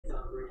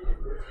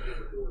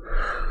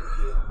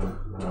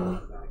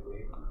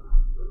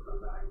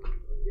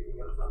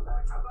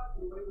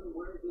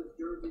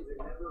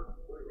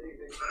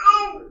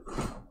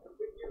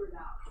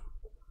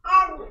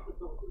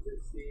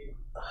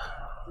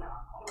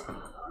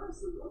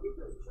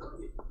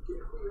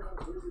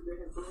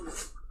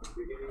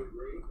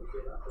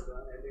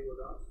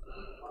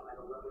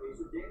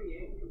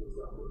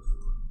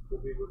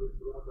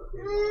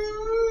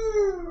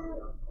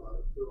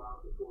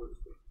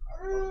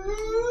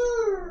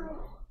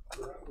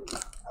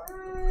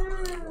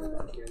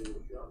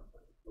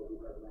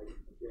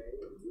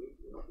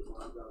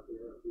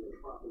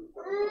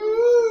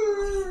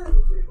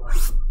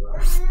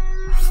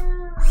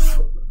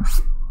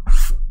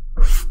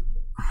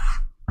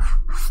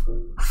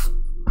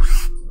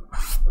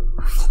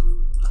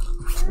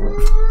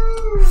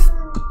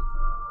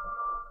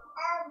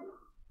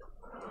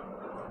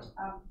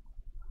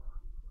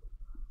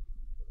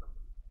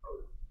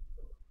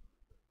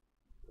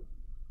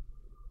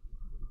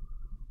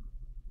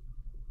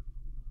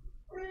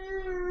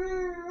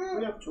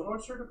We have 2 more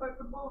certified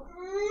football.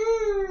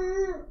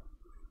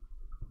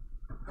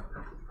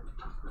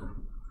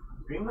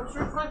 Green more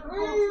certified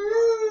football.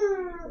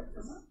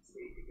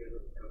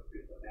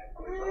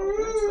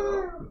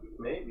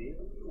 Maybe.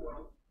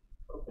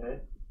 Okay.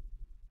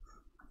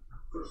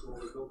 First of all,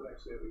 there's no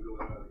backstabbing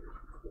going on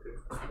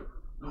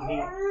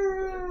here.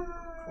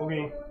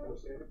 Okay.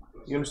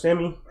 You understand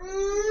me?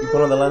 You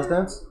put on the Last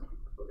Dance?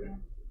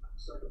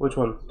 Which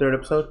one? 3rd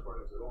episode?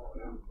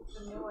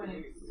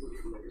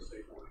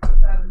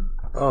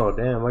 Oh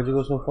damn, why'd you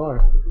go so far?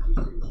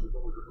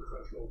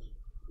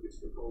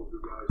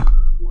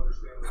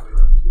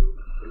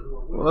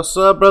 What's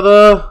up,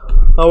 brother?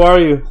 How are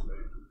you?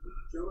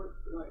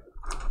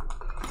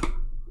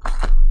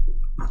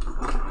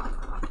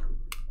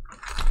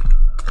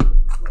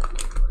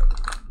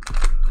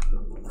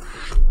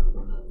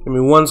 Give me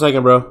 1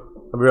 second, bro.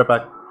 I'll be right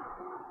back.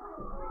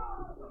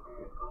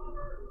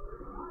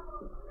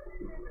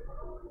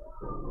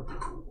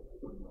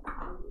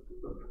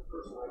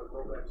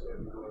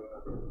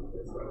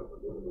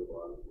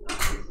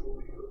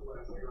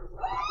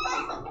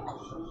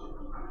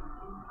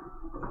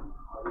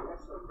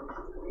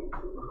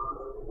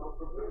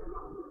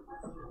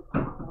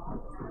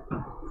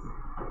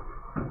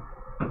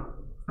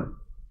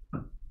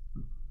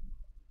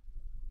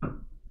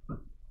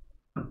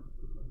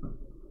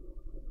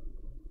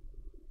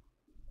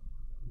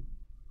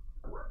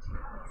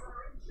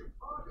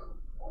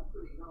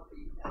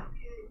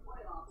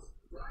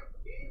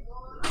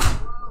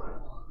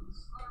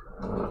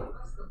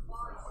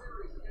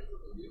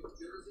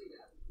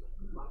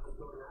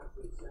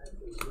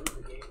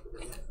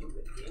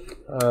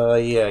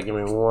 Yeah, give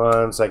me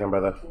 1 second,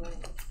 brother.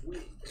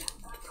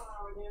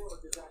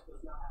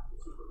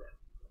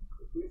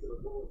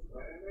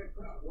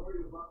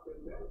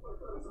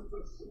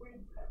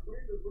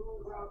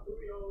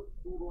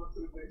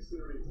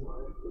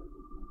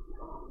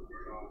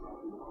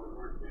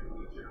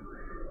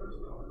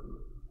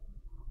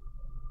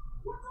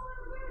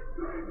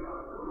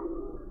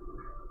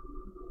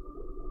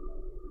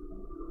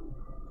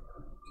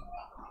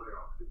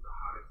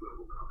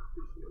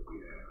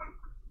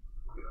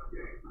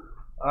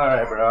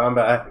 Alright, bro, I'm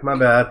back. My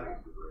bad.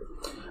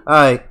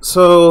 Alright,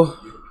 so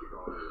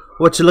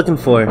what you looking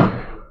for?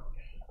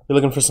 You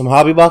looking for some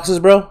hobby boxes,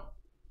 bro?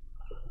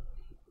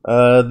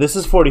 This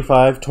is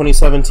 45,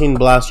 2017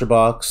 blaster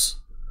box,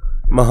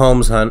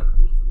 Mahomes hunt.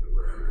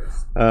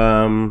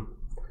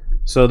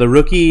 So the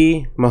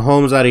rookie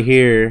Mahomes out of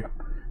here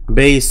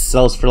base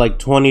sells for like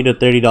 $20 to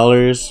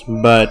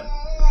 $30, but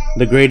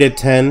the graded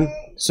 10.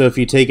 So if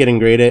you take it and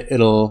grade it,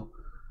 it'll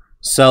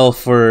sell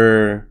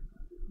for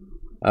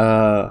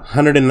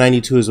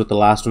 192 is what the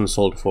last one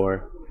sold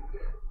for.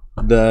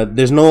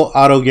 There's no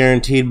auto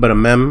guaranteed, but a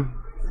mem,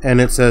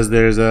 and it says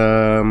there's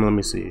a let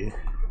me see,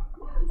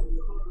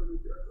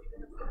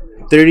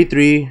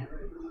 33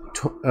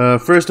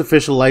 first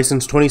official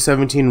license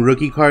 2017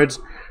 rookie cards,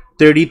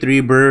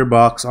 33 burr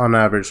box on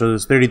average. So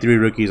there's 33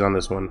 rookies on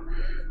this one.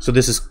 So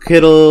this is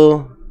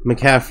Kittle,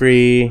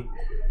 McCaffrey,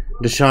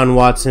 Deshaun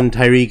Watson,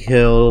 Tyreek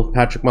Hill,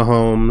 Patrick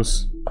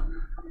Mahomes.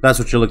 That's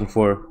what you're looking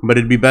for. But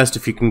it'd be best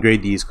if you can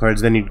grade these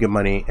cards, then you'd get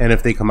money, and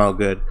if they come out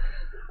good.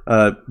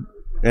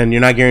 And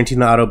you're not guaranteed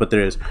an auto, but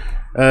there is.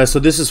 So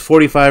this is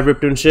 45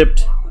 ripped and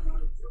shipped,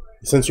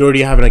 since you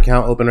already have an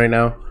account open right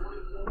now.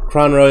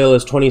 Crown Royal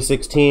is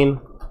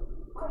 2016.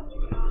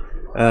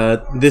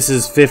 This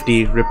is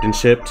 50 ripped and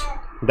shipped.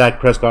 Dak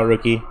Prescott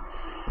rookie.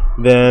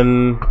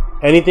 Then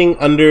anything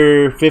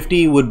under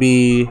 50 would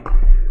be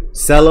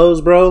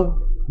Cellos,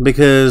 bro,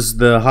 because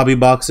the hobby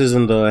boxes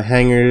and the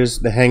hangers,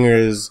 the hanger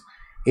is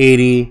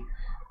 80,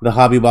 the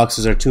hobby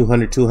boxes are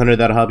 200.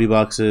 That hobby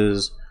box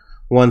is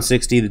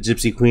 160. The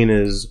Gypsy Queen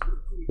is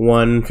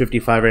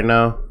 155 right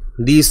now.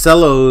 These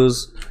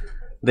Cellos,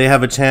 they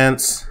have a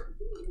chance.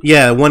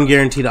 Yeah, 1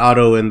 guaranteed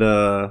auto in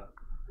the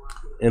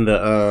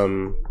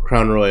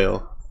Crown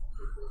Royal.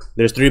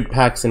 There's 3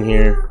 packs in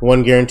here.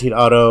 1 guaranteed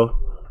auto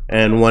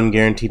and 1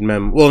 guaranteed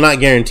mem. Well, not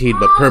guaranteed,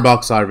 but per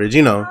box average.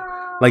 You know,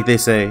 like they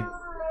say,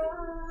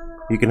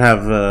 you can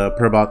have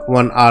per box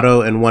 1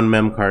 auto and 1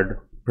 mem card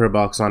per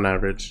box on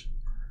average.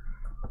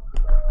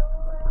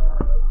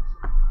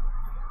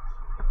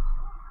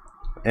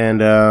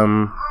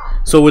 And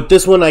so with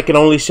this one, I can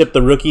only ship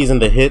the rookies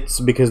and the hits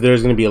because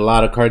there's going to be a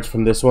lot of cards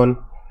from this one.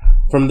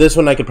 From this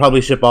one, I could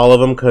probably ship all of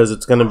them because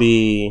it's going to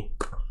be,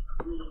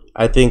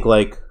 I think,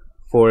 like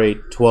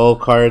 12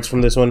 cards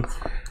from this one.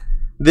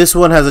 This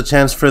one has a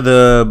chance for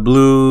the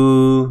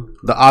blue,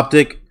 the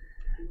optic.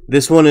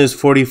 This one is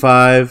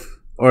 45,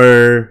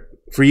 or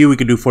for you, we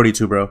could do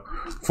 42, bro.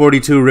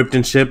 42 ripped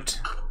and shipped.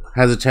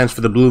 Has a chance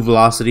for the blue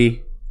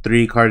velocity.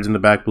 3 cards in the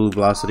back, blue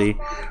velocity.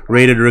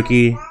 Rated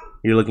rookie.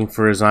 You're looking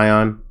for a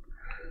Zion.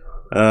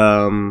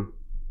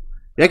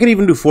 Yeah, I could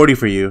even do 40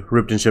 for you,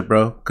 ripped and shipped,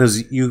 bro.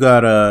 Cause you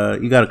got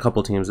a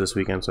couple teams this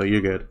weekend, so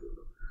you're good.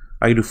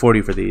 I can do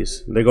 40 for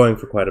these. They're going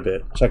for quite a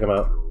bit. Check them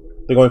out.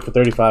 They're going for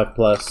 35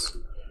 plus.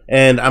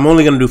 And I'm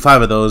only going to do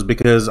 5 of those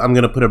because I'm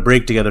going to put a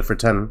break together for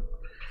 10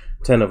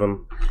 of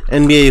them.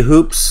 NBA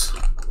Hoops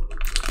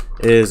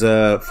is,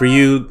 for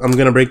you, I'm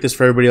going to break this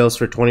for everybody else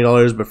for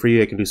 $20, but for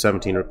you, I can do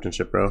 17 ripped and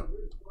ship, bro.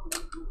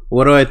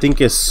 What do I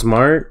think is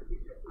smart?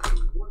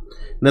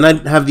 Then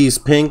I have these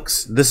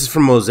pinks. This is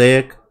from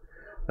Mosaic.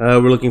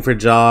 We're looking for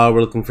Ja,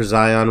 we're looking for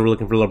Zion, we're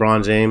looking for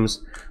LeBron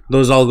James.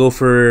 Those all go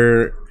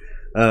for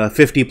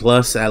 50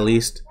 plus at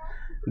least.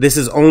 This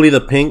is only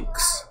the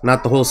pinks,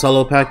 not the whole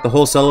cello pack. The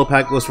whole cello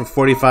pack goes for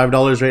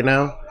 $45 right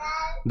now.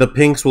 The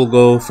pinks will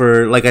go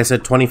for, like I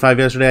said, 25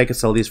 yesterday. I could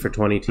sell these for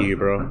 20 to you,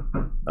 bro.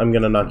 I'm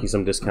gonna knock you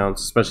some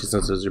discounts, especially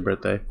since it's your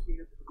birthday.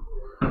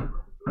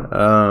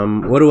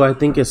 What do I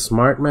think is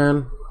smart,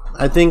 man?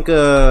 I think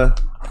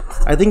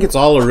it's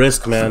all a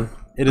risk, man.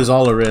 It is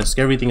all a risk.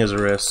 Everything is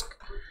a risk.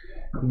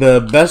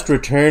 The best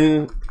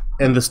return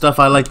and the stuff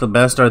I like the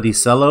best are these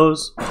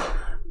cellos.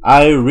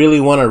 I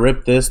really want to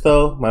rip this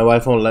though. My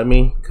wife won't let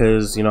me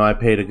because, you know, I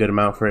paid a good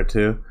amount for it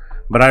too.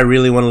 But I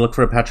really want to look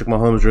for a Patrick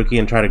Mahomes rookie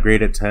and try to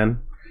grade at 10.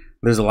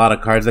 There's a lot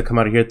of cards that come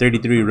out of here.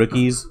 33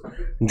 rookies.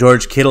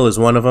 George Kittle is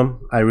one of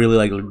them. I really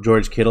like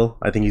George Kittle.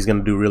 I think he's going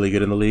to do really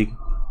good in the league.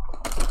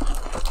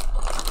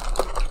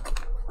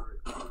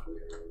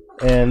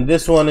 And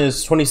this one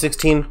is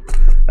 2016.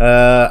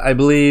 I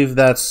believe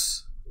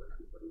that's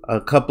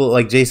a couple,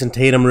 like Jason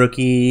Tatum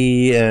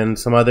rookie and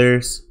some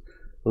others.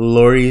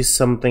 Laurie's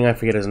something, I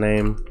forget his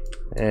name,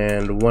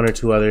 and 1 or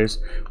 2 others.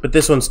 But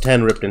this one's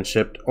 10 ripped and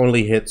shipped.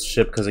 Only hits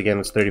shipped because, again,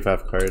 it's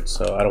 35 cards,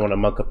 so I don't want to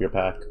muck up your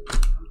pack.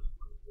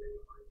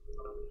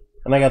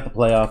 And I got the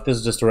playoff. This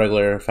is just a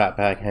regular fat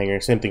pack hanger.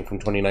 Same thing from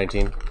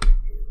 2019.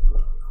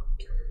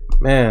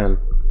 Man,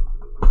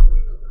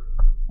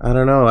 I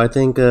don't know. I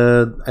think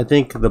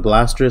the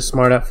Blaster is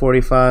smart at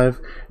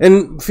 45.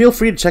 And feel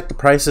free to check the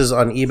prices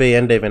on eBay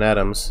and Dave &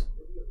 Adams.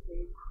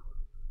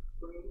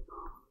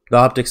 The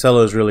Optic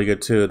Cello is really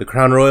good too. The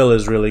Crown Royal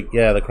is really,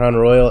 yeah, the Crown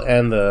Royal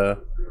and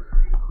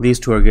these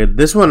two are good.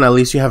 This one, at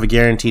least you have a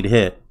guaranteed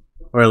hit.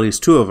 Or at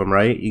least 2 of them,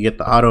 right? You get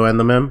the auto and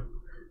the mem.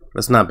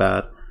 That's not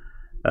bad.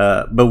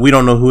 But we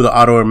don't know who the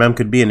auto or mem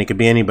could be, and it could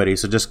be anybody.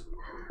 So just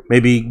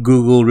maybe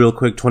Google real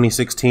quick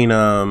 2016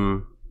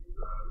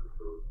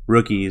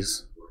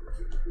 rookies.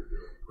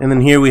 And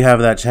then here we have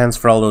that chance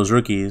for all those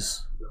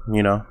rookies,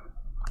 you know.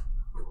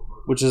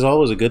 Which is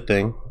always a good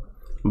thing.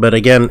 But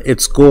again,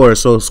 it's Score,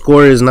 so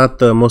Score is not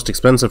the most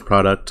expensive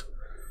product.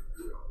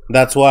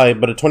 That's why,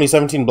 but a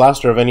 2017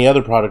 Blaster of any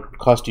other product would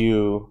cost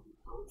you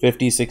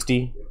 50,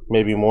 60,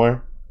 maybe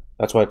more.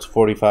 That's why it's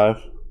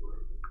 45.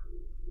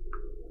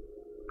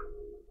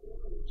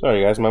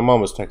 Sorry guys, my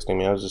mom was texting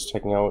me. I was just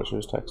checking out what she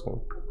was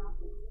texting.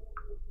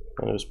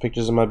 And it was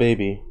pictures of my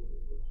baby.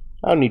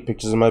 I don't need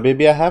pictures of my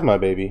baby, I have my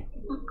baby.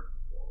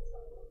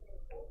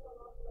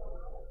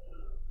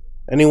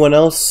 Anyone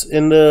else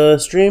in the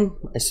stream?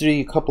 I see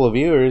a couple of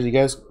viewers. You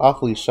guys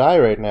awfully shy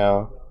right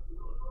now.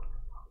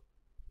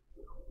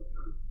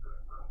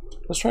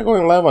 Let's try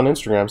going live on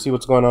Instagram, see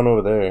what's going on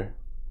over there.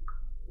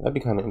 That'd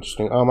be kind of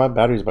interesting. Oh, my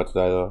battery's about to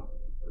die though.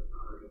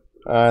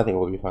 I think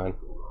we'll be fine.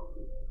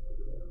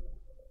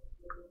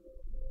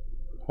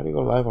 How do you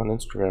go live on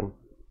Instagram?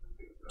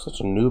 I'm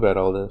such a noob at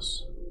all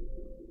this.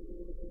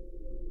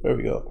 There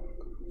we go.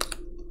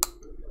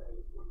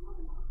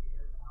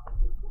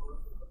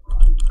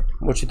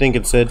 What you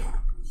thinking, Sid?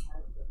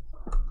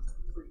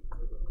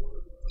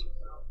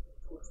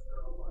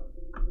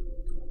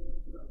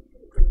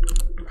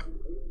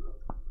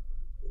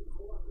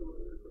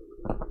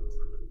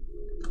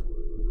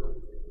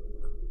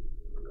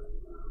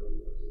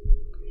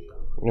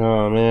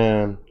 Oh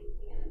man.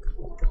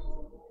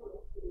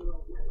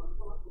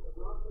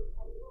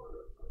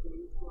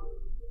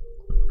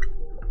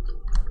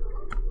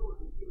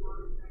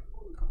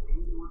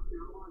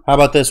 How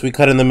about this? We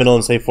cut in the middle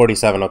and say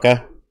 47,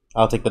 okay?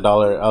 I'll take the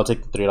 $1. I'll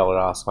take the $3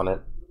 off on it.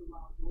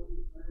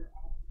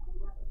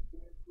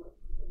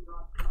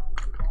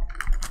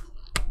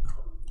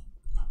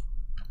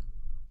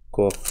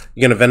 Cool.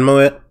 You gonna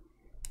Venmo it?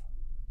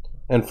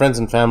 And friends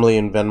and family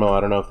in Venmo, I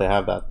don't know if they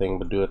have that thing,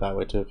 but do it that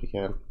way too if you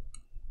can.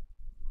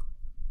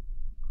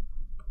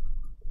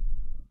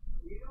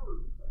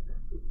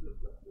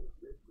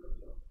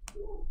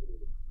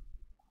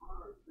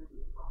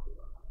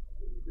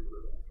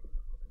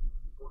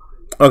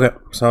 Okay,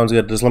 sounds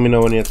good. Just let me know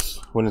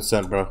when it's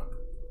sent, bro.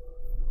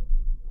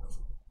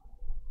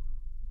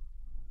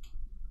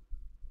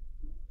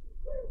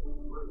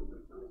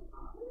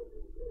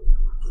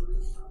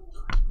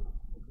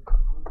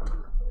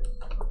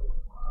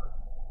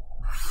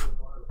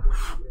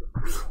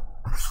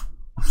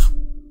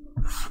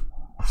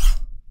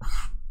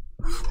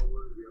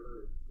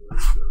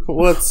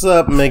 What's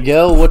up,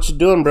 Miguel? What you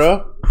doing,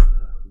 bro?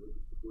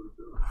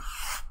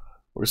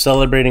 We're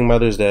celebrating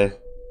Mother's Day.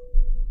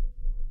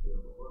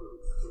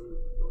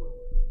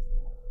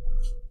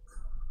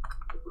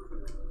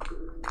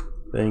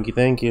 Thank you,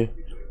 thank you.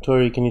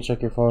 Tori, can you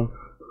check your phone?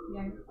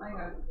 Yeah, I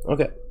got it.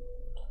 Okay.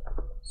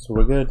 So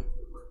we're good.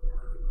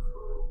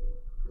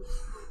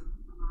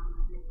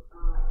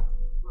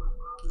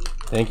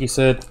 Thank you,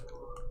 Sid.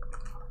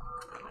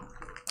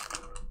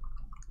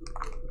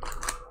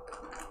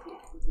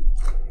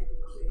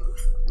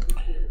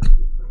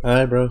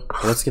 Alright, bro.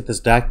 Let's get this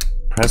Dak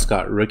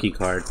Prescott rookie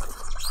card.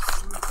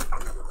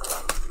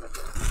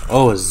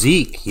 Oh, a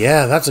Zeke.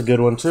 Yeah, that's a good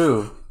one,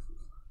 too.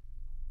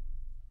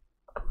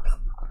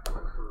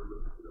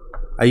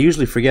 I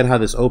usually forget how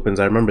this opens.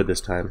 I remember this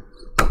time.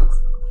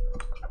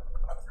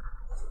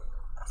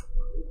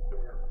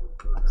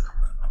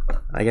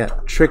 I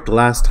got tricked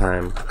last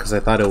time because I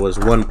thought it was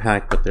one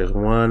pack, but there's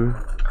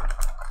 1,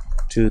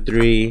 2,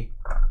 3,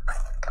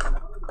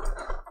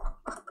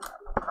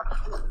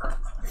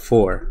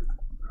 4.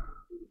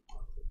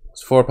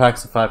 It's 4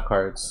 packs of 5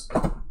 cards.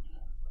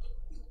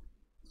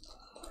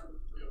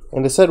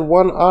 And it said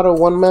 1 auto,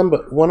 1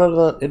 member. One of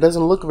the, it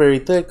doesn't look very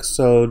thick,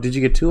 so did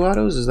you get 2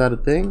 autos? Is that a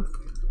thing?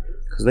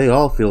 Because they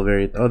all feel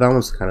very... Oh, that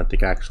one's kind of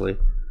thick, actually.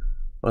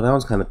 Oh, that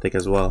one's kind of thick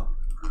as well.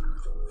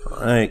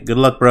 Alright, good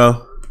luck,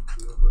 bro.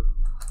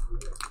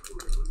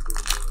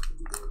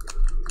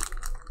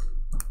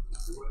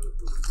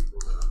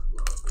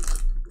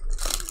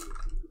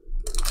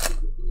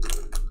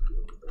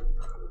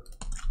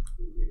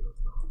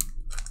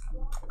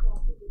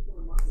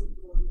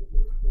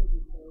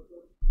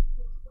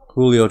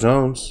 Julio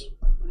Jones.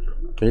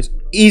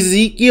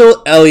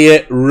 Ezekiel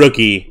Elliott,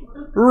 rookie.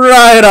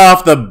 Right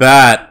off the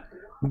bat.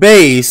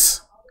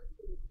 Base,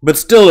 but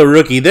still a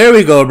rookie. There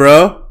we go,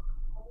 bro.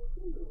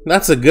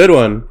 That's a good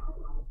one.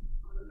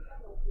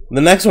 The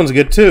next one's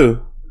good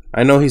too.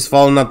 I know he's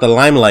fallen out the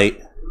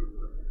limelight.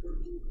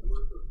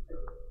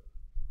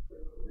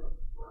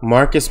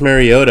 Marcus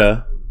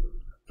Mariota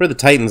for the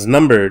Titans,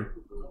 numbered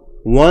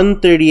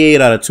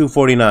 138 out of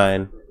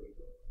 249.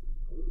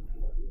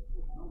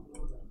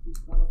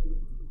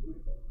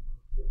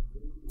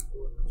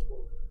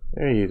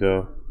 There you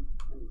go.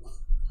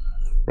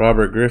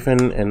 Robert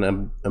Griffin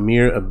and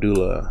Amir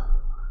Abdullah.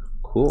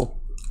 Cool.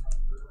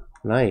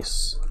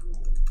 Nice.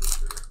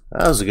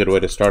 That was a good way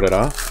to start it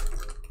off.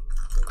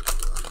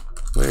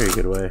 Very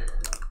good way.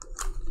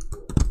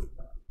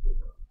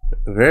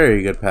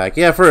 Very good pack.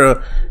 Yeah, for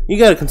a, you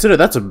got to consider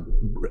that's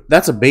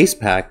a base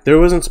pack. There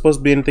wasn't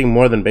supposed to be anything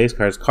more than base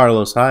cards.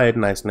 Carlos Hyde,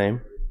 nice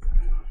name.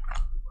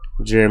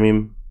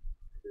 Jeremy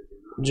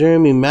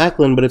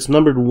Maclin, but it's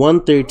numbered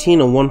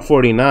 113 and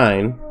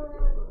 149.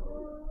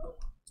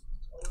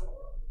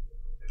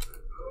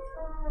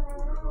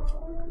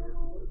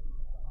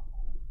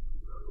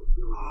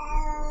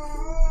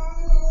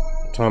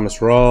 Thomas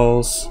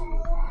Rawls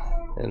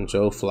and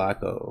Joe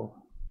Flacco.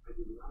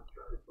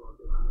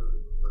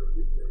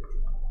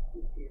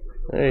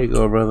 There you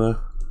go,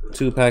 brother.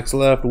 2 packs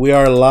left. We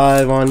are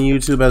live on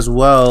YouTube as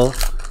well.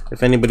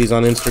 If anybody's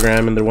on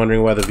Instagram and they're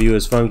wondering why the view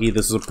is funky,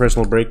 this is a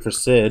personal break for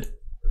Sid.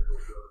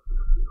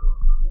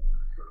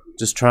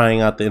 Just trying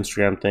out the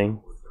Instagram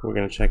thing. We're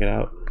going to check it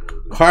out.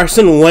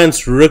 Carson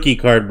Wentz rookie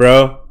card,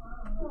 bro.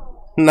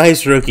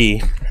 Nice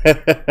rookie.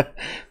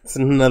 It's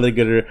another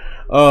good...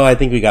 Oh, I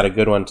think we got a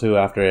good one too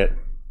after it.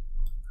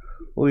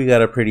 We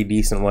got a pretty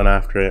decent one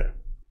after it.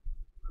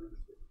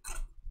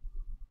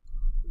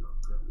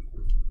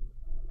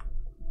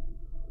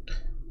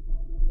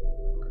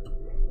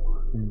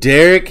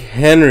 Derrick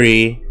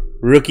Henry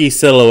rookie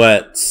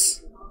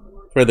silhouettes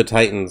for the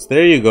Titans.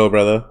 There you go,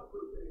 brother.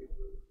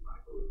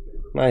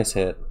 Nice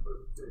hit.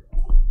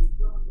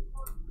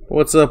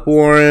 What's up,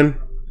 Warren?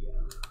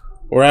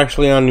 We're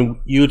actually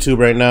on YouTube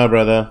right now,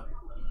 brother.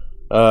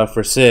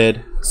 For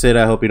Sid. Sid,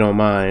 I hope you don't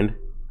mind.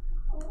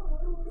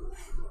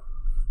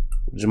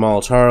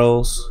 Jamal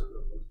Charles.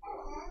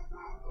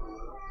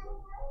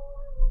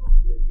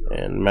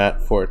 And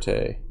Matt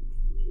Forte.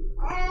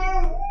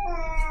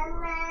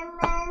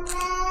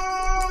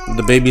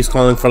 The baby's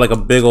calling for like a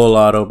big ol'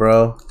 auto,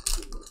 bro.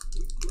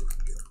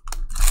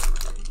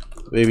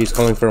 The baby's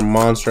calling for a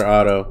monster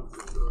auto.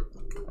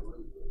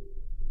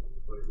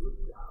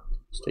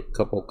 Let's take a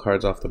couple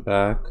cards off the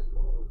back.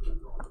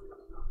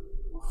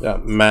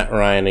 Got Matt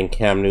Ryan and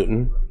Cam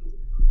Newton.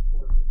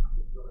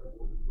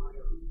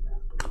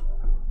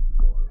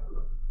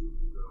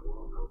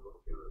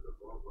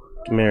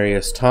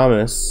 Demarius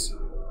Thomas.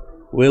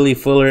 Willie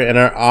Fuller, and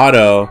our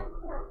auto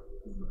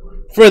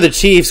for the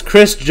Chiefs,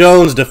 Chris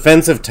Jones,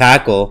 defensive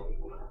tackle.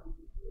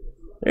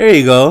 There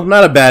you go.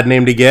 Not a bad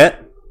name to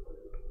get.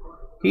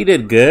 He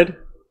did good.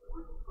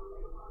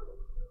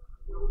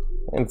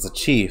 And it's a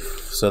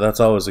Chief, so that's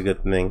always a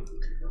good thing.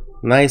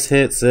 Nice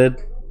hit, Sid.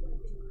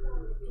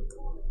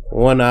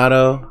 1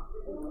 auto.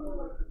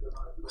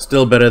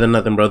 Still better than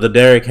nothing, bro. The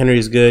Derrick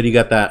Henry's good. You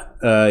got that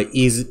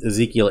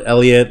Ezekiel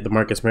Elliott, the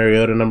Marcus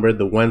Mariota number,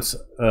 the Wentz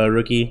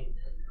rookie.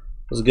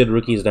 Those are good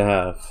rookies to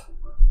have.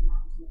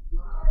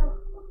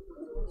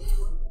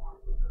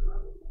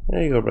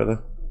 There you go,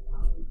 brother.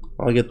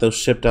 I'll get those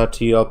shipped out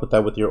to you. I'll put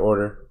that with your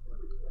order.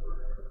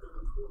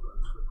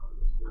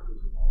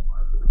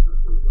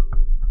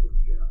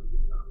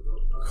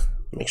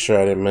 Make sure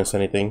I didn't miss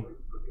anything.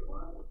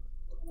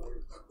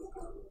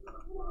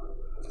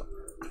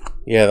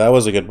 Yeah, that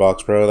was a good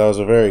box, bro. That was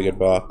a very good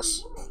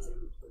box.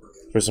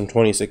 For some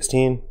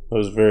 2016, it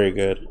was very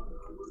good.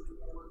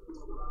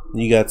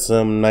 You got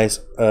some nice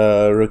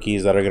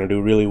rookies that are going to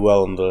do really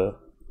well in the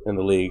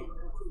league.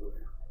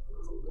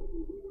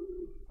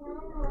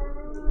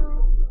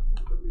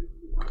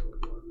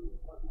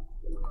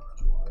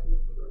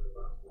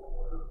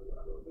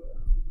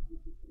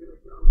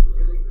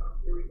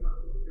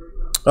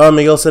 Oh,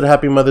 Miguel said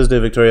Happy Mother's Day,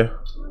 Victoria.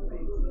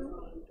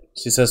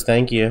 She says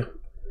thank you.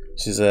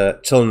 She's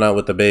chilling out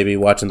with the baby,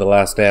 watching The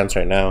Last Dance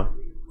right now.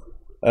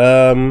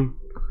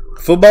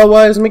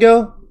 Football-wise,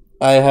 Miguel,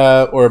 I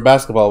have, or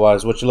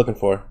basketball-wise, what you looking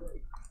for?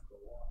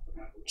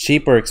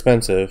 Cheap or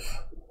expensive,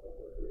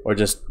 or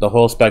just the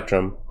whole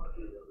spectrum?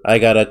 I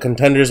got a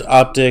Contenders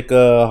Optic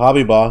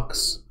hobby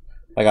box.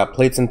 I got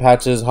plates and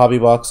patches hobby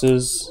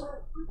boxes,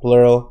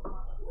 plural.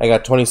 I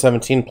got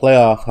 2017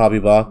 playoff hobby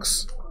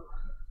box.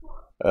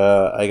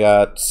 I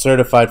got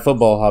certified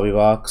football hobby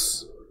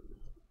box.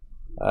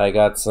 I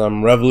got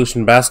some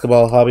Revolution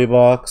basketball hobby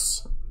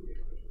box.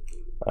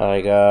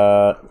 I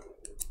got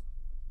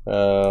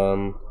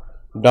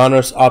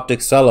Donruss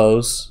Optic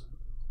Cellos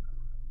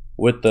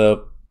with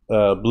the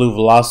Blue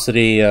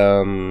Velocity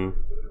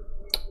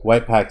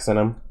white packs in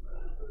them.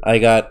 I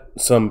got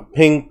some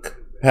pink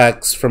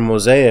packs from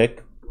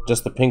Mosaic,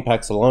 just the pink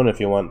packs alone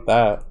if you want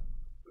that,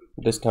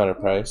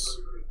 discounted price.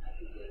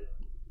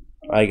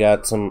 I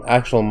got some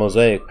actual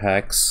Mosaic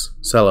packs,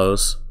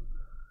 Cellos.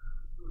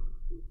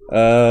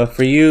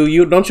 For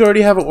you don't you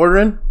already have an order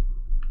in?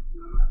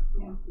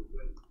 Yeah.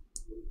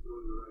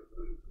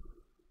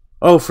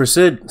 Oh, for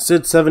Sid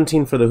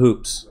 17 for the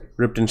hoops,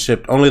 ripped and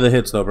shipped. Only the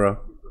hits though, bro.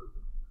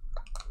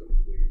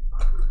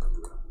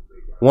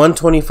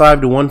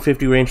 125 to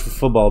 150 range for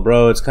football,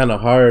 bro. It's kind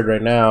of hard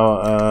right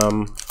now.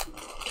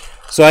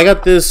 So I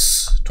got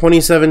this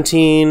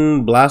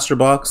 2017 blaster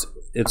box.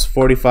 It's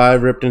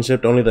 45 ripped and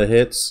shipped, only the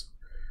hits.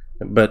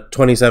 But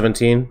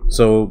 2017,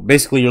 so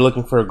basically you're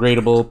looking for a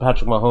gradable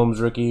Patrick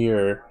Mahomes rookie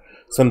or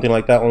something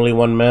like that, only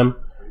one mem.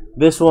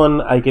 This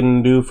one I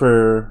can do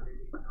for,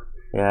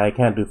 yeah, I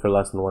can't do for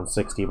less than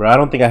 160, bro. I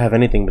don't think I have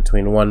anything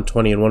between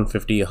 120 and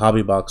 150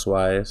 hobby box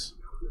wise.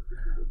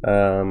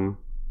 Oh,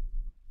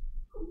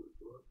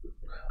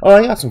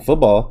 I got some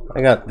football.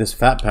 I got this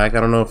fat pack. I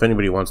don't know if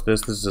anybody wants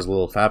this. This is just a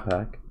little fat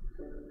pack.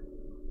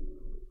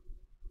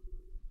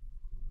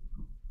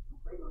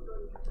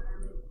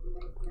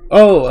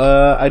 Oh,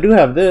 I do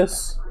have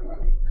this.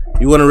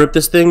 You want to rip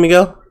this thing,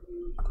 Miguel?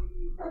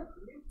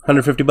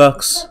 150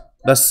 bucks.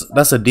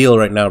 That's a deal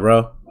right now,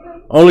 bro.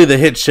 Only the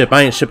hit ship.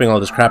 I ain't shipping all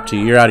this crap to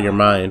you. You're out of your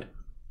mind.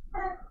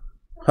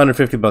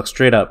 150 bucks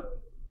straight up.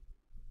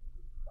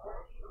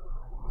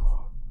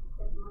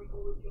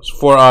 There's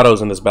 4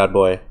 autos in this bad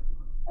boy.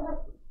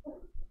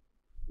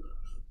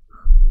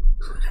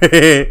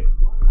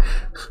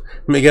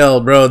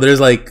 Miguel, bro, there's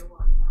like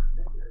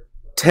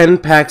 10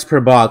 packs per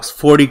box,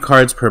 40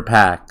 cards per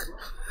pack.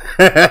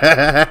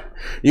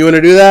 You want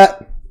to do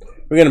that?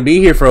 We're going to be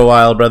here for a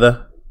while,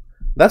 brother.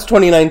 That's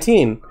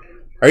 2019.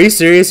 Are you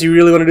serious? You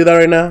really want to do that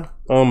right now?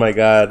 Oh my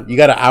god. You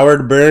got an hour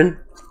to burn?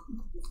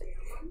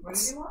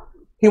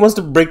 He wants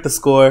to break the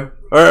score.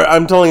 Or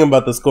I'm telling him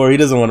about the score. He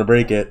doesn't want to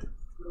break it.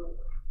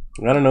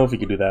 I don't know if he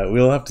could do that.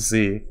 We'll have to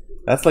see.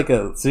 That's like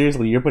a...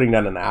 Seriously, you're putting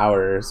down an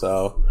hour or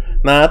so.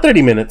 Nah,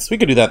 30 minutes. We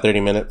could do that 30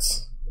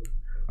 minutes.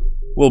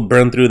 We'll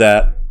burn through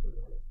that.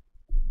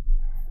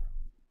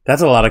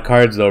 That's a lot of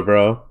cards though,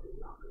 bro.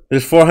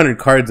 There's 400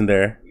 cards in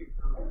there.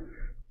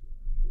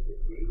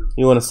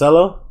 You want a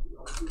cello?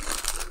 I'm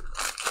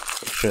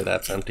sure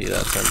that's empty.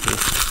 That's empty.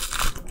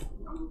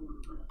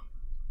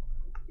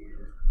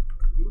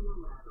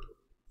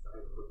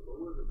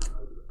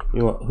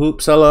 You want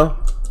hoop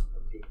cello?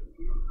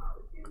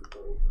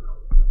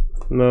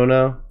 No.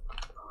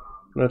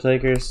 No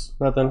takers?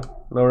 Nothing?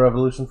 No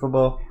Revolution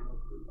football?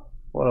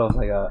 What else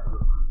I got?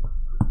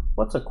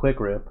 What's a quick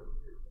rip?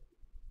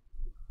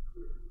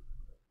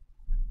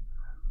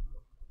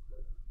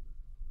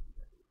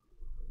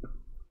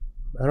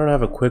 I don't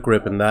have a quick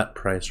rip in that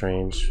price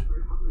range.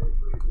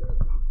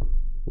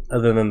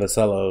 Other than the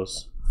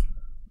Cellos.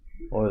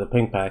 Or the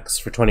pink packs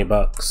for 20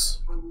 bucks.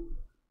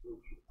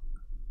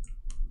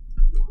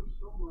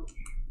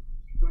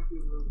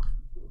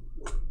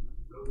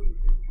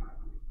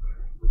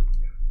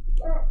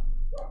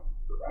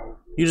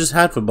 You just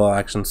had football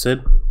action,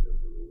 Sid.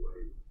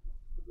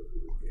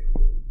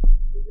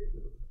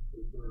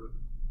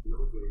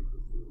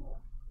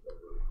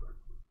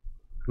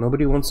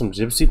 Nobody wants some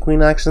Gypsy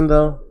Queen action,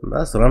 though?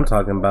 That's what I'm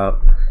talking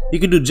about. You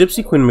could do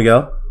Gypsy Queen,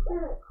 Miguel.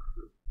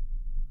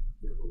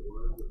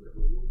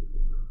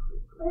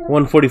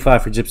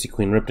 145 for Gypsy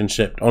Queen, ripped and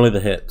shipped. Only the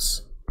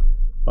hits.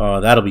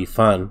 Oh, that'll be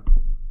fun.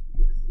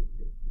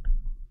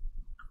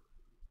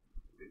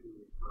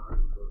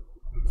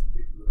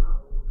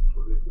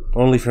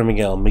 Only for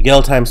Miguel.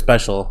 Miguel time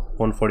special,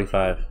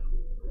 145.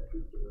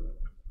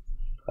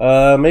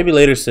 Maybe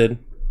later, Sid.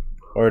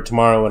 Or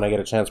tomorrow when I get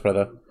a chance,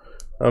 brother.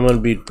 I'm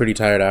gonna be pretty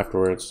tired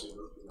afterwards.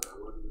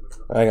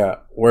 I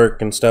got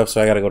work and stuff,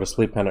 so I gotta go to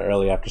sleep kinda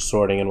early after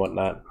sorting and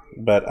whatnot.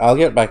 But I'll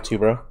get back to you,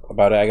 bro,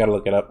 about it. I gotta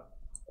look it up.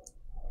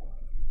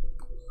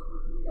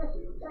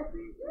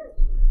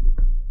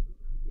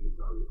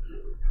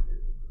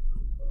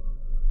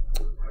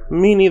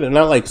 Me neither.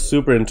 Not like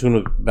super in tune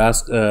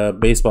with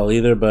baseball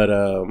either, but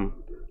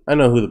I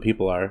know who the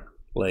people are,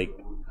 like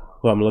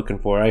who I'm looking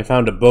for. I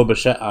found a Bo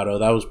Bichette auto,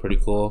 that was pretty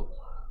cool.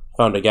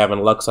 Found a Gavin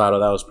Lux auto,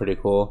 that was pretty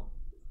cool.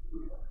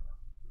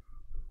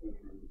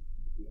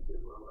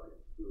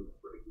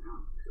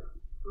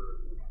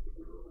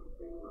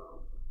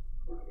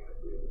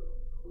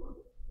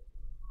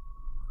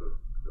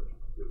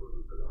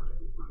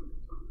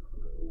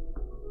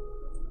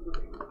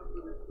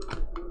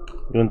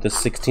 You want the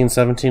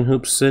 16-17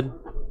 hoops, Sid?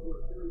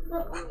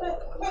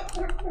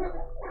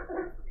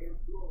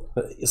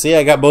 See,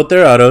 I got both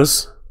their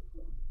autos.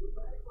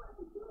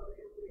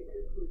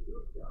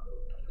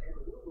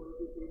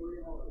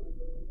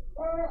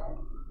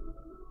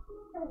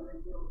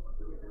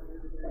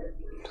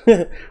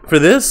 For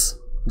this,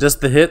 just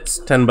the hits,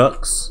 $10.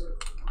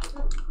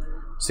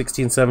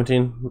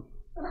 16-17.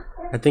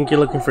 I think you're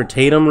looking for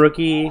Tatum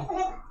rookie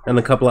and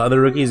a couple of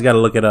other rookies. Got to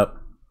look it up.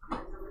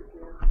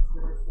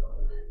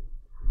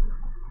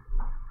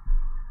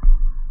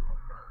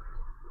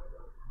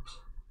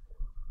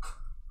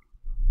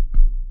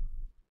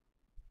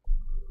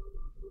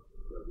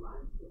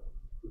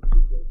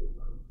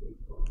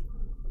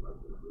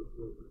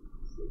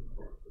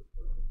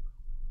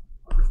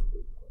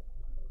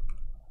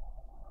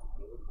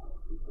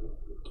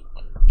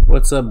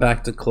 What's up,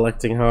 back to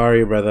collecting? How are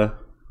you, brother?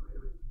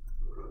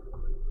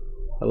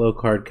 Hello,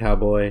 card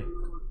cowboy.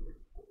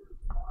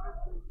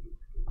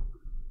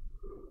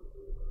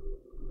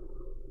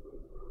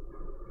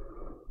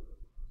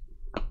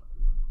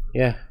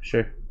 Yeah,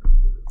 sure.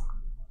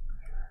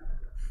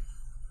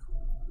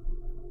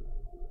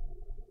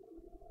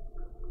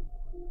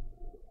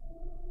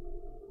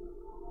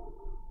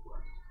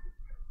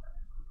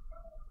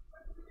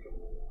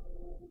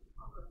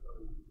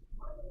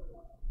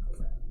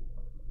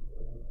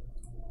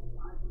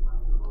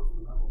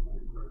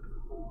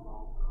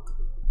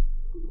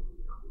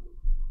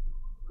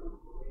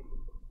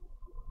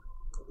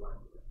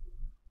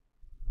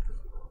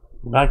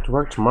 Back to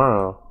work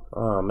tomorrow.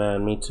 Oh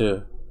man, me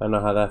too. I know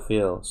how that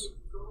feels.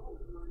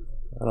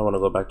 I don't want to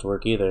go back to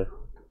work either.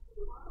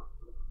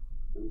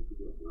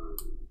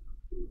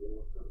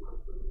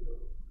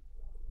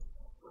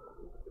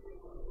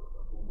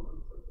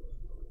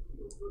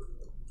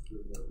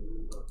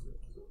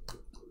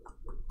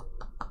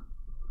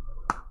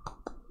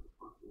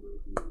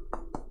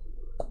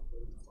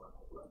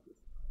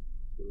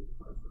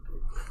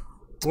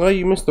 Well,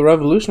 you missed the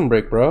revolution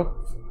break, bro.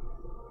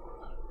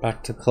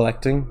 Back to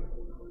collecting.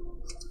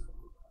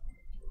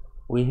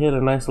 We hit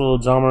a nice little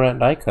John Morant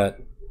die cut.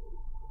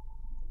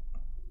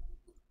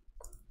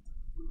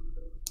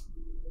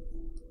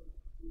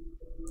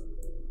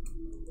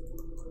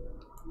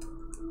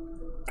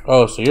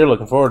 Oh, so you're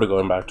looking forward to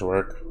going back to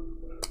work.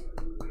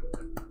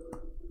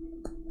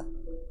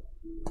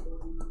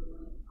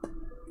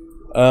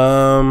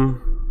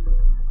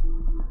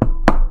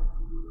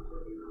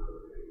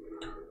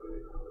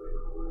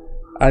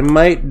 I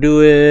might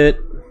do it.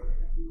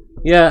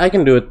 Yeah, I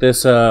can do it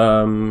this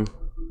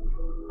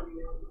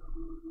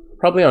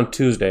probably on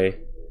Tuesday.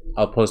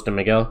 I'll post to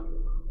Miguel.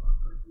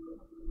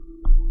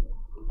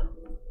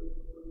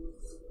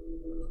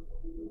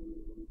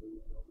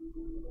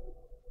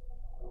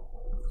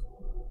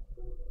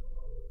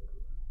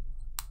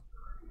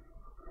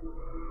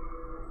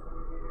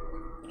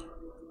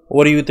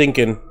 What are you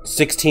thinking?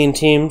 16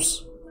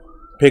 teams?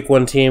 Pick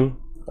one team,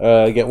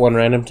 get one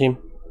random team?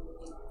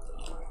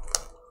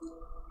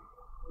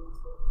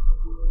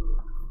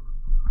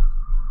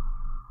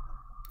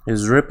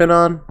 Is Rippin'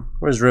 on?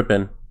 Where's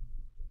Rippin'?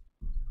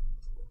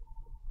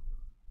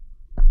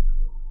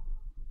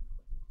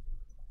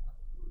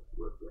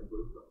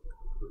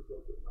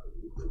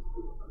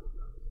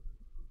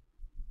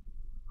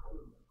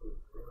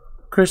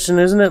 Christian,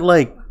 isn't it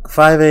like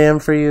 5 a.m.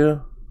 for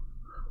you?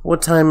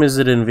 What time is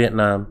it in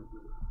Vietnam?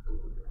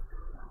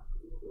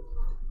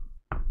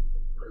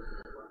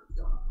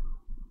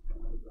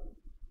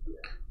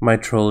 My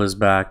troll is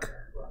back.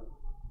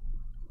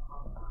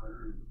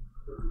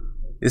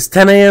 It's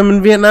 10 a.m.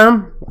 in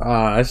Vietnam?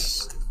 Aren't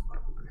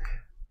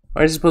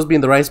you supposed to be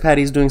in the rice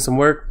paddies doing some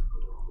work?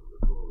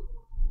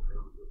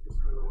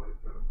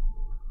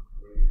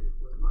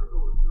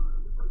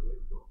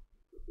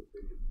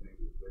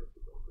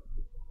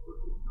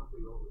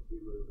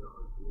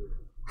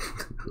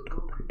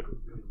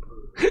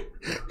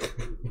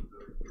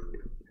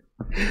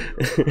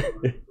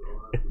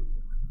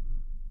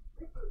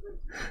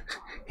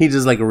 He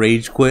just like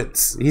rage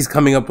quits. He's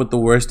coming up with the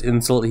worst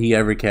insult he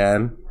ever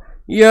can.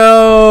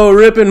 Yo,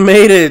 Rippin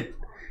made it.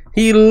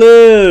 He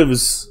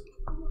lives.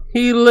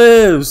 He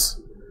lives.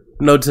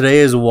 No, today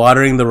is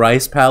watering the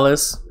rice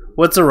palace.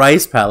 What's a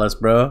rice palace,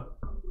 bro?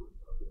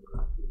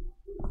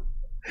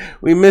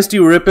 We missed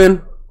you,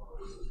 Rippin.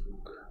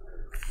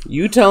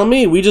 You tell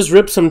me. We just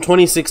ripped some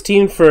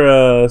 2016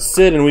 for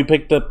Sid, and we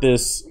picked up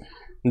this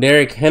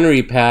Derrick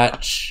Henry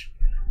patch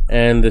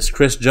and this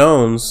Chris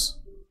Jones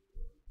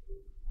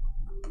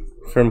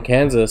from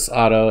Kansas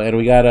auto, and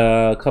we got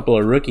a couple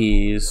of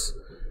rookies.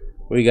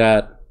 We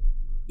got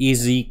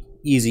Easy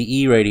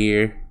E right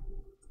here.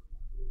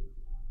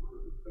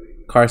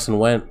 Carson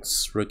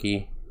Wentz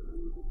rookie.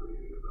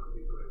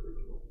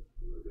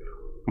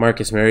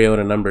 Marcus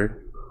Mariota numbered.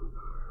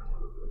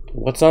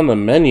 What's on the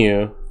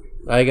menu?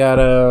 I got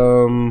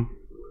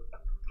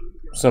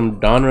some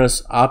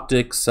Donruss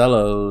Optic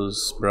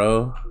Cellos,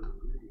 bro.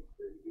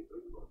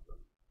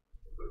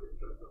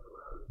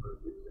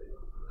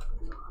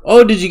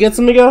 Oh, did you get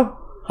some, Miguel?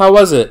 How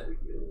was it?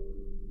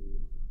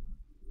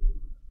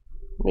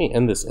 Let me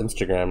end this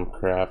Instagram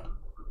crap.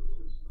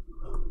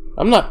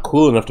 I'm not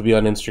cool enough to be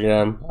on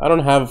Instagram. I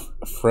don't have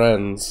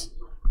friends.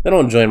 They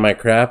don't join my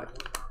crap.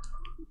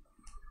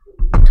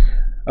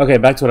 Okay,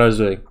 back to what I was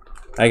doing.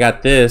 I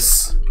got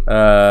this.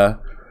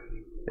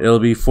 It'll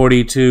be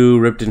 42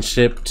 ripped and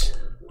shipped.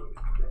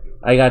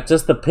 I got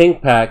just the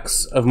pink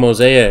packs of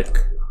Mosaic.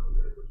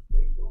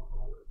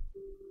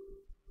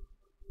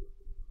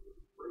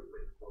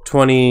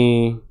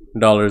 $20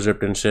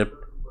 ripped and shipped.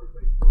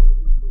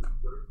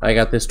 I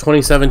got this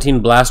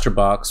 2017 blaster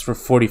box for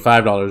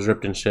 $45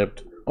 ripped and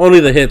shipped. Only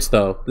the hits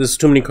though. This is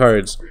too many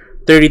cards.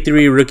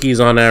 33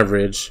 rookies on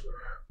average.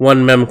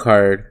 1 mem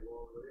card,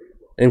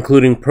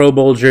 including Pro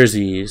Bowl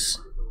jerseys.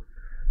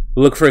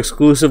 Look for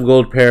exclusive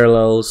gold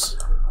parallels.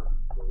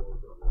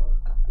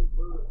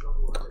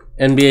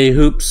 NBA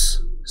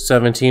hoops,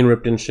 17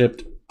 ripped and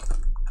shipped.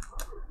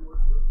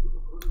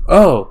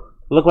 Oh,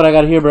 look what I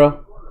got here,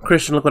 bro.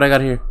 Christian, look what I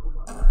got here.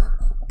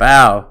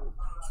 Bow.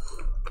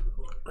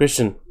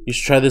 Christian, you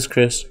should try this,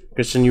 Chris.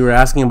 Christian, you were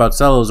asking about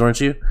Cellos,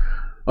 weren't you?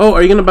 Oh,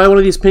 are you going to buy one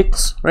of these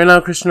picks right now,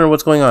 Christian, or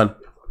what's going on?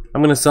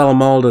 I'm going to sell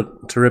them all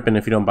to Rippin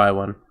if you don't buy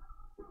one.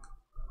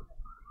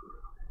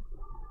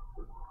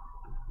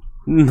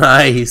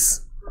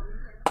 Nice.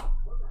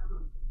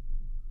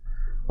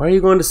 Why are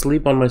you going to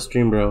sleep on my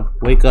stream, bro?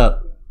 Wake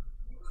up.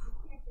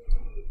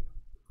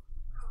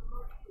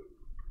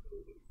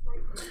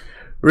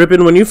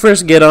 Rippin, when you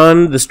first get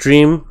on the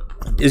stream,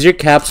 is your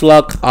caps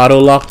lock auto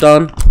locked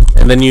on?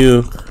 And then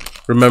you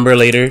remember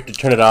later to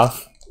turn it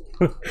off?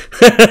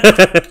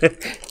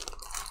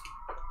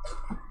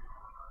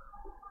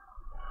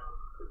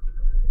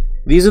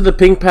 These are the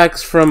pink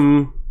packs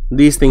from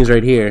these things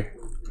right here.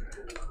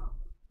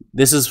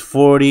 This is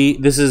 40,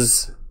 this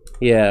is,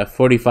 yeah,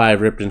 45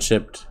 ripped and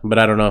shipped, but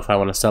I don't know if I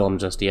want to sell them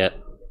just yet.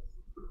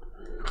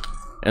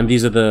 And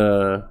these are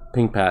the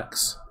pink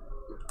packs.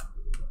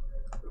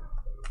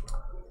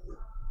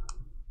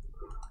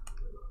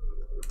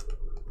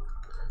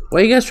 Why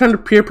are you guys trying to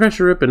peer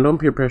pressure Rippin? Don't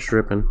peer pressure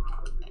Rippin.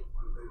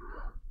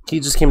 He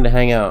just came to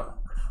hang out.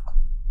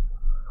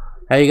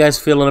 How you guys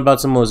feeling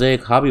about some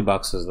Mosaic hobby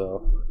boxes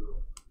though?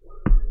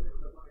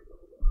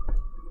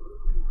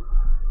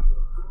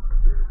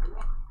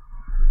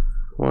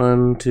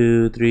 One,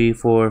 two, three,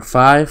 four,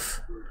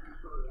 5.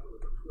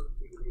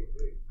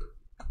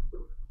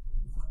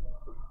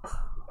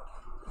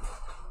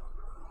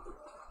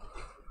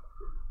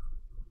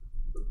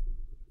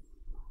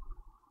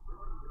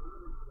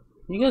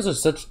 You guys are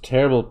such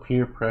terrible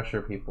peer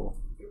pressure people.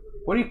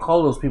 What do you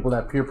call those people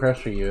that peer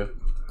pressure you?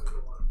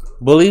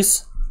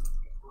 Bullies?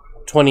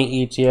 20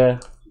 each, yeah.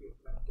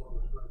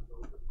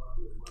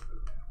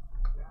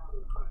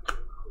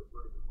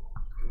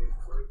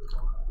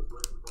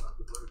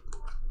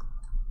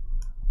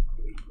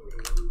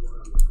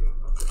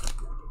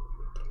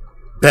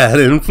 Bad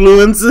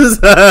influences?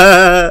 It's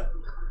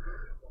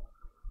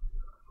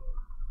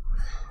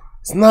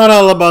not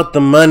all about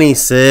the money,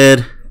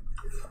 Sid.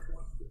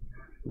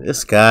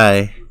 This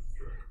guy.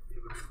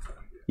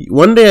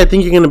 One day I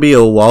think you're going to be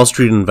a Wall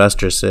Street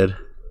investor, Sid.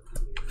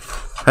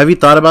 Have you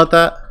thought about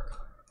that?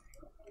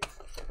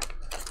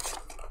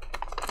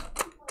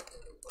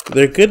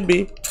 There could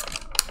be.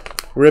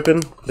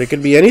 Rippin'. There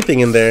could be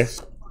anything in there.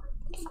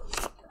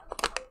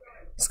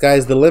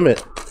 Sky's the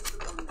limit.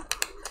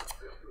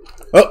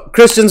 Oh,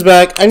 Christian's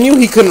back. I knew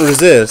he couldn't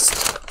resist.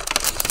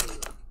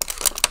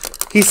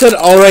 He said,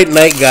 "Alright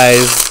night,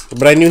 guys,"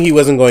 but I knew he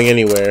wasn't going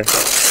anywhere.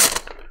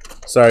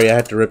 Sorry, I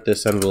had to rip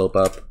this envelope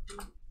up.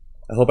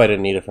 I hope I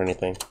didn't need it for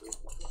anything.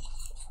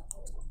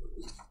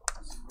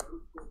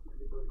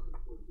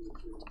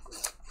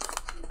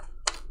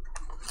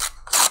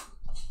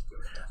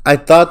 I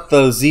thought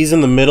the Z's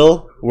in the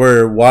middle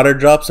were water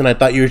drops, and I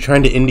thought you were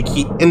trying to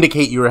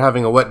indicate you were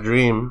having a wet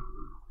dream.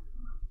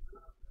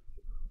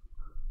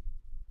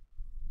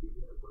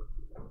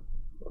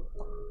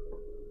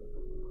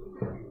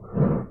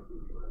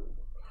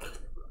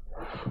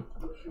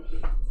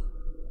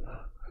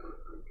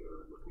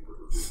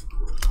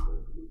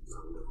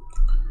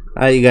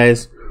 Alright, you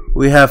guys.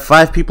 We have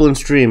 5 people in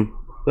stream.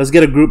 Let's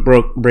get a group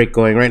break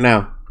going right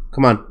now.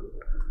 Come on.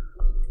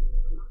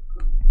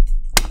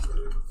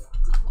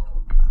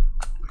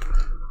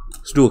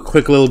 Let's do a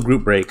quick little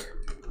group break.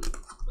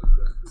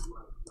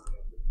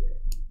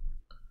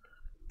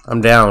 I'm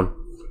down.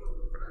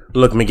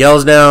 Look,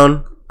 Miguel's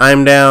down.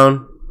 I'm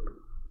down.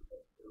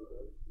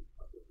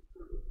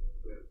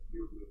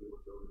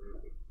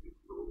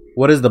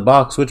 What is the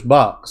box? Which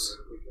box?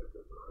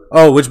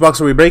 Oh, which box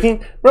are we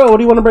breaking? Bro, what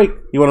do you want to break?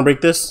 You want to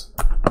break this?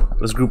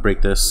 Let's group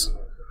break this.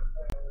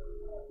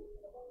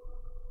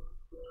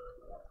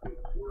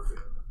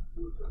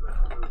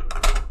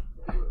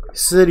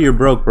 Sid, you're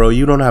broke, bro.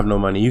 You don't have no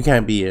money. You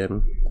can't be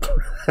in.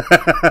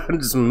 I'm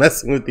just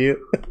messing with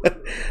you.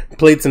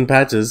 Plates and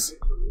patches.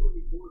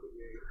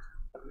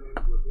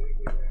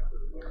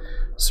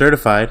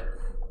 Certified.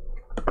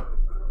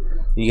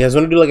 You guys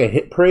want to do like a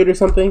hit parade or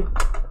something?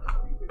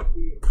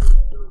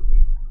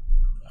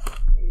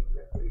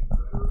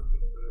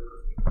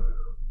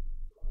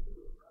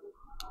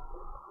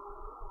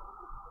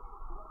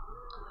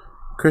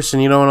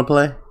 Christian, you don't want to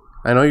play?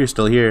 I know you're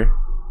still here.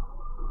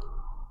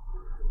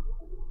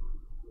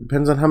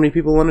 Depends on how many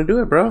people want to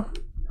do it, bro.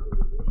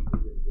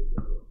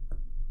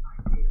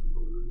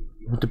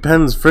 It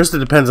depends. First, it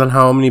depends on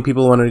how many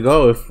people want to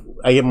go. If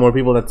I get more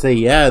people that say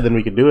yeah, then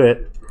we could do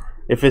it.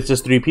 If it's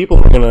just 3 people,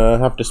 we're going to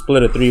have to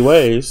split it 3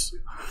 ways.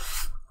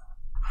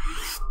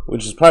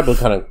 Which is probably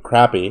kind of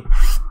crappy.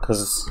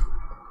 Because,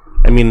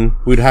 I mean,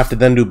 we'd have to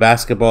then do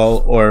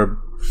basketball or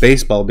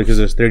baseball because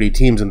there's 30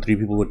 teams and 3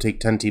 people would take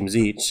 10 teams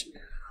each.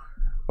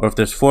 Or if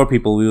there's 4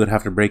 people, we would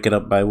have to break it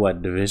up by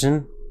what?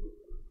 Division?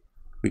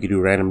 We could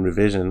do random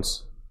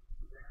divisions.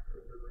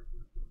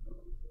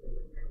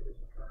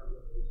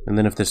 And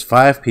then if there's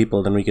 5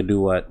 people, then we could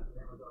do what?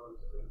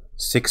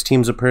 6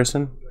 teams a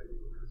person?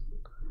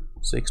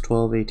 6,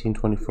 12, 18,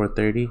 24,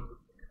 30?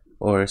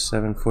 Or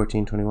 7,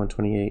 14, 21,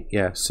 28?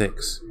 Yeah,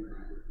 6.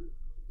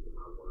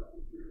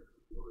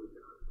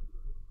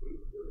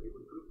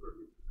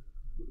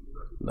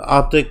 The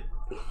optic...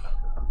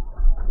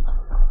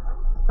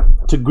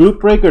 To group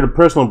break or to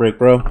personal break,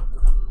 bro?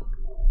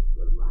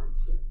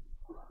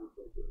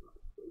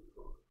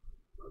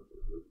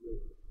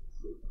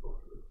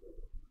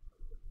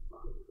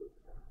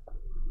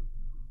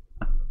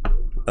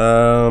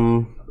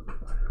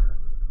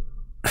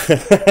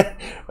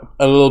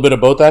 A little bit of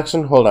both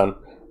action? Hold on.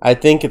 I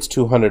think it's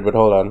 200, but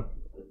hold on.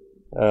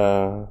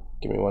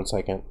 Give me 1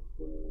 second.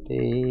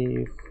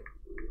 Dave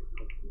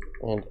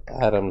and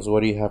Adams,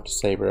 what do you have to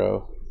say,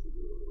 bro?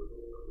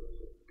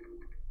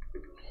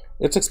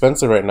 It's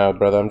expensive right now,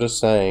 brother. I'm just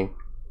saying.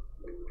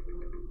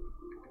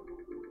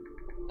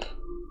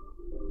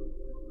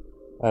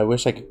 I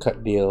wish I could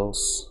cut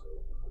deals.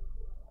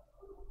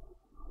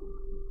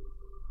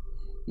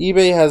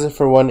 eBay has it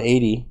for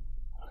 180.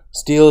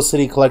 Steel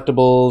City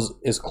Collectibles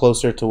is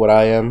closer to what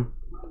I am.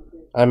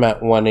 I'm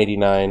at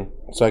 189,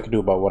 so I could do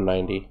about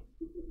 190.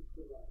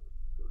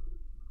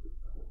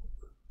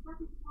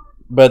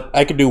 But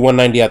I could do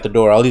 190 at the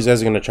door. All these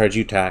guys are going to charge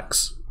you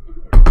tax.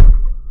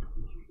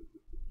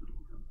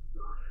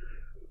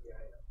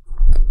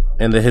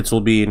 And the hits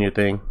will be in your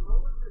thing.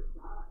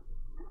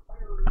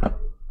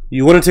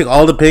 You want to take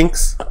all the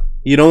pinks?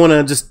 You don't want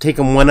to just take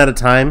them one at a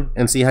time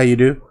and see how you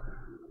do?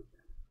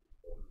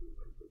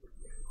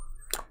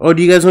 Oh,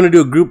 do you guys want to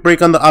do a group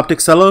break on the optic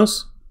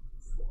cellos?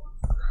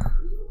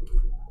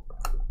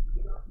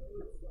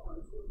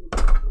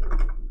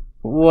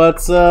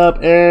 What's up,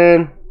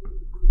 Aaron?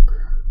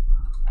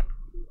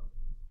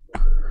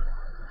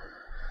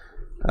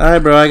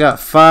 Alright, bro, I got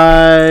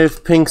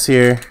 5 pinks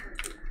here.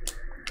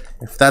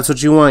 If that's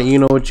what you want, you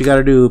know what you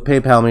gotta do.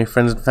 PayPal me,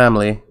 friends and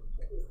family.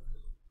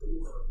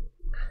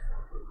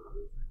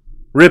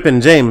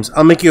 Rippin', James,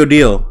 I'll make you a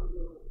deal.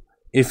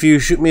 If you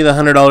shoot me the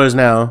 $100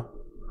 now,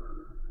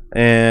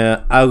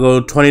 and I'll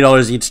go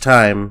 $20 each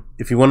time.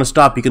 If you want to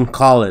stop, you can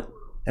call it,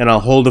 and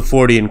I'll hold the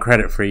 40 in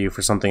credit for you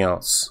for something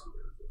else.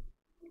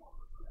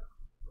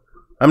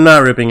 I'm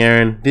not ripping,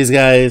 Aaron. These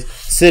guys,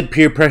 Sid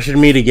peer pressured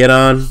me to get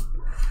on,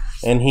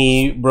 and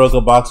he broke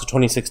a box of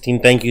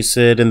 2016. Thank you,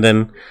 Sid. And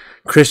then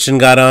Christian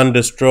got on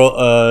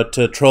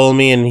to troll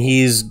me, and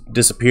he's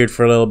disappeared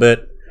for a little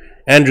bit.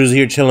 Andrew's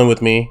here chilling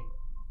with me.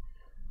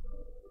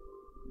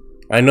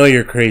 I know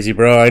you're crazy,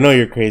 bro. I know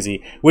you're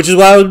crazy. Which is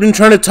why I've been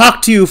trying to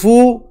talk to you,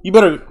 fool. You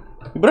better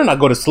not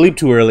go to sleep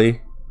too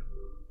early.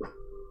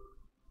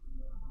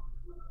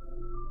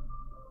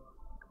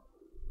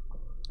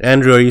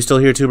 Andrew, are you still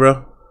here too,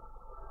 bro?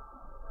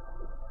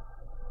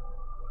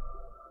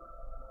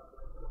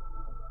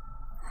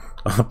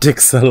 Optic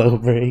cello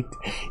break.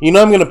 You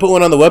know I'm gonna put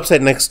one on the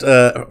website next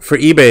for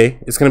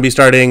eBay. It's gonna be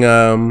starting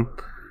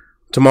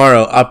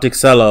tomorrow. Optic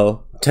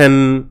cello.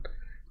 10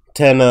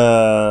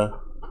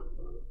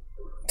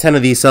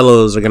 of these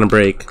cellos are gonna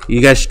break.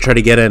 You guys should try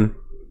to get in.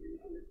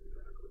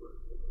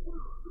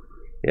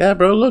 Yeah,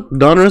 bro, look,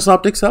 Donruss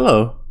optic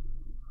cello.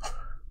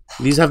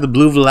 These have the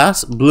blue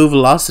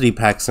velocity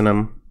packs in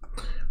them.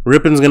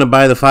 Rippin's gonna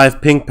buy the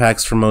 5 pink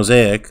packs from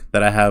Mosaic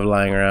that I have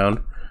lying around.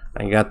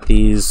 I got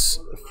these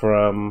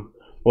from,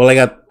 well, I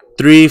got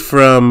 3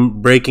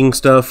 from breaking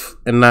stuff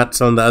and not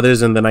selling the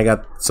others, and then I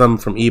got some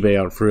from eBay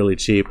out for really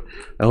cheap.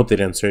 I hope they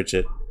didn't search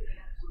it.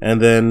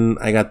 And then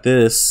I got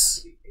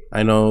this.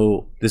 I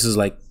know this is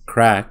like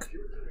crack.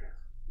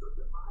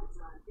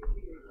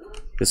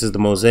 This is the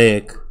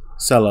Mosaic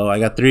Cello. I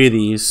got 3 of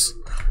these.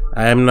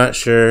 I am not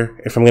sure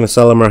if I'm going to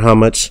sell them or how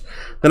much.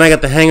 Then I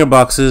got the hanger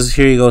boxes.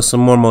 Here you go, some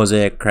more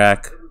Mosaic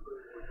crack.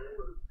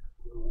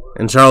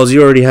 And Charles,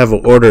 you already have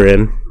an order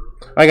in.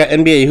 I got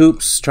NBA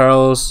hoops,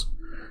 Charles,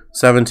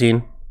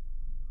 17.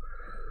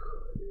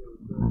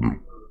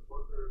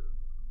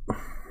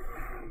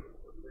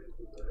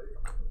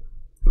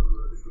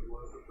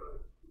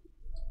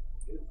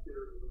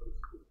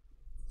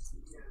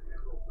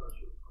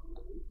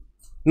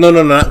 No,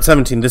 not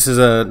 17. This is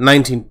a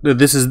 19.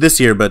 This is this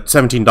year, but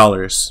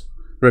 $17.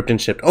 Ripped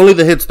and shipped. Only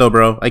the hits, though,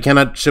 bro. I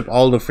cannot ship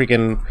all the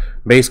freaking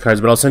base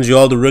cards, but I'll send you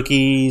all the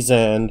rookies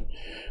and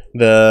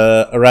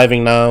the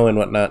arriving now and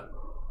whatnot.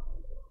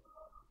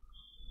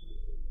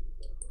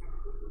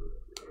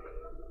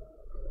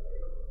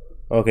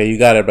 Okay, you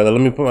got it, brother. Let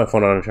me put my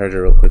phone on a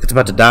charger real quick. It's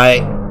about to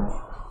die.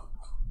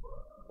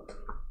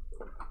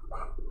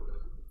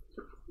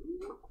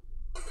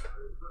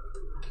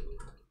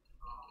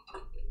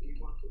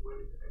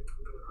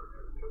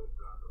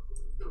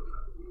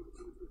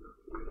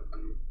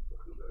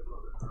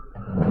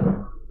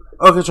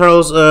 Okay,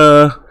 Charles,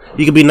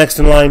 you can be next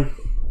in line.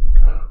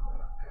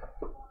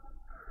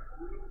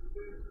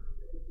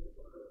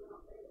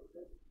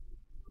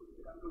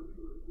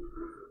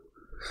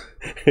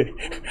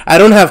 I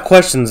don't have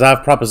questions, I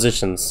have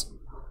propositions.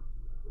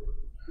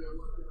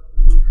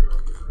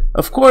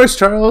 Of course,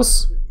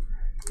 Charles.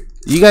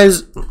 You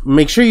guys,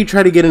 make sure you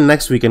try to get in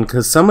next weekend,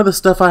 because some of the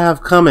stuff I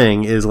have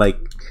coming is like...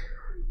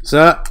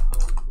 So,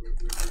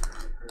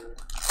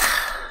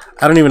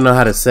 I don't even know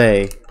how to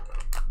say.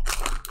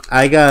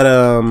 I got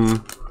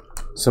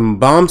some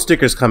bomb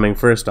stickers coming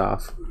first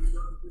off.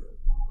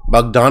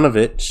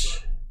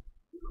 Bogdanovich.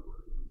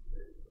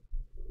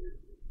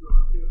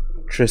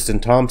 Tristan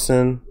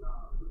Thompson.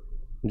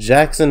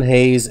 Jackson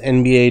Hayes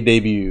NBA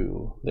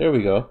debut. There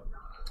we go.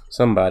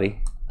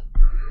 Somebody.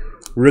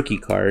 Rookie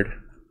card.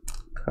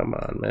 Come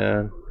on,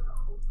 man.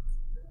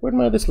 Where'd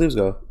my other sleeves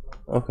go?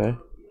 Okay.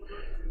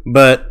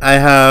 But I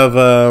have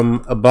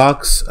a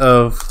box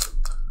of...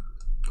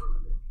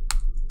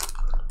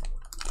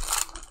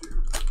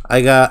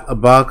 I got a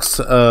box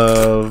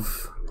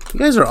of... You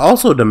guys are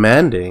also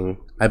demanding.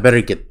 I better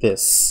get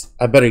this.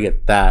 I better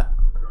get that.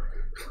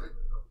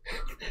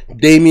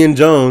 Damian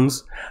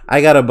Jones.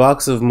 I got a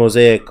box of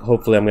Mosaic.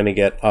 Hopefully I'm going to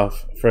get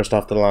first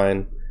off the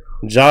line.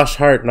 Josh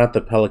Hart, not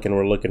the Pelican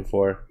we're looking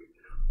for.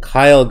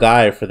 Kyle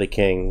Guy for the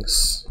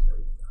Kings.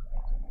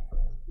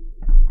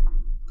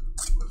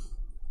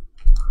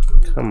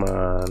 Come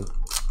on.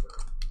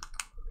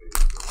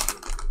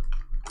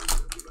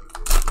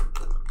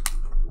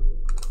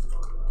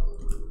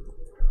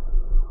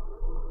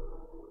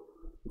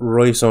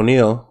 Royce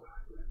O'Neal.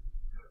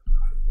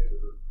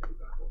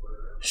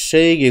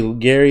 Shea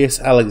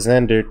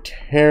Gilgeous-Alexander,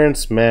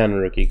 Terrence Mann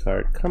rookie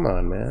card. Come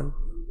on, man.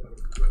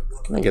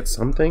 Can I get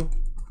something?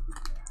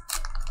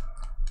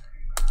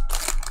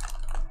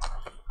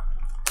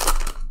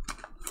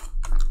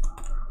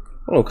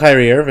 Oh,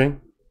 Kyrie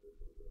Irving.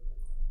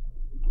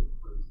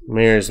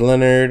 Myers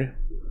Leonard.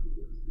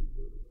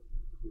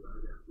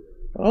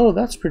 Oh,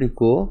 that's pretty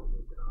cool.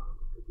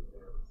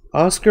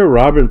 Oscar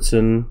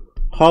Robertson,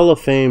 Hall of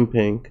Fame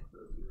pink.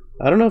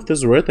 I don't know if this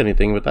is worth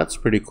anything, but that's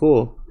pretty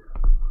cool.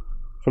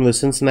 From the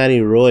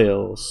Cincinnati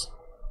Royals.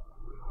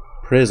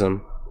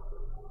 Prism.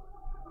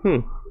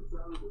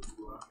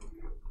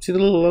 See the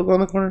little logo on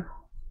the corner?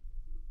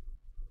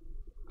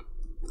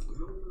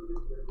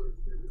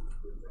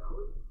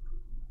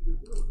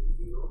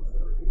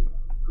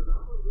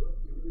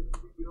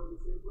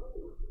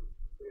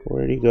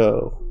 Where'd he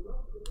go?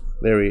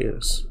 There he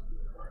is.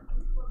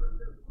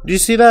 Do you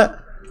see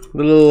that?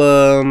 The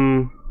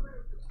little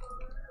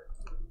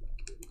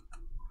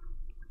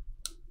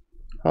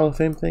Hall of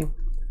Fame thing?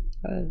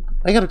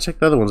 I gotta check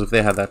the other ones if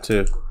they have that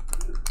too.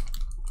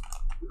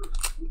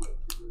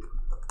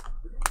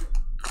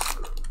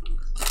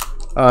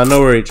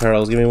 No worry,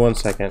 Charles. Give me 1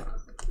 second.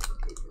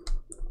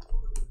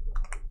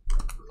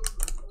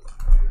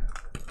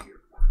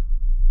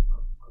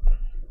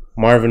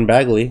 Marvin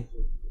Bagley.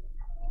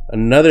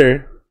 An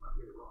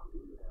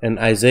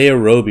Isaiah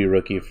Roby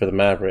rookie for the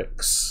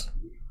Mavericks.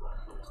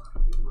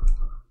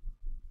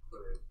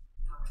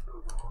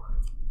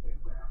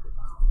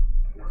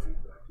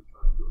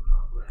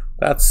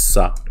 That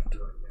sucked.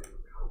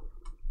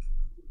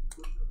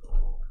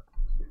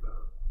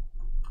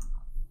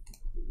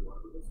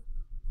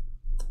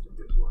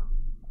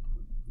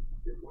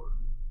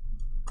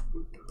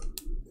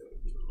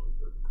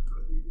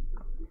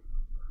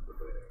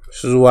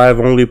 This is why I've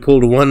only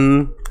pulled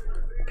one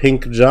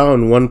pink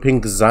John, one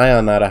pink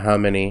Zion out of how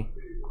many?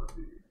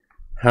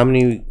 How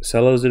many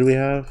Cellos did we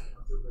have?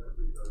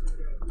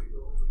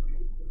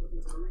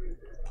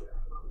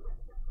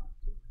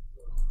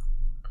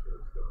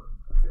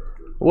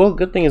 Well,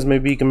 good thing is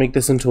maybe you can make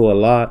this into a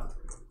lot.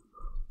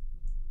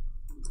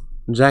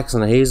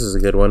 Jackson Hayes is a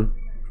good one.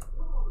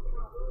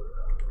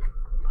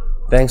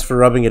 Thanks for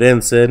rubbing it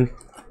in, Sid.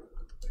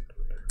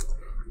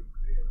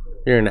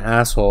 You're an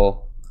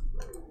asshole.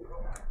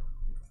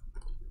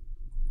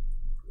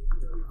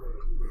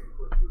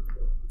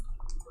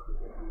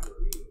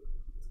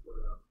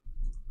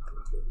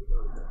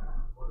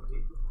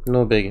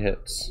 No big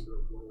hits.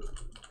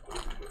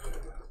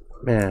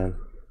 Man.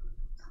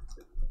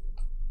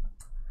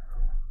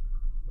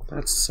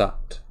 That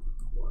sucked.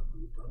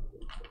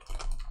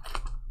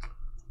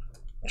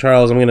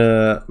 Charles, I'm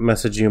gonna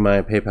message you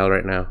my PayPal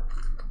right now.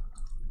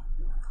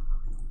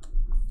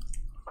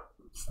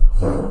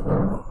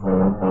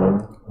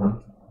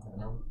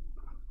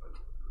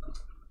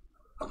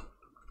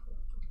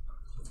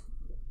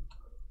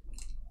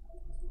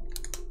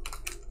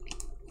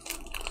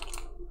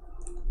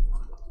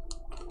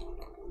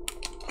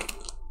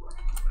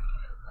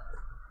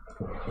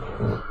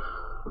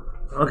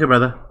 Okay,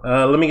 brother.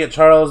 Let me get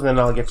Charles, and then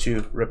I'll get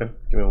you ripping.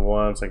 Give me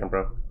 1 second,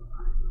 bro.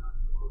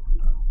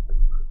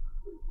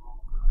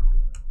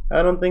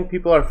 I don't think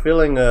people are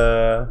feeling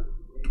a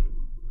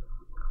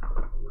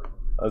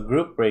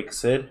group break,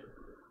 Sid.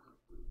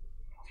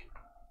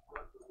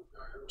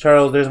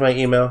 Charles, there's my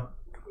email.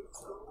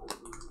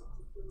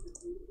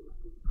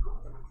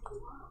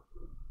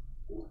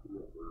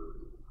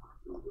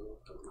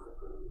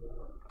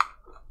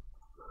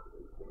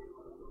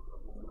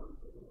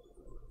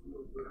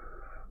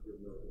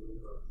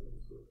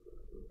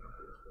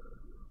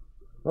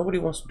 Nobody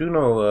wants to do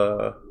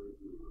no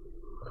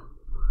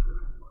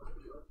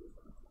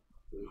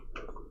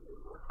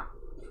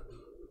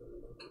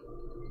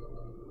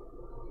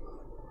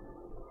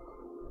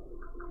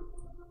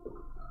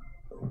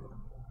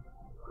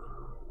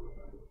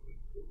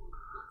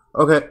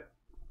okay.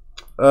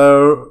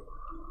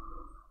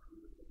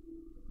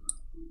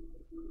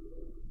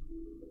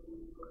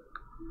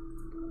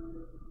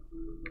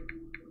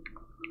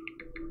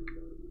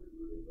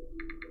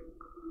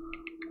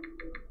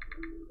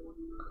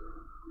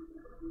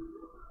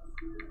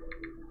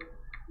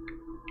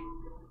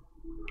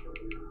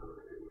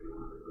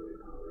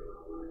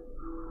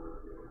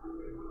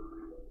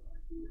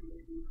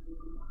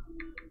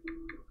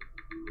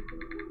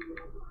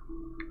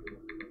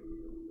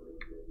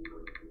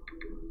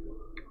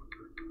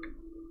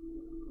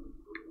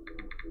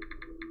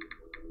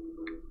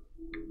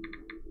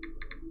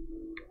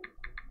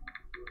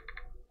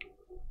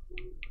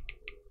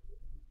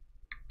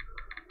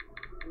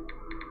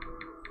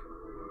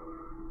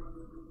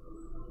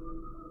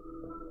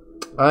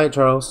 Alright,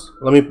 Charles.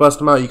 Let me bust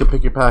them out. You can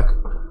pick your pack.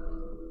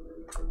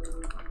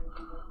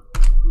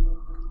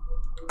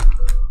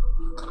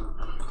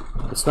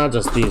 It's not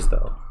just these,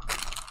 though.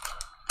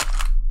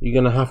 You're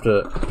gonna have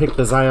to pick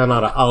the Zion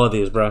out of all of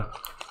these, bro.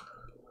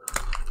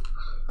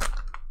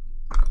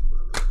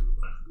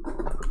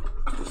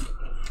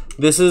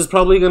 This is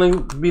probably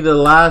gonna be the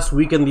last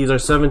weekend. These are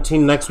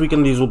 17. Next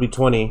weekend, these will be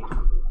 20.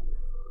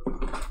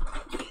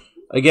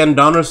 Again,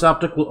 Donruss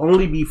Optic will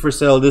only be for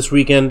sale this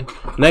weekend.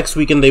 Next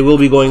weekend, they will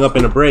be going up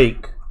in a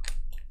break.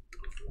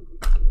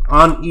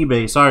 On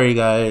eBay. Sorry,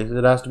 guys.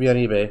 It has to be on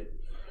eBay.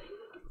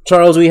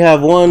 Charles, we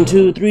have 1,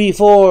 2, 3,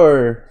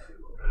 4,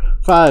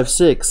 5,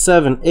 6,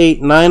 7,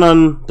 8, 9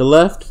 on the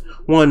left.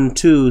 1,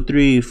 2,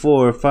 3,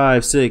 4,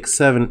 5, 6,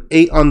 7,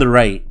 8 on the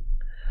right.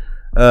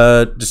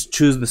 Just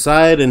choose the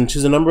side and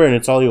choose a number, and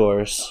it's all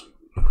yours.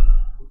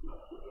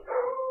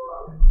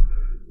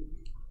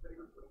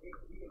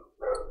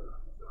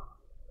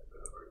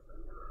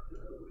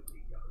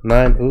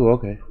 Nine. Ooh,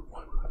 okay.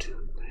 1,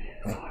 2,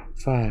 3, 4,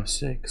 5,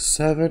 6,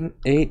 7,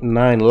 8,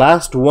 9.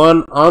 Last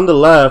one on the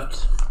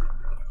left.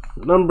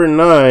 Number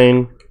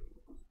 9.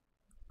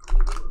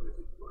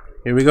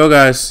 Here we go,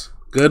 guys.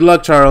 Good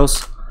luck,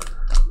 Charles.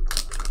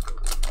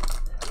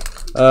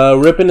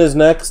 Rippin' is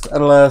next,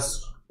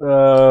 unless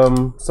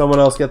someone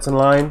else gets in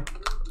line.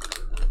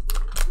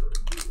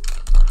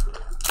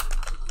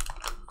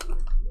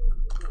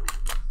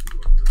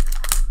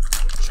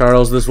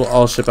 Charles, this will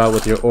all ship out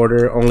with your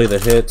order. Only the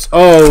hits.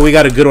 Oh, we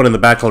got a good one in the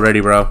back already,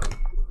 bro.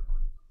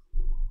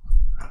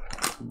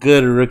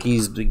 Good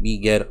rookies to be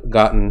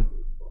gotten.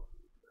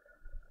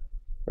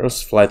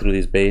 Let's fly through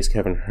these bays.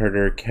 Kevin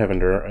Herter, Kevin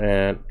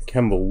Durant,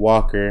 Kemba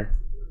Walker,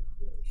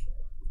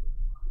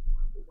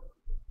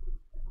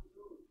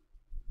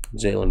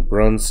 Jalen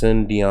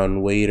Brunson,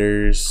 Deion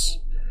Waiters,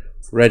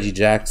 Reggie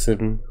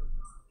Jackson,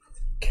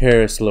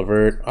 Karis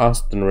LeVert,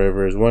 Austin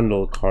Rivers,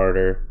 Wendell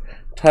Carter,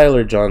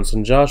 Tyler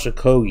Johnson, Josh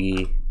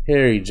Okogie,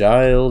 Harry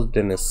Giles,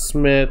 Dennis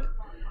Smith,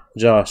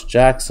 Josh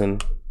Jackson,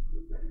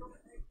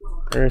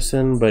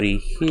 Erson, Buddy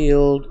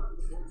Hield,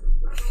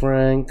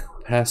 Frank,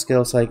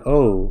 Pascal Syke.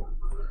 Oh,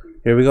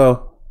 here we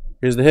go.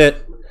 Here's the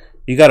hit.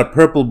 You got a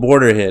purple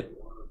border hit.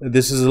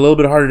 This is a little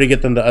bit harder to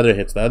get than the other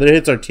hits. The other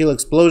hits are Teal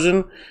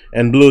Explosion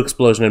and Blue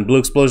Explosion, and Blue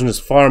Explosion is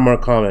far more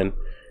common.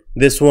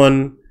 This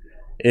one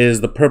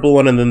is the purple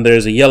one, and then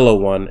there's a yellow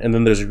one, and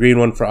then there's a green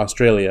one for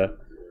Australia.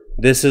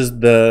 This is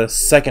the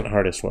second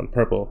hardest one,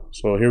 purple.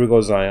 So here we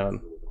go,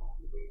 Zion.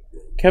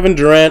 Kevin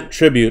Durant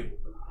tribute.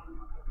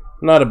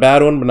 Not a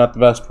bad one, but not the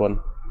best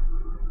one.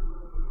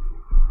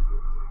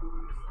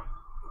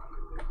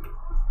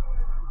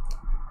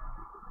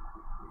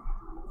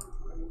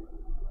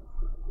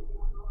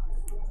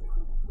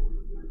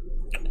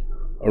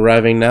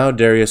 Arriving now,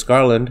 Darius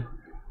Garland.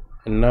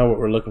 And now what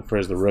we're looking for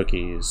is the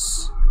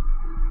rookies.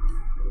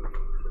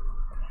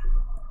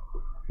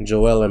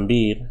 Joel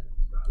Embiid.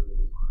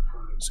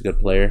 It's a good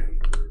player.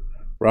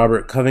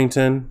 Robert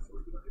Covington.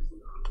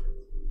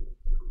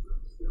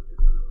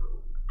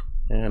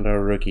 And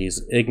our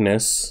rookies,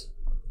 Ignis.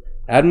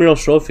 Admiral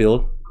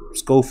Schofield,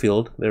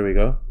 there we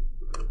go.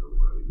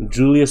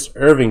 Julius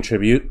Irving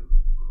tribute.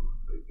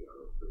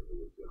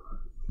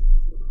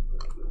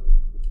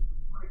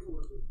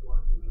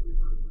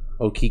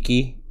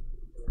 Okiki.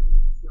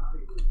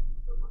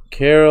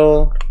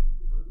 Carroll.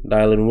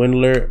 Dylan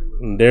Windler.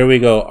 And there we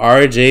go.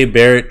 RJ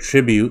Barrett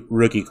tribute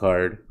rookie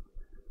card.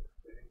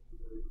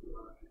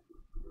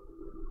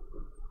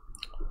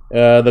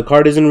 The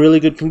card is in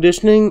really good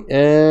conditioning,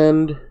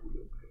 and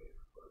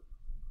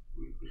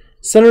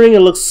centering, it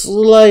looks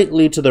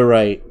slightly to the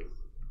right,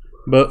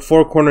 but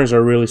four corners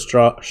are really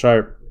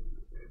sharp.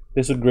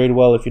 This would grade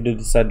well if you did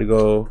decide to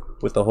go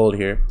with the hold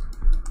here.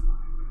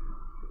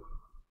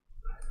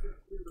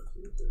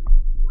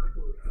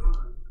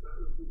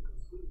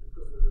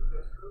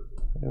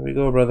 There we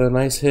go, brother.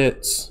 Nice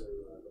hits.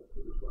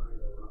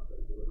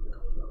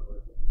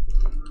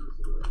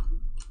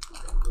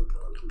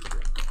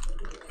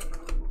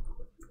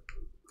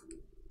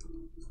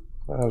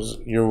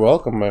 You're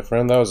welcome, my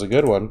friend. That was a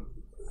good one.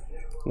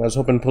 I was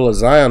hoping to pull a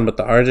Zion, but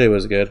the RJ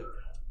was good.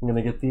 I'm going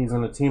to get these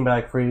in a team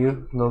bag for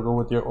you. They'll go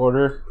with your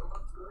order,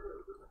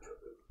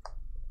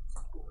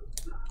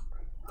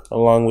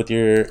 along with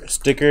your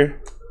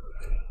sticker.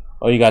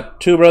 Oh, you got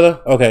two,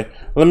 brother? Okay.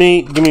 Give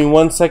me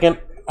 1 second.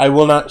 I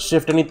will not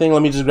shift anything.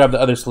 Let me just grab the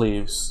other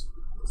sleeves.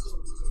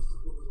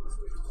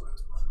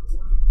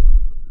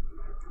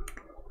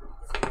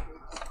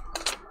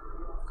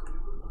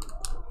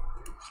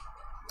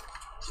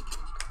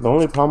 The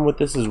only problem with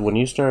this is when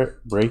you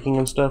start breaking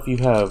and stuff, you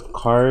have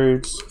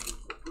cards,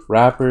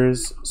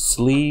 wrappers,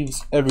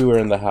 sleeves everywhere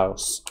in the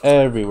house.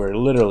 Everywhere,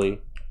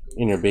 literally.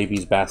 In your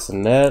baby's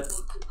bassinet,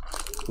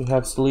 you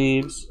have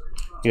sleeves.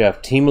 You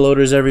have team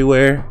loaders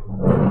everywhere.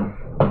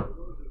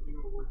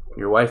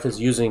 Your wife is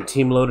using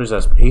team loaders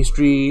as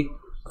pastry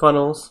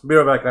funnels. Be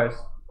right back, guys.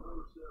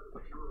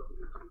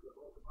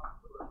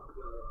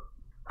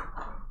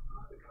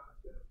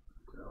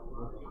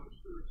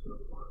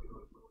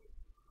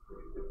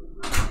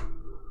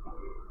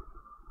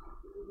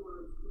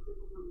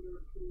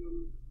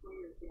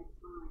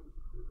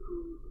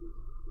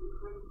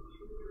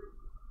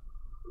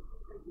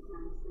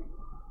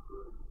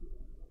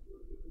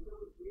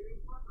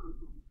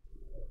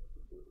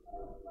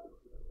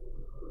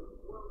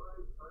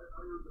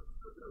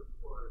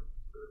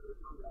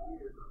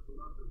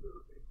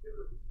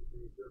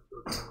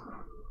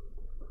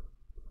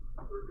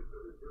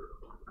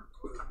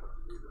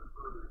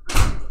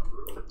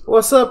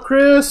 What's up,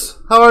 Chris?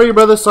 How are you,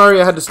 brother? Sorry,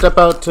 I had to step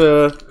out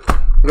to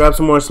grab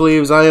some more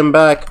sleeves. I am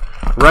back.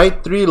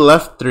 Right 3,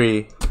 left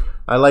 3.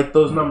 I like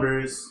those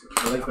numbers.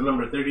 I like the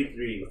number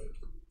 33.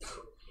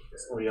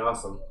 It's gonna be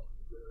awesome.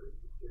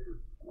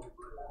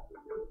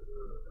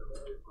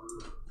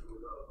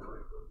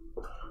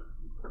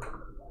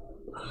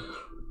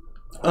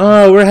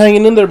 Oh, we're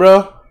hanging in there,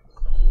 bro.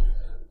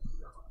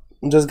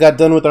 Just got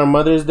done with our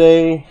Mother's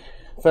Day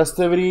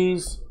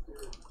festivities.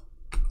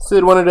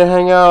 Sid wanted to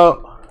hang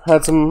out.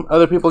 Had some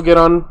other people get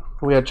on.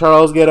 We had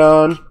Charles get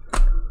on.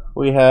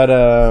 We had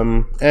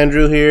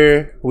Andrew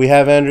here. We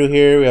have Andrew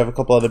here. We have a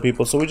couple other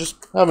people. So we're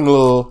just having a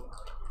little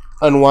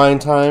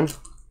unwind time.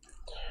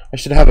 I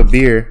should have a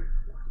beer.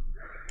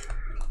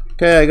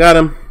 Okay, I got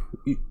him.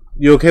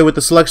 You okay with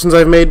the selections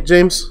I've made,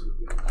 James?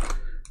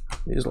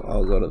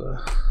 I'll go to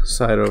the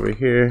side over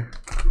here.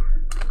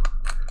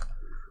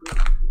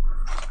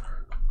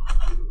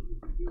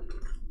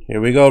 Here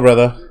we go,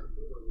 brother.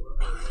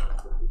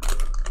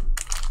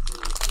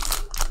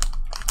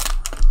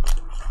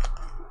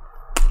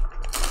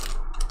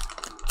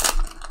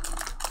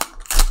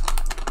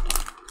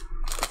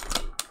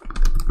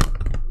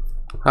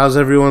 How's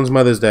everyone's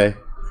Mother's Day?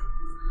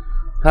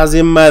 How's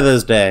your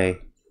Mother's Day?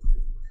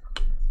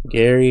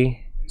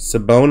 Gary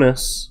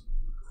Sabonis.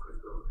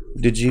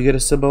 Did you get a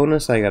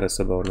Sabonis? I got a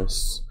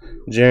Sabonis.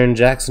 Jaren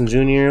Jackson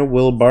Jr.,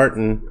 Will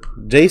Barton,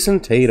 Jason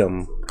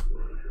Tatum,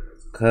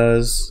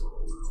 Cuz,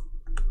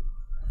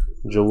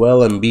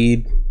 Joel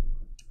Embiid,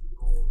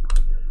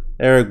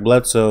 Eric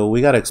Bledsoe. We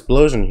got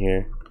Explosion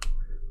here.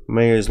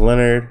 Myers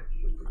Leonard.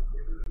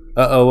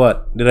 Uh-oh,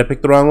 what? Did I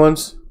pick the wrong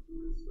ones?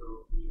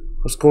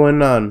 What's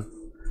going on?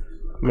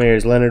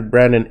 Myers Leonard,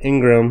 Brandon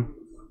Ingram,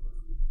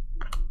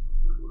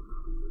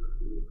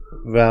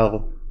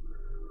 Val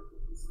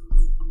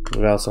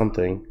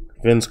something,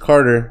 Vince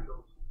Carter.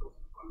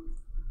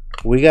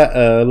 We got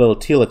a little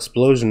teal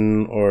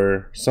explosion,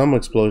 or some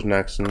explosion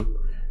action.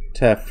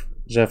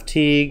 Jeff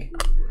Teague,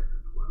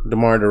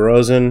 DeMar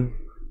DeRozan,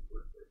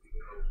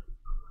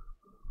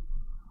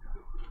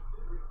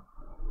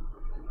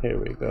 Here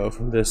we go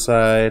from this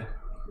side.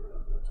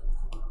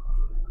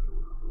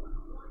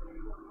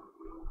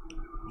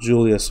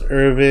 Julius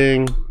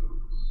Irving.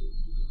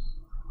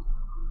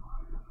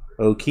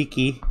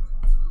 Okiki.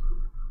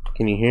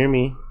 Can you hear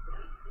me?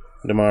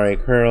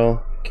 Damari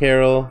Carroll.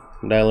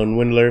 Dylan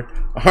Windler.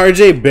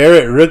 RJ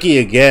Barrett, rookie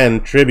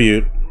again.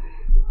 Tribute.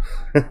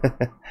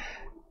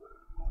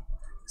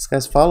 This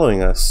guy's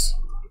following us.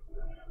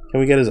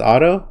 Can we get his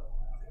auto?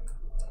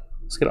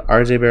 Let's get an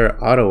RJ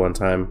Barrett auto one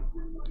time.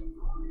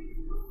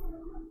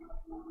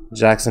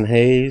 Jackson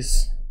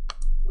Hayes.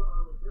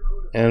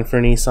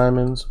 Anthony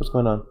Simons. What's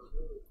going on?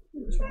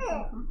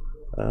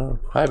 Oh,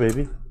 hi,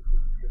 baby.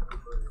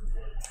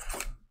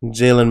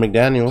 Jalen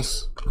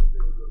McDaniels.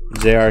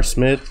 J.R.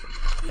 Smith.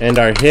 And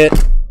our hit.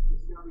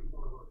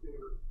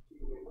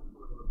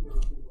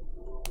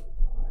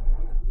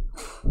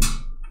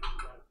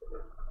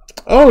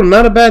 Oh,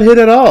 not a bad hit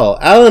at all.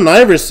 Allen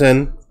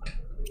Iverson.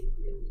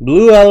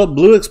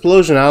 Blue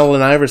explosion,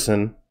 Allen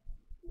Iverson.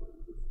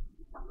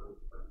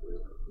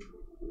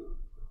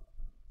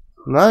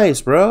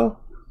 Nice, bro.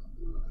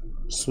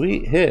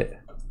 Sweet hit.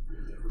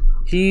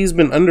 He's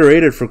been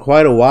underrated for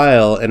quite a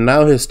while, and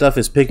now his stuff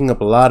is picking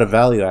up a lot of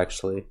value,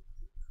 actually.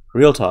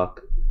 Real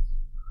talk.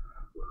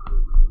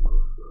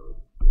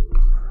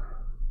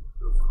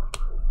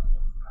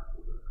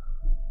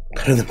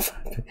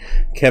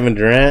 Kevin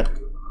Durant.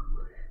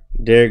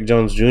 Derrick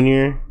Jones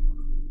Jr.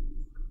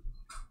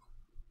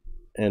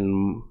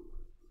 And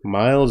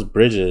Miles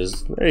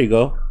Bridges. There you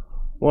go.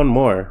 One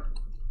more.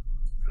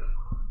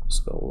 Let's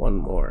go one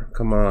more.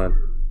 Come on.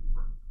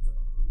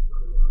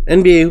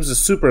 NBA Hoops is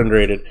super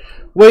underrated.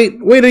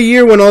 Wait a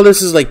year when all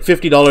this is like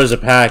 $50 a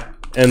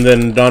pack, and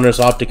then Donruss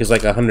Optic is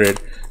like $100.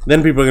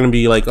 Then people are gonna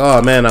be like,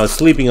 "Oh man, I was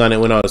sleeping on it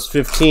when I was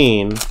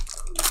 15."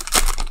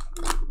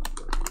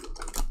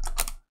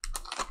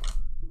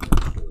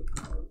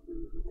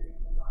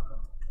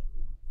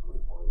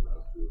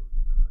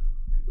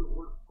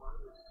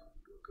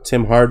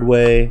 Tim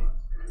Hardaway,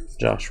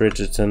 Josh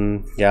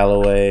Richardson,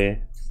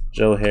 Galloway,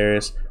 Joe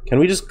Harris. Can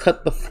we just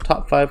cut the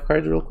top 5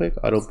 cards real quick?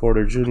 Otto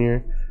Porter Jr.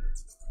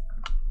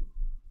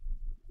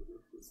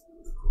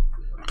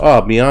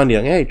 Oh, Beyond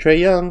Young. Hey, Trey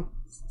Young.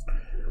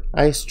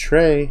 Ice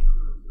Trey.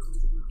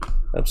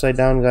 Upside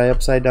down guy.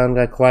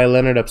 Kawhi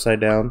Leonard, upside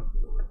down.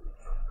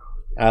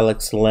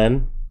 Alex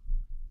Len.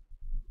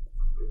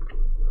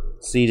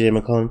 CJ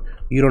McCollum.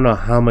 You don't know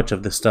how much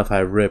of this stuff I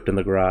ripped in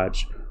the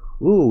garage.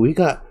 Ooh, we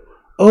got...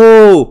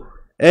 Oh,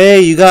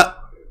 hey, you got...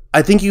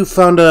 I think you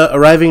found a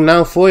Arriving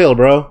Now foil,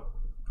 bro.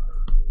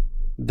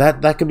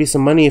 That could be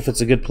some money if it's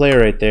a good player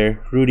right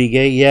there. Rudy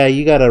Gay. Yeah,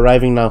 you got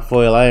Arriving Now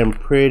foil. I am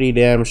pretty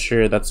damn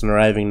sure that's an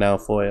Arriving Now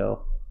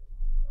foil.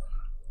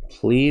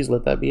 Please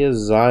let that be a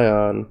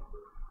Zion.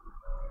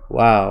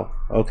 Wow.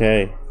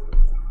 Okay.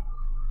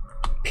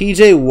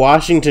 PJ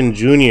Washington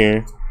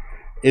Jr.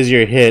 is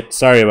your hit.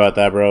 Sorry about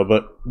that, bro,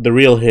 but the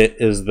real hit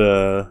is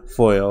the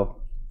foil.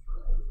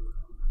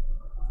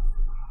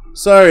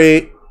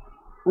 Sorry.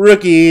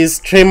 Rookies.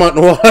 Tremont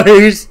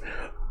Waters.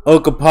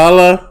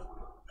 Okapala.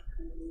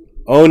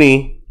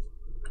 Oni.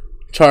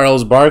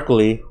 Charles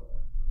Barkley.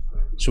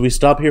 Should we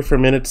stop here for a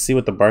minute to see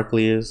what the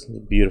Barkley is? It's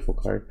a beautiful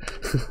card.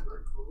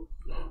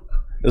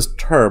 It's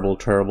terrible.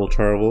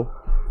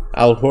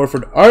 Al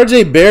Horford.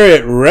 RJ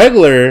Barrett.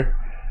 Regular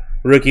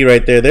rookie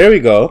right there. There we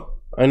go.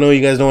 I know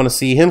you guys don't want to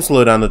see him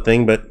slow down the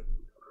thing, but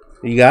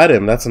you got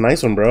him. That's a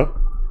nice one, bro.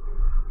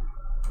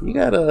 You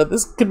got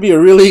this could be a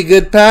really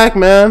good pack,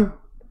 man.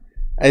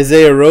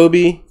 Isaiah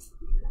Roby,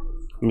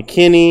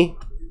 McKinney,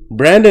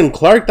 Brandon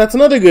Clark. That's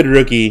another good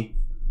rookie.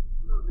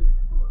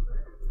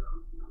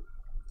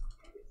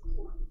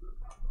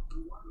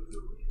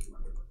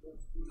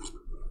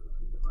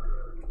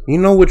 You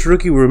know which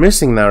rookie we're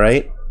missing now,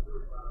 right?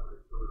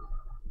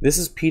 This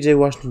is PJ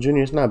Washington Jr.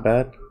 It's not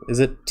bad. Is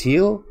it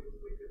teal?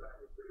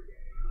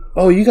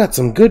 Oh, you got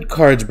some good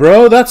cards,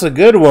 bro. That's a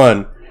good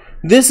one.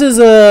 This is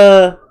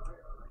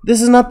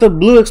not the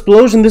blue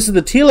explosion. This is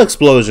the teal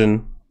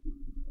explosion.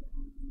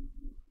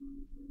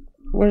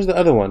 Where's the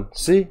other one?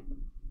 See?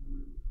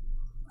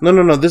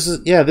 No. This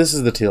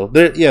is the teal.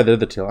 They're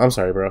the teal. I'm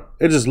sorry, bro.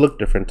 It just looked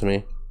different to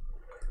me.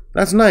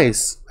 That's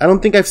nice. I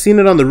don't think I've seen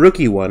it on the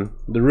rookie one.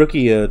 The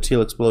rookie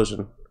teal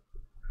explosion.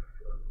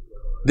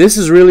 This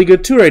is really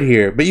good too right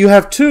here. But you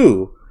have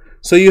two.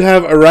 So you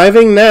have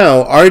Arriving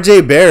Now,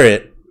 RJ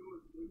Barrett.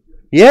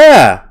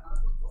 Yeah.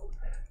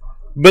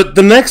 But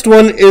the next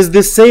one is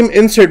this same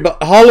insert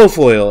but hollow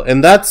foil,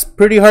 and that's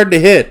pretty hard to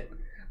hit.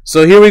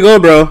 So here we go,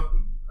 bro.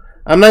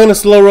 I'm not going to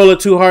slow roll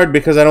it too hard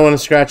because I don't want to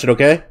scratch it,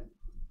 okay?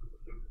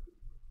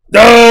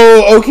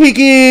 Oh,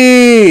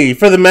 Okiki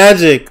for the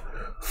Magic.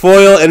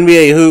 Foil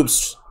NBA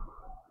Hoops.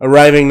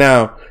 Arriving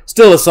Now.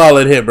 Still a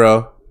solid hit,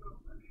 bro.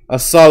 A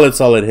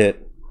solid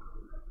hit.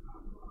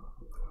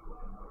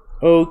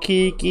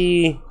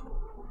 Okiki.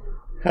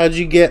 How'd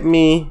you get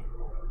me?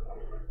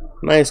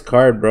 Nice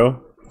card,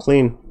 bro.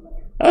 Clean.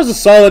 That was a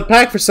solid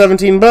pack for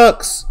 17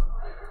 bucks.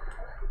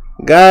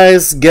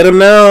 Guys, get them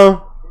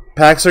now.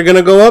 Packs are going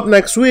to go up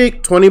next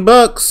week. 20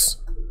 bucks.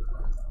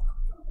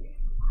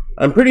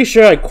 I'm pretty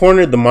sure I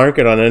cornered the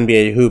market on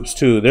NBA hoops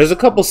too. There's a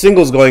couple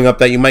singles going up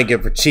that you might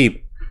get for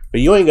cheap,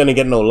 but you ain't gonna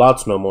get no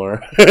lots no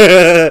more.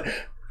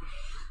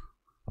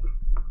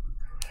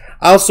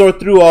 I'll sort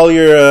through all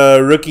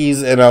your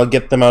rookies and I'll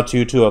get them out to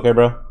you too, okay,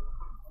 bro?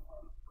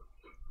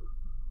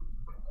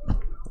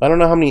 I don't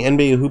know how many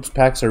NBA hoops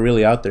packs are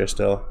really out there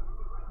still.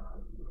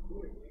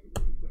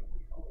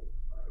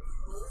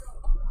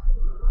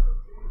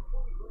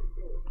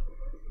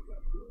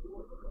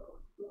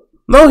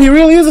 No, he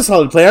really is a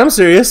solid player. I'm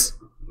serious.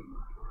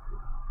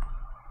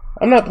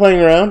 I'm not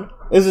playing around.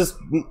 It's just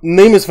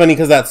name is funny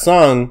because that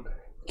song,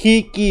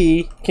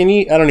 Kiki. Can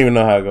you? I don't even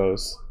know how it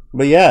goes,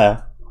 but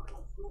yeah.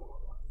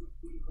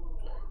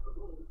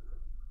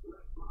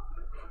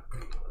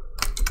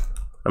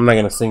 I'm not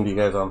gonna sing to you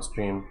guys on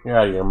stream. You're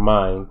out of your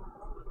mind.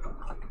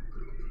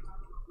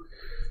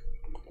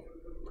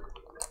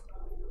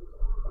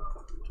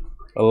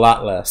 A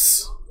lot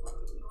less.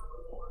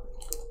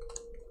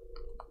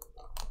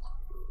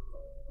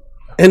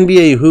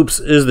 NBA hoops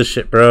is the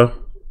shit, bro.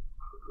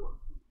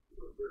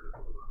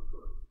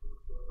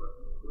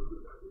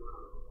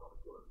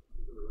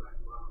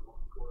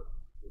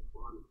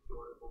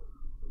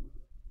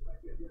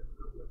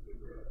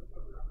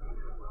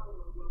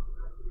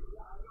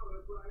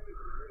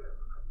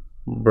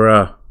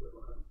 Bruh.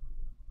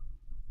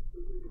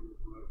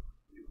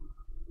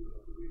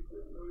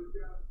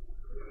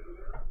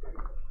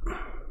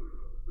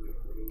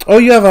 Oh,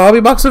 you have a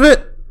hobby box of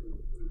it?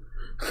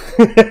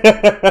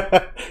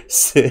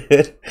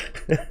 Sid.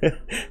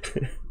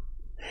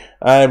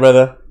 Alright,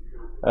 brother.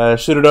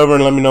 Shoot it over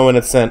and let me know when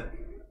it's sent.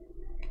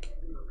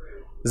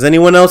 Is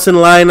anyone else in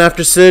line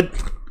after Sid?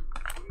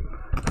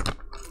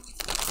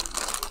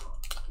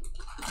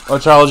 Oh,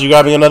 Charles, you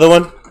grabbing another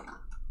one?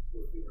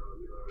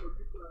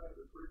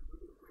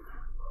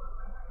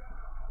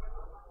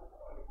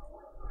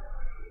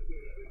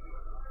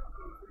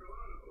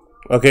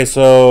 Okay,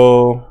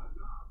 so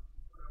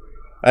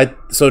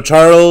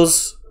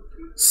Charles,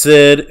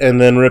 Sid,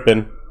 and then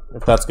Rippin',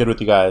 if that's good with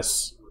you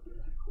guys.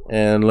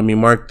 And let me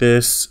mark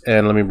this,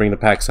 and let me bring the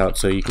packs out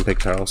so you can pick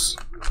Charles.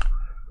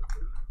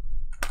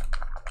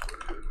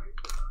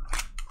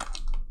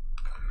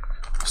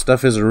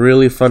 Stuff is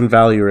really fun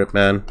value, Rip,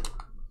 man.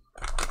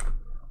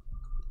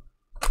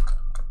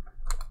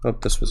 Oh,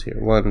 this was here.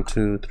 1,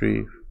 2,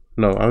 3.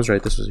 No, I was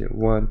right. This was here.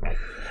 1,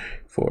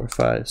 4,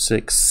 5,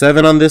 6,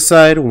 7 on this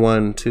side.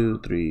 1, 2,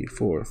 3,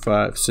 4,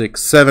 5,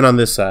 6, 7 on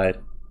this side.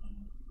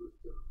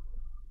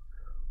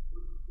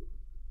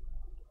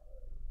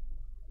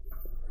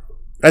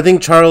 I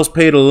think Charles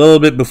paid a little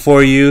bit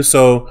before you,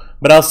 so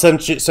but I'll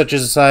set you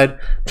aside.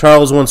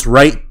 Charles wants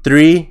right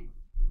 3.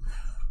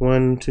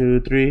 1,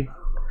 2, 3.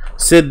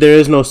 Sid, there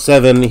is no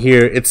 7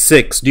 here. It's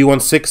 6. Do you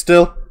want 6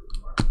 still?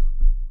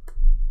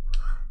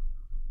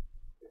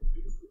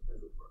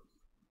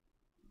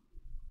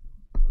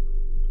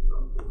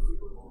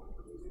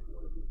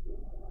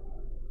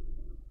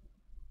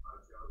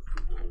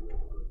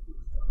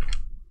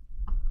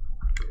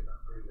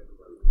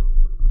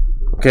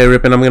 Okay,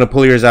 Rippin', I'm going to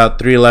pull yours out.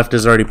 3 left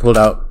is already pulled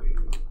out.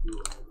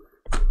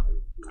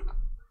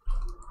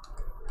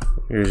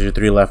 Here's your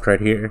 3 left right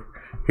here.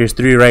 Here's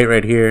 3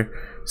 right here.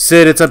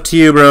 Sid, it's up to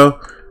you, bro.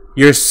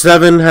 Your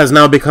 7 has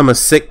now become a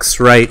 6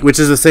 right, which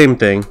is the same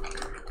thing.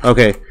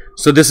 Okay,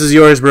 so this is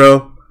yours,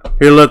 bro.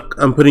 Here, look,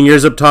 I'm putting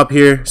yours up top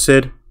here,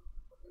 Sid.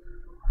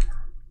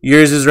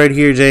 Yours is right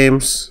here,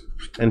 James.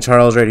 And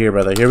Charles right here,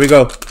 brother. Here we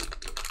go.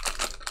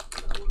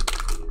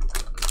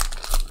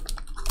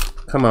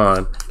 Come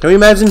on. Can we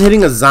imagine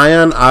hitting a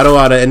Zion auto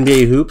out of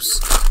NBA hoops?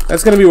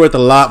 That's going to be worth a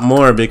lot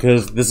more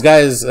because this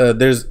guy's,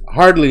 there's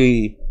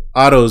hardly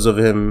autos of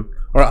him,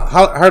 or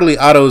hardly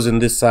autos in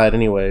this side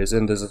anyways,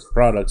 in this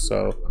product,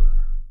 so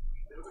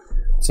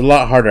it's a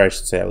lot harder, I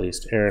should say, at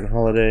least. Aaron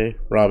Holiday,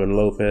 Robin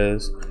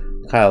Lopez,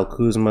 Kyle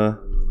Kuzma,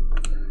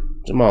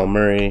 Jamal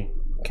Murray,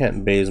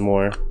 Kent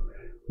Bazemore,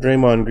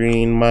 Draymond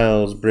Green,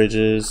 Miles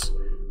Bridges,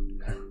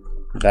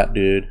 that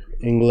dude,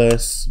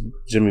 Ingles,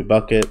 Jimmy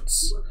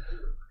Buckets,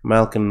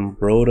 Malcolm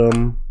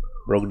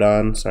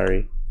Brogdon,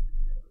 sorry.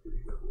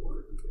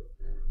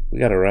 We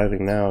got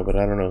arriving now, but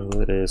I don't know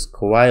who it is.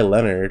 Kawhi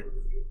Leonard.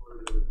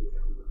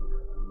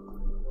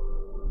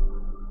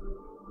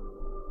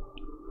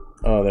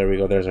 Oh, there we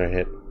go. There's our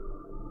hit.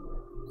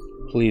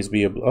 Please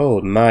be a... Oh,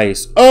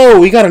 nice. Oh,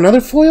 we got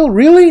another foil?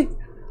 Really?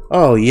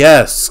 Oh,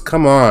 yes.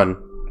 Come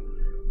on.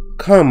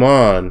 Come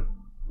on.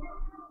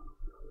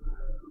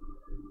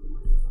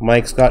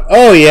 Mike Scott.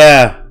 Oh,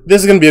 yeah.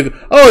 This is going to be a...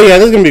 Oh, yeah.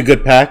 This is going to be a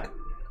good pack.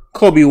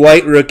 Kobe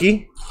White,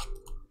 rookie.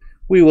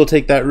 We will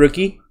take that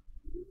rookie.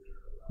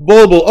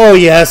 Bulbul. Oh,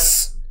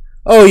 yes.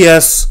 Oh,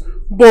 yes.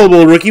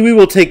 Bulbul, rookie. We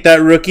will take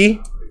that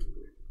rookie.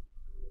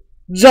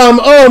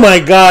 Oh, my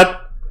God.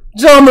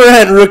 John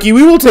Morant, rookie.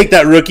 We will take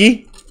that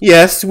rookie.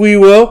 Yes, we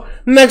will.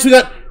 Next, we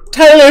got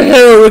Tyler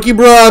Herro, rookie.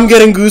 Bro, I'm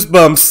getting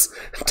goosebumps.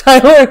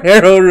 Tyler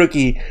Herro,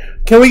 rookie.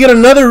 Can we get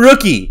another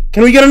rookie?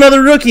 Can we get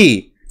another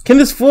rookie? Can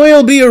this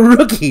foil be a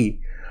rookie?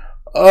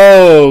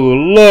 Oh,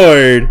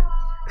 Lord.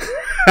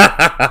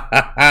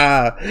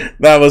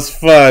 That was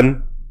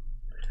fun.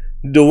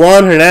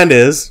 Dewan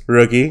Hernandez,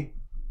 rookie.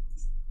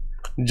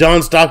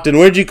 John Stockton.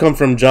 Where'd you come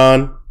from,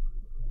 John?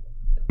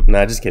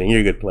 Nah, just kidding.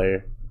 You're a good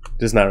player.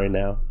 Just not right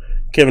now.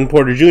 Kevin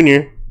Porter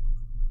Jr.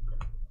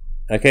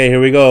 Okay,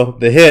 here we go.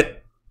 The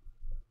hit.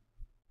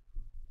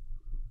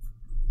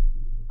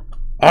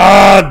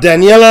 Ah,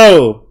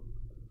 Daniello.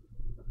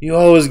 You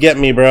always get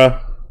me, bro.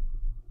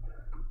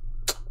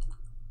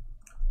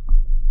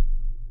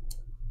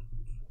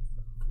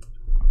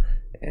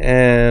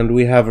 And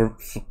we have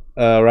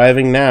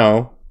arriving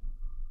now.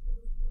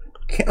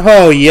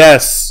 Oh,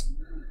 yes.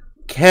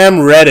 Cam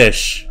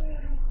Reddish.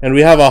 And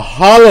we have a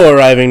hollow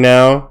arriving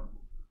now.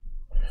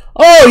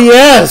 Oh,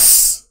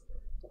 yes.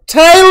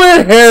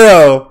 Tyler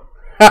Herro.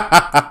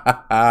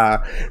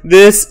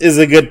 This is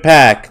a good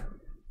pack.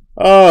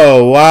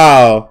 Oh,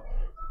 wow.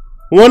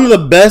 One of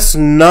the best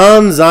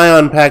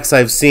non-Zion packs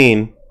I've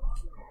seen.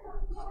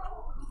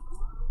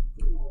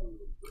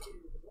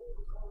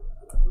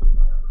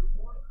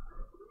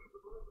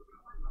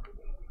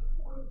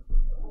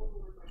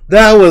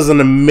 That was an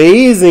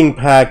amazing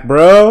pack,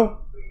 bro.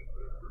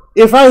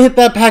 If I hit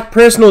that pack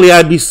personally,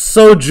 I'd be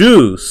so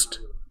juiced.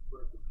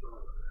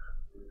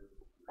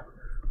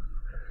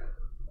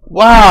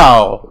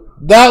 Wow.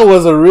 That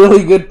was a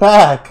really good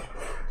pack.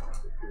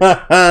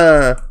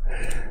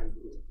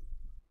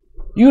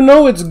 You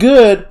know it's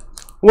good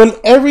when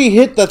every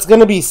hit that's going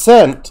to be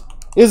sent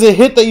is a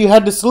hit that you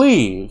had to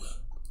sleeve.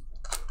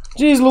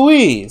 Jeez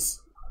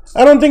Louise.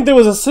 I don't think there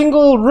was a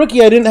single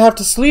rookie I didn't have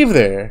to sleeve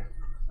there.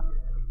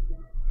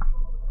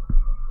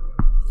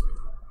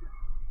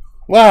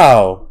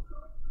 Wow.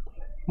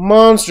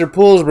 Monster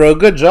pulls, bro.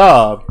 Good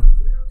job.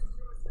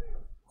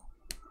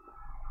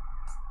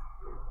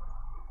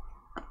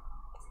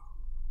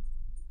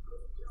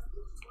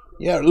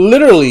 Yeah,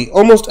 literally,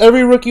 almost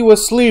every rookie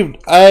was sleeved.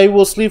 I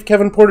will sleeve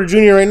Kevin Porter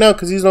Jr. right now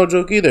because he's no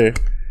joke either.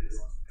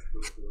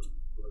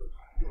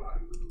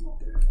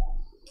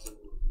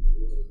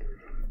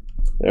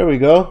 There we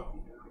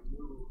go.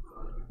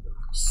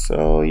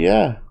 So,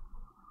 yeah.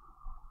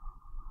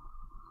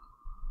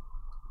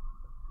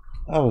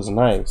 That was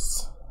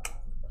nice.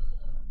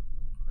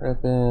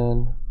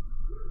 Ripping.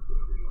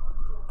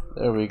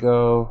 There we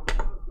go.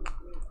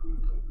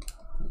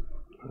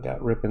 We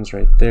got rippings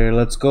right there.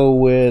 Let's go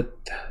with...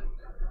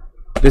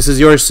 This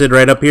is yours, Sid,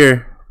 right up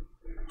here.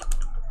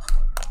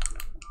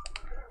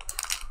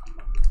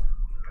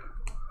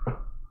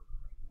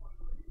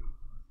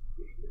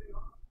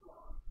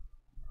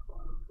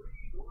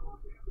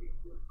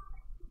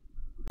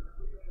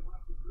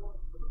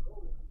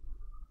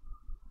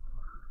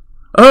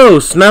 Oh,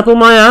 Snapple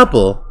my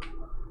apple.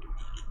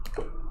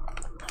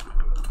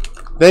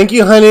 Thank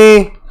you,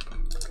 honey.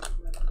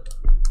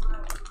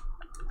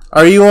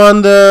 Are you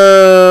on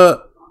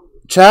the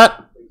chat?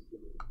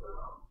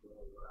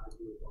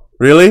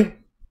 Really?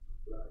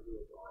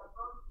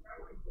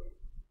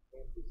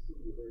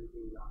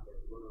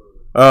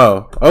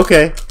 Oh,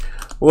 okay.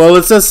 Well,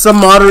 it says some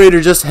moderator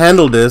just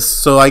handled this,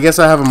 so I guess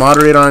I have a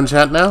moderator on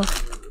chat now?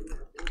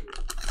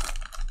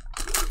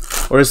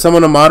 Or is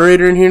someone a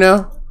moderator in here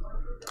now?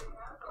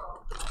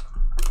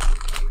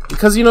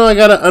 Because, you know, I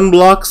gotta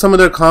unblock some of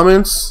their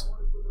comments.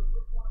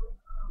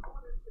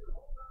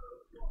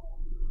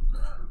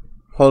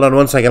 Hold on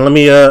one second. Let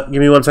me,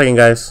 give me 1 second,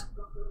 guys.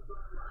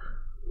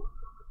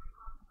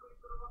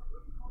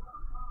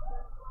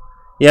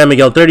 Yeah,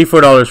 Miguel,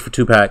 $34 for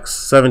 2 packs,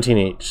 17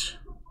 each.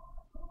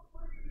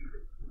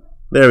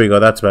 There we go,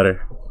 that's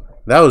better.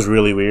 That was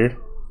really weird.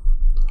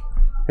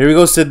 Here we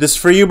go, Sid, this is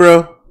for you,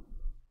 bro.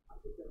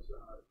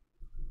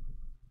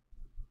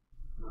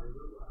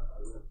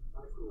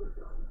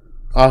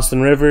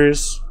 Austin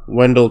Rivers,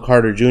 Wendell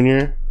Carter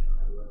Jr.,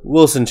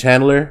 Wilson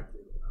Chandler,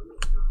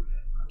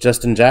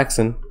 Justin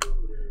Jackson,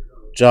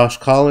 Josh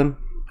Collin,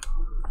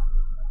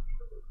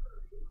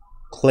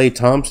 Klay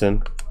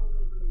Thompson,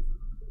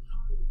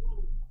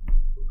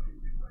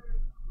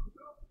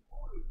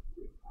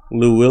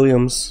 Lou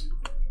Williams,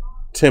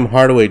 Tim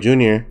Hardaway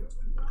Jr.,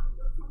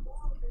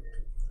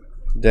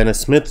 Dennis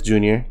Smith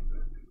Jr.,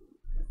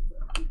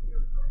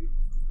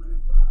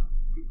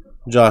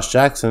 Josh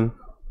Jackson,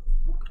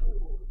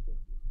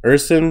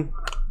 Urson,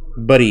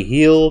 Buddy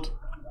Hield,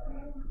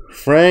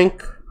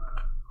 Frank,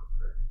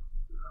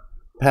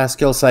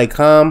 Pascal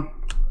Siakam,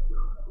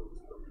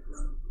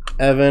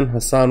 Evan,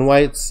 Hassan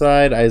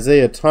Whiteside,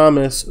 Isaiah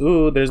Thomas.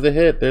 Ooh, there's the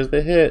hit. There's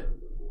the hit.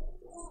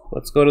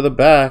 Let's go to the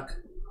back.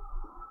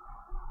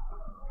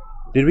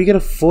 Did we get a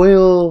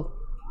foil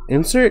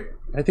insert?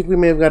 I think we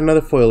may have got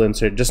another foil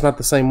insert, just not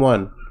the same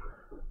one.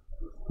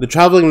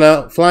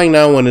 The flying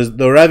now one is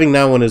the arriving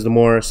now one is the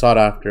more sought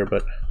after.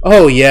 But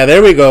oh yeah,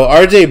 there we go.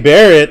 R.J.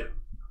 Barrett.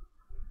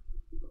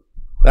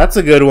 That's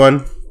a good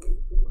one.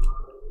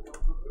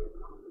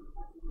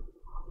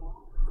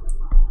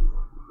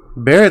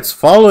 Barrett's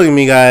following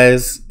me,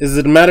 guys. Is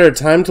it a matter of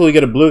time till we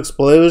get a blue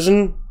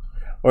explosion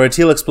or a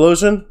teal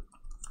explosion?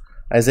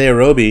 Isaiah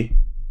Roby.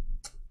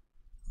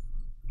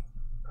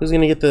 Who's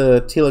going to get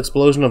the teal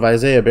explosion of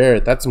Isaiah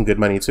Barrett? That's some good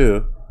money,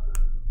 too.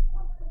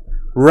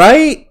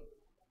 Right?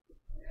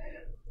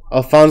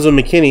 Alfonso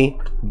McKinney.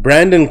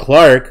 Brandon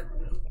Clark.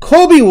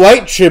 Kobe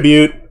White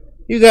tribute.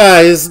 You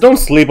guys, don't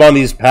sleep on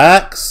these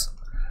packs.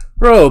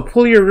 Bro,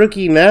 pull your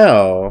rookie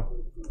now.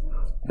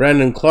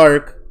 Brandon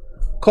Clark.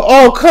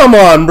 Oh, come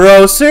on,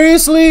 bro.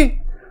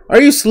 Seriously?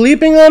 Are you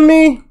sleeping on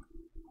me?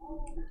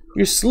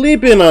 You're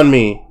sleeping on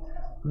me.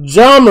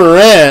 John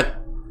Morant.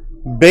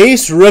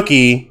 Base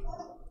rookie.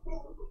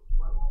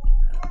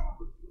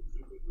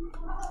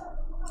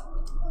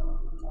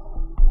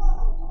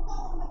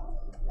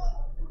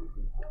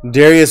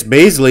 Darius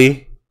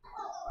Baisley.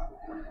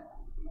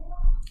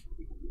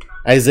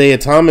 Isaiah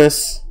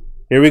Thomas.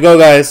 Here we go,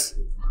 guys.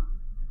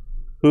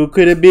 Who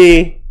could it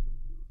be?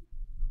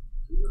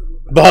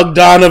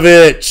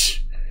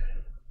 Bogdanovich.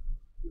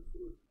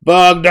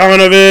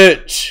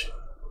 Bogdanovich.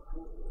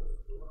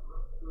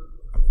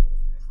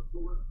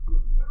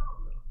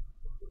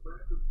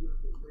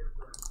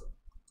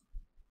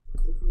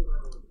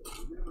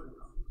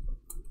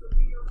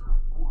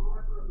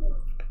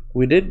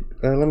 We did,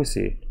 let me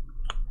see.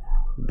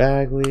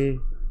 Bagley.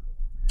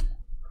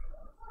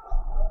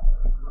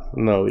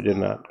 No, we did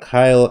not.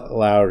 Kyle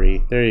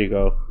Lowry. There you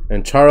go.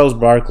 And Charles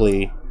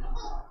Barkley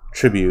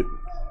tribute.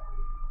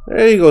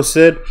 There you go,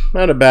 Sid.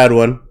 Not a bad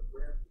one.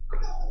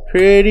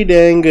 Pretty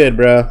dang good,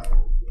 bruh.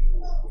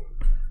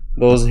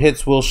 Those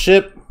hits will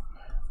ship.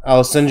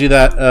 I'll send you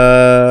that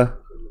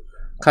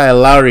Kyle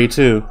Lowry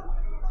too.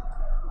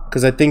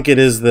 Because I think it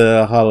is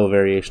the hollow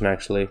variation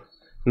actually.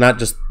 Not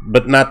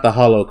the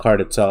hollow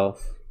card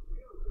itself.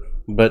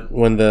 But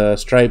when the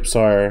stripes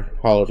are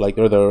hollowed like,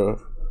 or the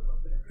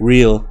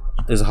reel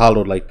is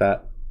hollowed like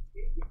that.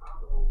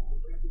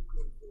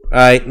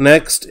 Alright,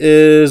 next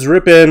is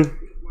Rippin.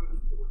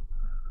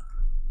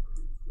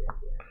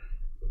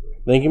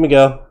 Thank you,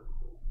 Miguel.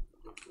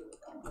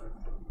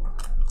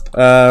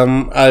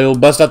 I will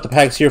bust out the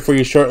packs here for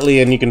you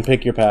shortly and you can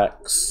pick your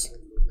packs.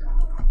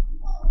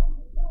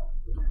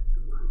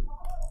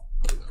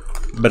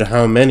 But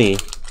how many?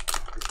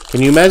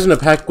 Can you imagine a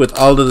pack with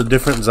all of the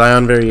different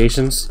Zion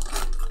variations?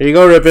 Here you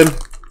go, Rippin.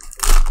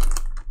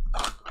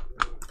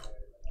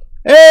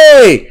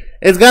 Hey!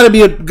 It's gotta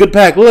be a good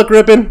pack. Look,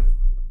 Rippin.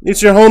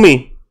 It's your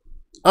homie.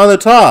 On the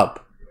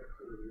top.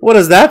 What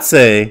does that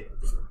say?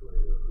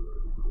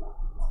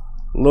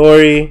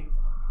 Lori.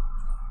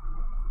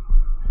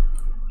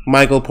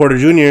 Michael Porter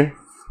Jr.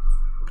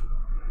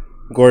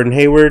 Gordon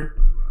Hayward.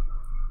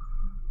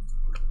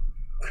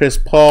 Chris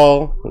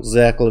Paul.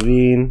 Zach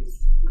LaVine.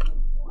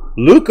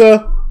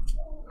 Luka.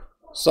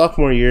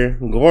 Sophomore year.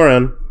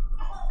 Goran.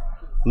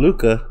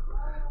 Luka.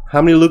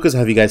 How many Lukas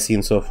have you guys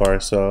seen so far?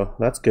 So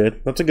that's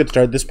good. That's a good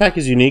start. This pack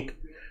is unique.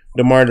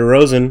 DeMar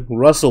DeRozan.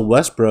 Russell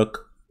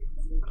Westbrook.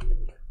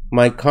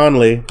 Mike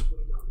Conley.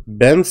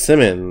 Ben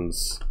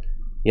Simmons.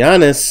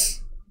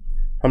 Giannis.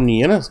 How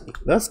many Giannis?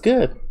 That's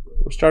good.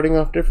 We're starting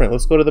off different.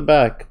 Let's go to the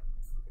back.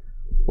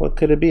 What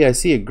could it be? I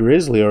see a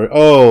Grizzly or...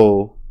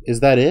 Oh, is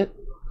that it?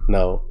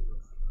 No.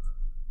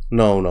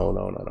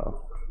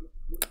 No.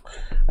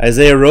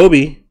 Isaiah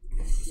Roby.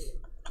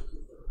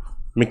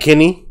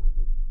 McKinney.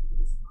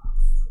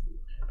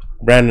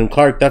 Brandon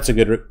Clark. That's a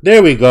good...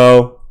 There we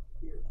go.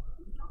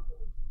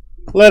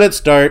 Let it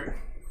start.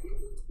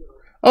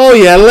 Oh,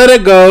 yeah. Let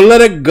it go.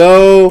 Let it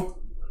go.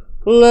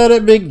 Let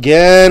it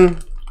begin.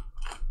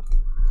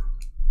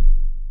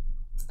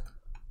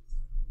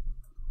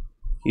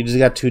 You just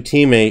got two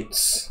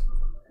teammates.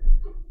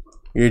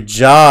 Your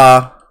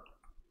jaw.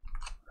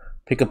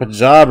 Pick up a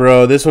jaw,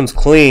 bro. This one's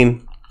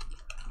clean.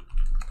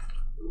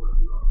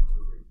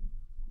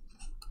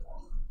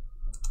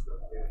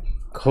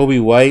 Kobe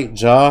White,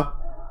 jaw.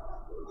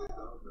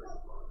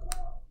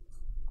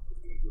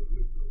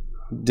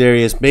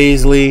 Darius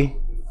Baisley.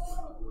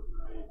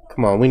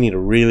 Come on, we need a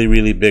really,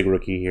 really big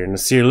rookie here.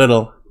 Nasir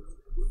Little.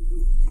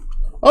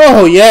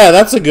 Oh, yeah,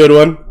 that's a good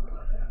one.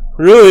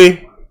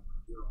 Rui.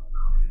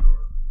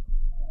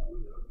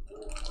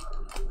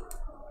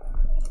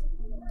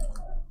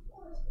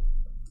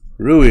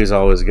 Rui is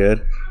always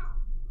good.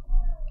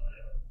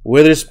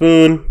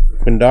 Witherspoon.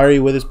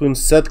 Quindari, Witherspoon,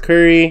 Seth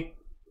Curry.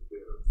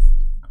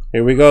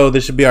 Here we go.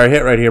 This should be our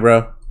hit right here,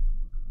 bro.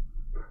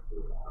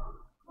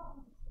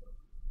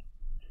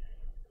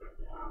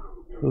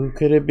 Who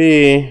could it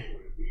be?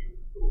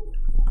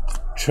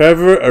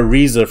 Trevor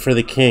Ariza for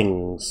the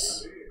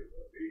Kings.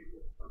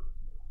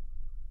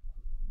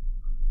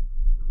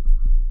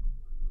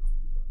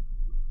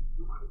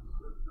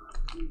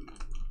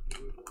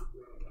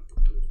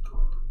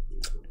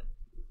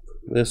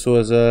 This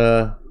was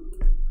the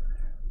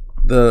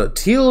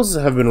Teals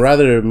have been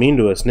rather mean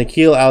to us.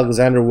 Nikhil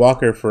Alexander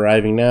Walker for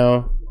arriving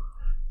now.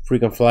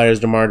 Freaking Flyers,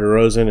 DeMar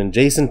DeRozan, and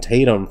Jason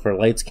Tatum for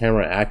Lights,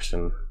 Camera,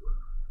 Action.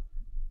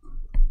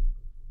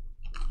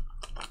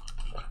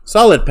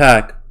 Solid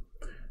pack.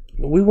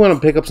 We want to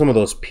pick up some of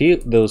those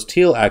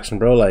teal action,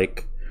 bro.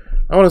 Like,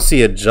 I want to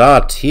see a Ja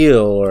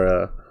Teal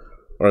or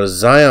a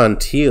Zion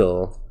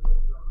Teal.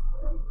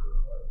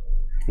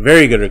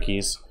 Very good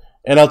rookies.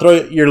 And I'll throw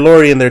your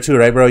Lori in there too,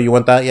 right, bro? You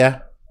want that, yeah?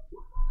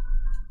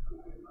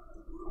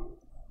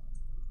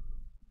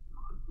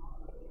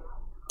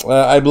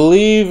 I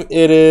believe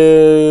it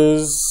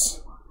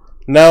is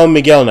now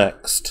Miguel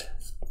next.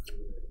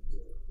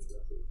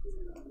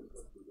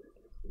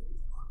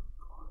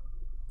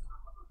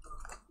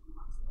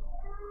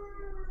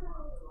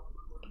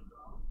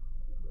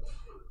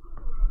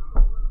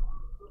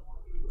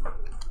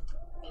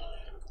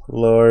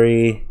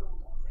 Lori.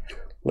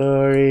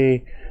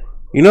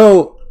 You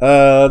know,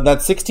 that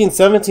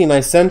 16-17 I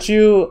sent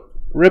you,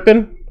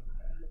 Rippin',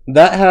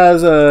 that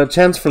has a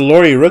chance for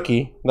Lori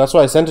rookie. That's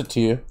why I sent it to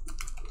you.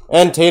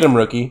 And Tatum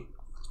rookie.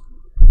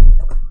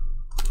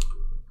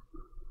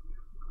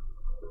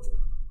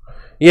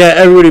 Yeah,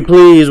 everybody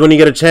please, when you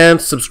get a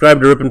chance,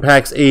 subscribe to Rippin'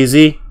 Packs AZ.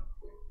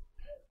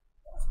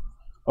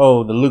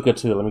 Oh, the Luka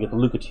too. Let me get the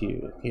Luka to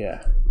you.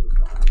 Yeah.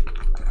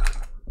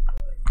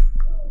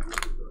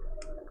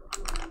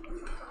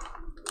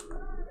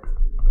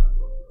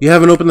 You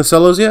haven't opened the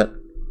Cellos yet?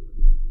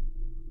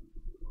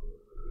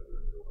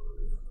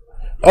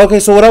 Okay,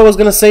 so what I was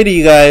going to say to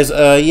you guys,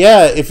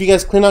 yeah, if you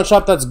guys clean out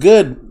shop, that's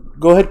good.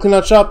 Go ahead, clean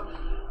out shop.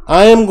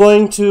 I am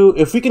going to,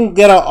 if we can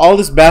get out all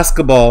this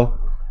basketball,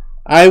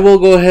 I will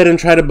go ahead and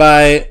try to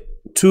buy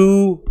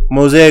 2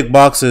 mosaic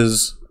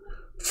boxes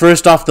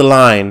first off the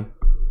line.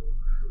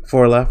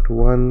 4 left.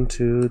 1,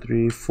 2,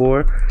 3,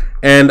 4.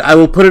 And I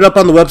will put it up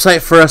on the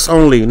website for us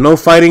only. No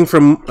fighting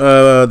from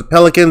the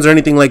Pelicans or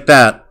anything like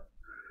that.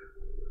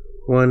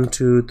 1,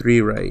 2,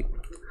 3, right.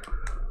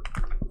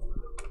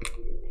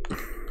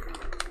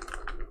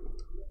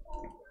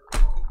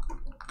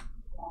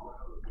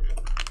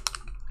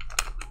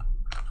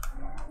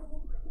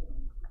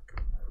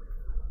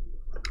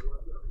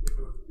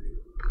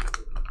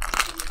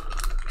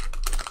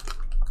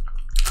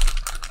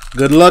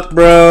 Good luck,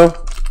 bro.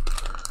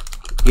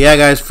 Yeah,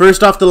 guys,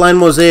 first off the line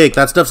mosaic.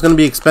 That stuff's going to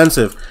be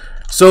expensive.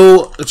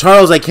 So,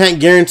 Charles, I can't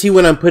guarantee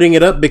when I'm putting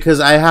it up because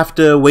I have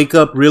to wake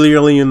up really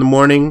early in the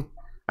morning.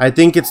 I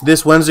think it's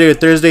this Wednesday or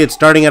Thursday. It's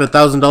starting at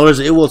 $1,000.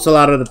 It will sell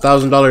out at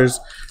 $1,000.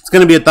 It's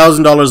going to be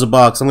 $1,000 a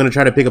box. I'm going to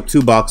try to pick up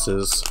 2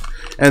 boxes.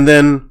 And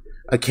then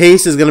a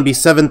case is going to be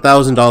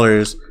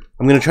 $7,000.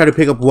 I'm going to try to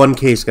pick up 1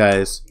 case,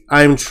 guys.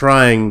 I'm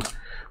trying.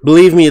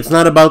 Believe me, it's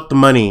not about the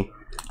money.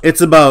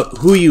 It's about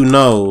who you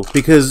know.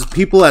 Because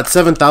people at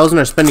 7,000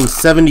 are spending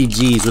 70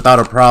 G's without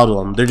a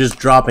problem. They're just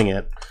dropping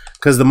it.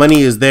 Because the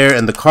money is there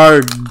and the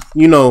card,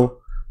 you know,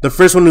 the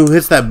first one who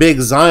hits that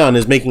big Zion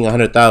is making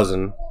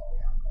 100,000.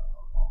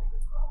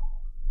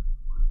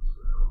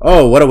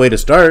 Oh, what a way to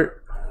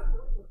start.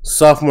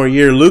 Sophomore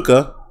year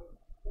Luka.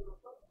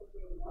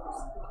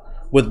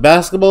 With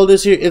basketball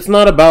this year, it's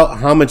not about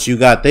how much you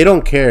got. They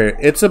don't care.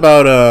 It's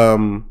about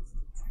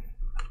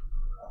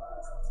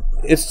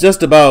it's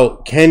just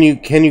about can you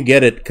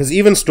get it? Because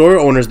even store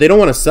owners, they don't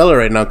want to sell it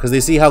right now because they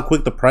see how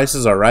quick the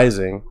prices are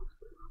rising.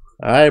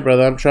 Alright,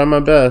 brother, I'm trying my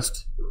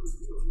best.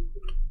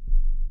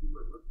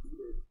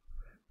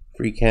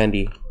 Free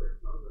candy.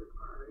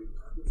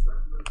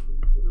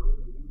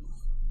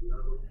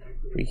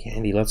 Free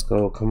candy, let's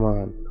go, come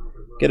on.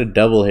 Get a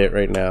double hit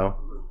right now.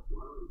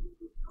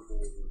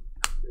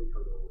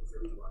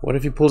 What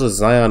if he pulls a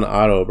Zion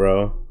auto,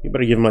 bro? You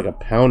better give him like a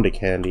pound of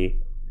candy.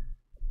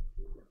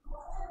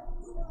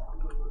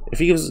 If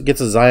he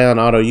gets a Zion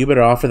auto, you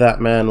better offer that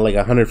man like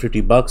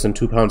 150 bucks and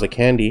 2 pounds of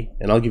candy,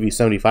 and I'll give you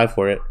 75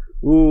 for it.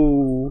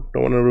 Ooh,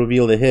 don't want to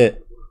reveal the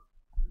hit.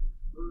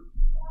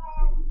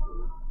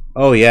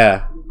 Oh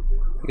yeah,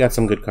 you got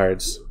some good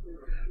cards.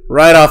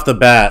 Right off the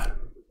bat.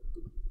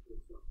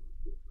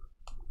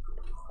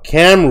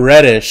 Cam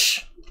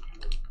Reddish.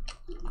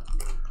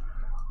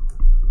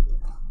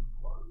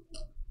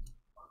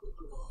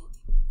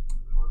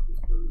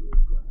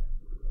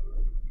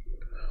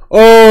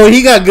 Oh,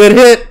 he got good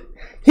hit.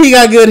 He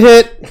got good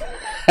hit.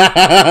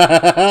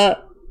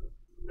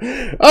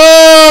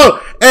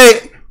 Oh,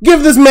 hey,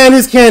 give this man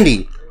his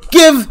candy.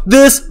 Give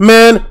this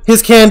man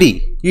his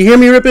candy. You hear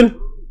me, Rippin'?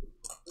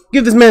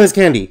 Give this man his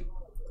candy.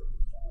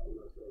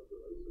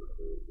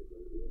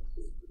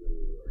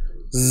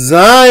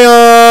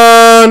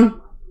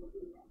 Zion.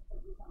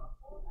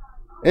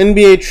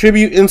 NBA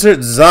tribute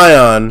insert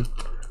Zion.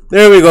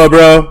 There we go,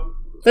 bro.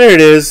 There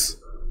it is.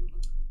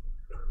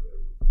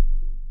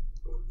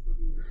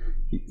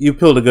 You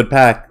pulled a good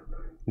pack.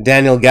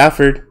 Daniel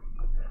Gafford,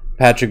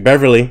 Patrick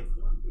Beverly,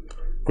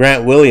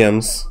 Grant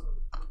Williams,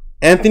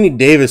 Anthony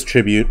Davis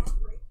tribute,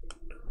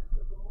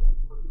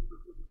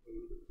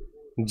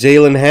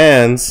 Jalen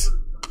Hands,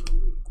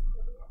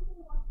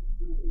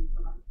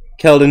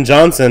 Keldon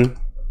Johnson,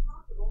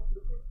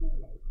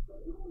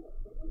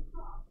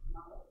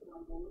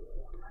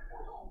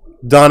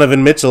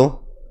 Donovan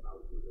Mitchell.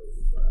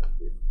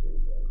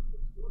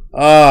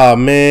 Oh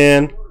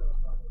man.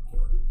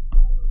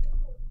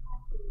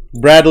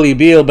 Bradley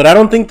Beal, but I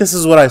don't think this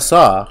is what I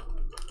saw.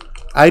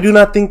 I do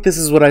not think this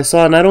is what I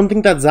saw, and I don't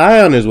think that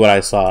Zion is what I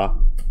saw.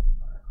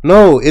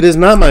 No, it is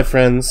not, my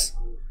friends.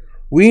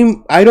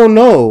 I don't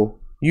know.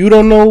 You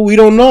don't know, we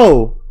don't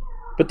know.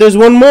 But there's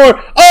one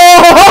more.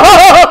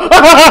 Oh!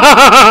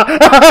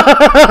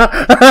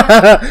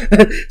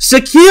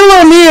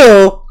 Shaquille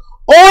O'Neal,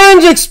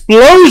 Orange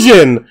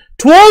Explosion,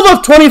 12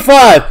 of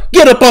 25.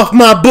 Get up off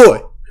my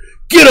boy.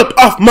 Get up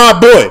off my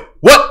boy.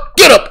 What?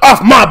 Get up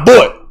off my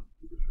boy.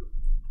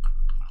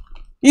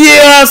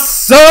 Yeah,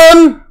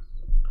 son.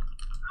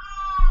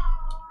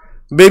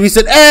 Baby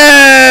said,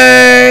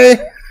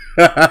 hey.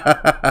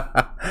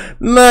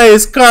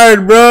 Nice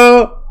card,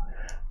 bro.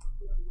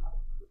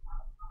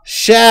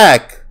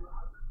 Shaq.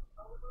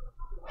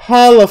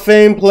 Hall of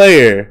Fame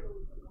player.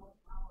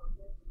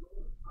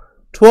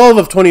 12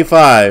 of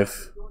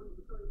 25.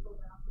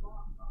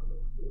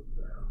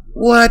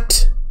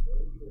 What?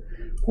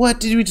 What?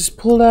 Did we just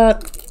pull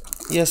that?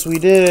 Yes, we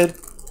did.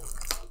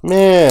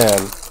 Man,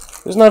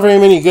 there's not very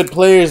many good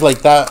players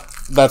like that.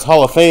 That's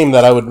Hall of Fame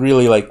that I would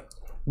really like.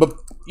 But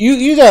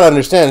you gotta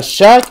understand,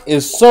 Shaq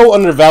is so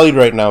undervalued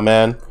right now,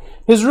 man.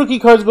 His rookie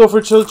cards go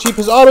for so cheap.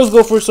 His autos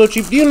go for so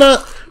cheap.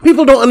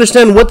 People don't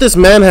understand what this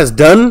man has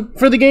done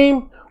for the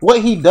game.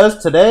 What he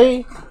does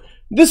today.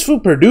 This fool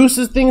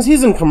produces things.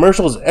 He's in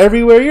commercials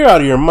everywhere. You're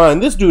out of your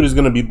mind. This dude is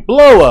gonna be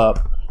blow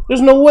up.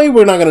 There's no way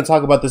we're not gonna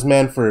talk about this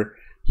man for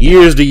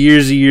years to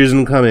years to years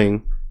in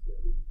coming.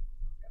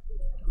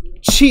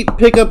 Cheap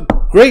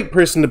pickup, great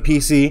person to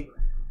PC.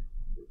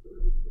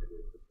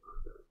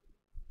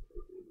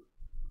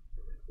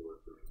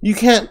 You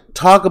can't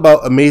talk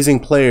about amazing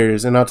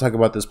players and not talk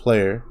about this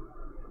player.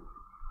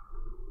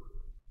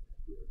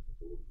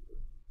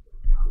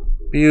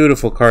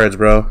 Beautiful cards,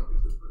 bro.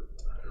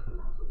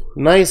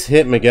 Nice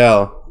hit,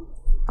 Miguel.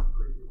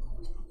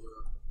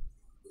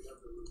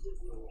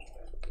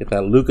 Get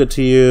that Luka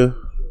to you.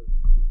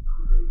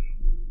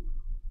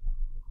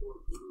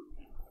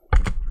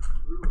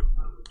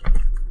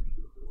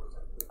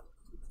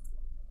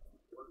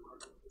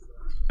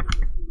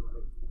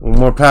 One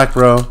more pack,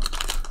 bro.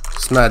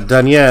 It's not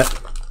done yet.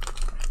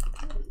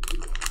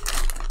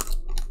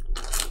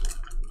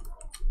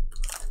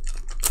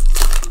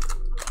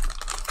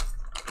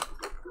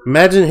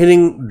 Imagine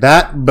hitting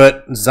that,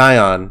 but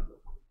Zion.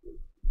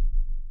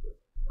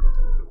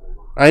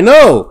 I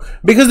know,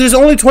 because there's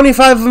only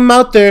 25 of them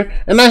out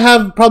there, and I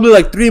have probably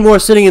like 3 more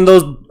sitting in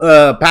those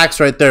packs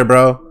right there,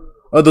 bro.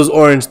 Or those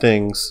orange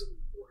things.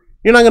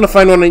 You're not gonna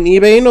find one on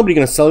eBay. Ain't nobody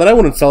gonna sell that. I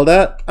wouldn't sell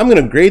that. I'm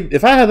gonna grade.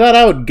 If I had that,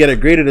 I would get it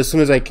graded as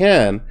soon as I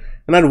can,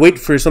 and I'd wait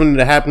for something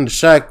to happen to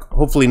Shaq.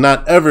 Hopefully,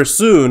 not ever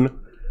soon.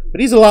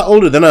 But he's a lot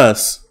older than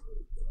us.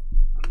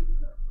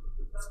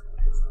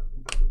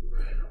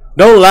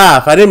 Don't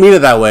laugh. I didn't mean it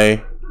that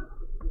way.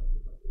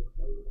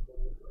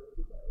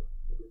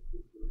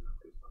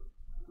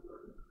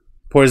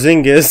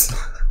 Porzingis.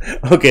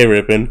 Okay,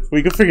 Rippin.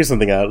 We can figure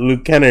something out.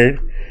 Luke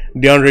Kennard,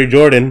 DeAndre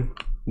Jordan,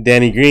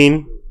 Danny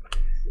Green,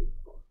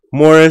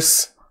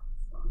 Morris,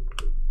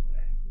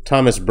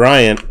 Thomas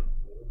Bryant,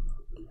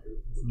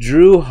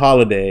 Drew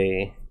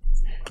Holiday.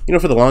 You know,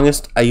 for the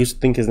longest, I used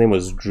to think his name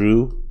was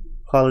Drew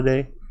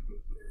Holiday.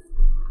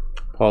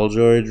 Paul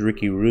George,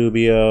 Ricky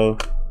Rubio.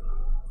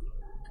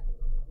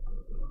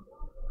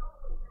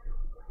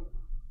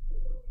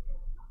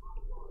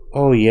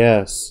 Oh,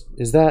 yes.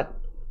 Is that...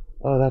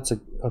 Oh, that's a...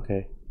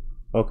 Okay.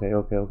 Okay.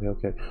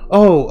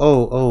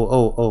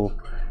 Oh.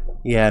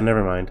 Yeah,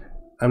 never mind.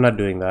 I'm not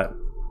doing that.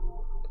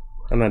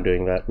 I'm not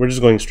doing that. We're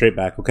just going straight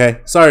back, okay?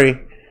 Sorry.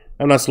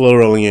 I'm not slow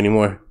rolling you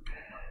anymore.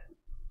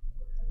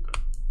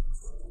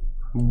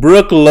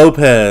 Brooke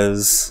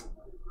Lopez.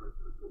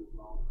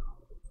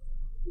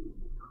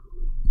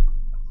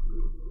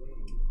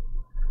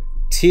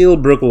 Teal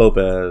Brooke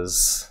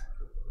Lopez.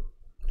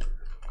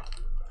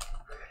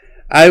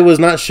 I was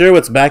not sure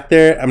what's back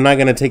there. I'm not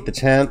going to take the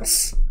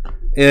chance.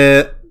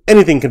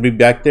 Anything could be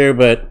back there,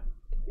 but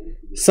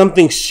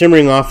something's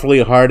shimmering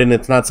awfully hard, and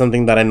it's not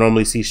something that I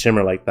normally see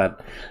shimmer like that.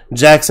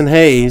 Jackson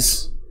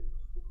Hayes.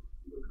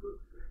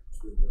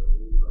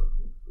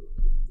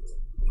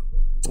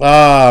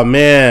 Ah,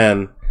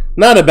 man.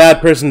 Not a bad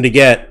person to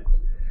get.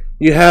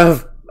 You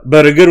have,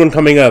 but a good one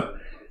coming up.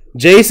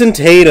 Jason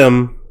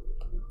Tatum.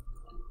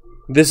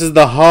 This is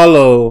the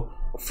hollow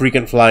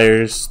frequent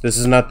flyers. This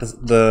is not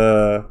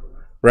the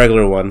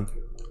regular one.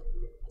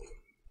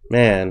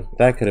 Man,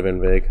 that could have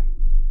been big.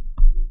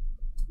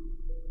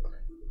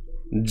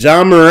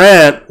 John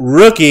Morant,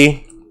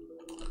 rookie.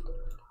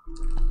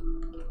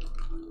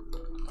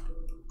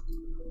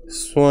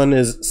 This one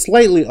is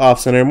slightly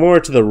off center, more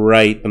to the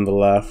right than the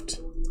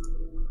left.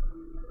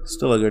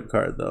 Still a good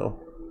card, though.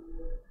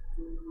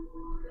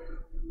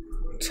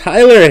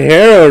 Tyler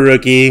Hero,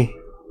 rookie.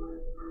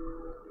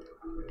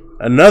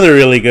 Another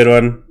really good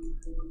one.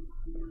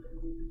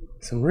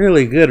 Some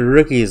really good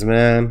rookies,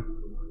 man.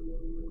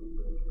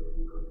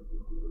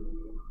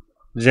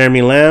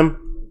 Jeremy Lamb,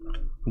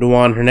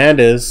 Juan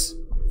Hernandez,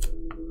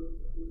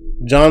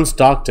 John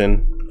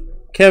Stockton,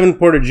 Kevin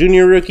Porter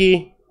Jr.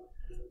 rookie,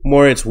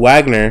 Moritz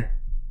Wagner.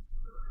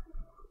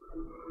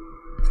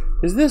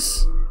 Is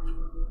this...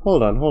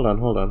 Hold on.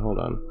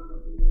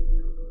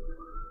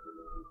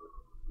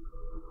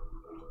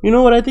 You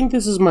know what? I think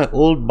this is my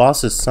old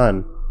boss's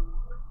son.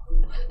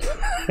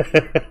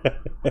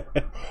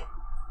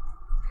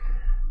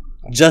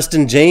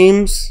 Justin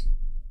James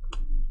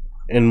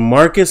and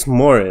Marcus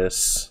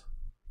Morris.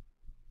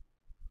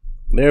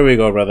 There we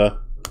go, brother.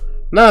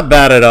 Not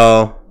bad at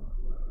all.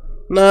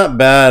 Not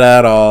bad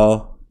at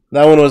all.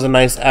 That one was a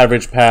nice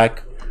average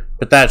pack.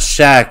 But that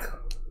Shaq,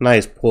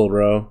 nice pull,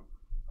 bro.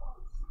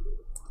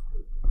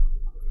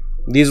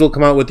 These will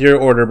come out with your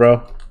order,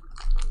 bro.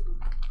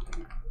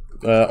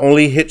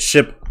 Only hit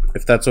ship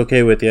if that's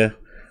okay with you.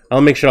 I'll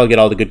make sure I'll get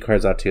all the good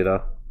cards out to you,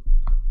 though.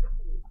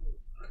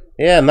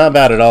 Yeah, not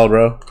bad at all,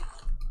 bro.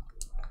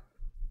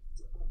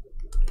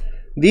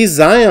 These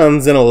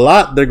Zions in a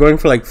lot, they're going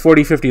for like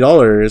 $40,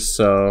 $50,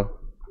 so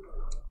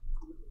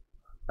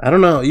I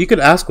don't know. You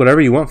could ask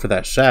whatever you want for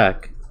that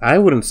shack. I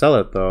wouldn't sell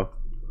it though.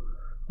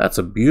 That's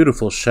a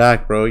beautiful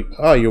shack, bro.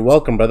 Oh, you're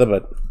welcome, brother,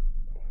 but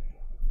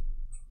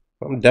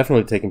I'm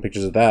definitely taking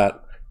pictures of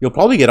that. You'll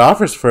probably get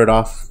offers for it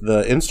off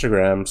the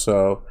Instagram,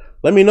 so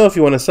let me know if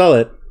you want to sell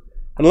it.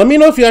 And let me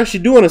know if you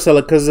actually do want to sell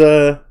it, because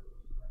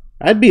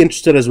I'd be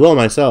interested as well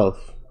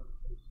myself.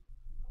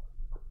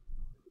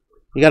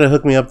 You gotta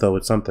hook me up though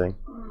with something.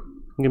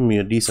 Give me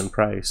a decent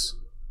price.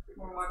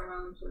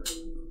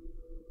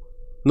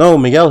 No,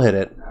 Miguel hit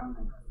it.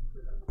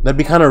 That'd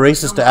be kind of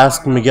racist to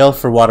ask Miguel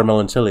for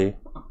watermelon chili.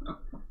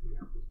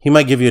 He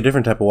might give you a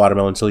different type of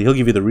watermelon chili. He'll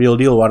give you the real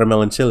deal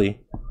watermelon chili.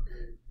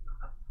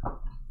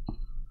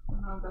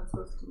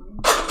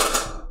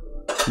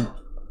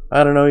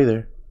 I don't know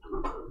either.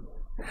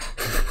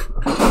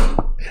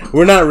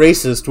 We're not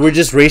racist. We're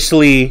just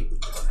racially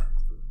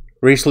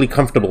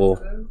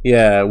comfortable.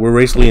 Yeah, we're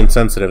racially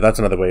insensitive. That's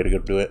another way to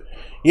do it.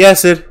 Yeah,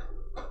 Sid.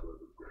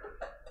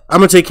 I'm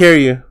gonna take care of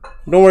you.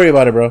 Don't worry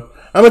about it, bro.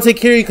 I'm gonna take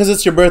care of you because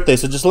it's your birthday,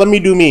 so just let me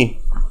do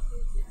me.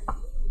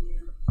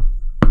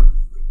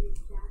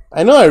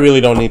 I know I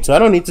really don't need to. I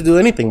don't need to do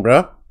anything,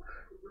 bro.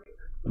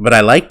 But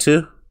I like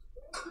to.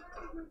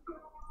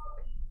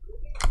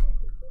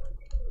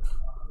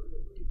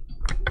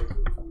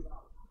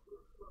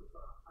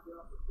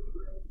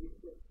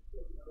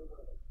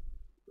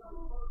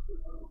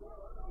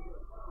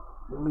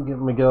 Let me get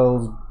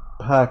Miguel's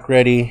pack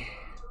ready.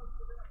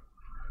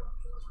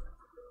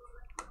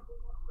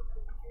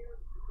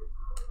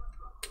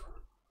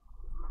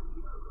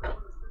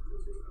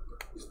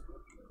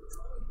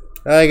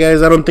 Alright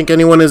guys, I don't think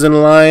anyone is in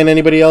line.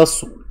 Anybody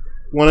else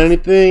want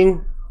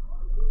anything?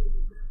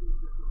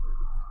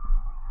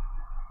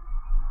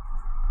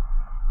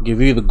 Give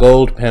you the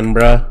gold pen,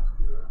 bruh.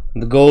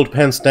 The gold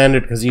pen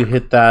standard because you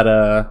hit that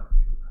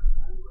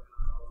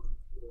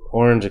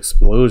orange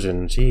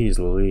explosion. Jeez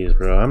Louise,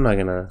 bro. I'm not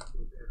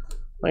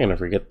gonna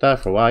forget that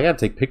for a while. I gotta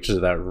take pictures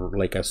of that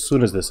like as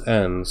soon as this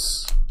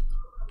ends.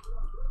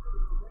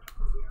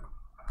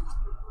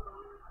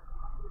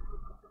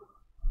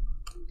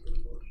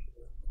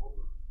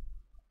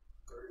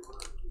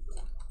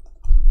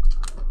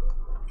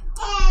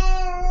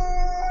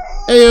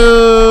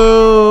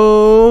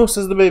 Heyo,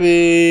 says the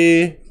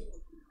baby.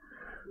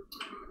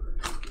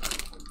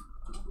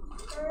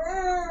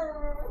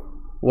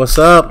 What's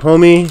up,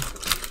 homie?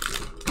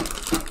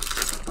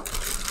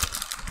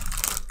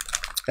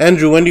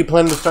 Andrew, when do you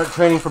plan to start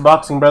training for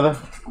boxing, brother?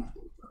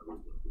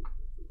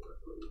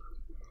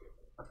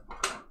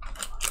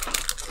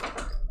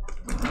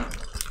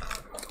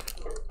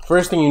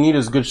 First thing you need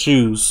is good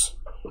shoes.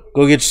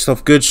 Go get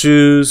yourself good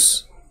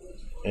shoes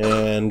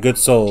and good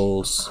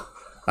soles.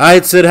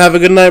 Alright, Sid, have a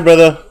good night,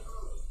 brother.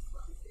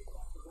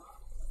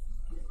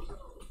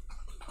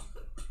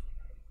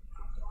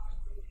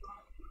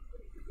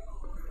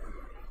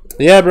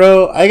 Yeah,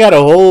 bro, I got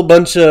a whole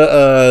bunch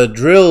of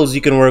drills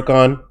you can work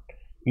on.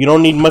 You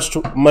don't need much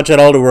at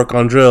all to work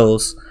on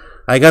drills.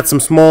 I got some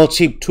small,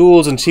 cheap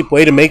tools and cheap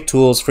way to make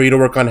tools for you to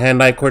work on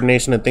hand-eye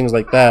coordination and things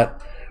like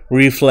that.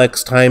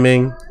 Reflex,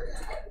 timing.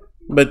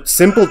 But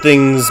simple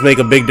things make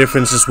a big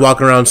difference. Just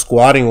walking around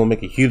squatting will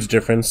make a huge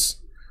difference.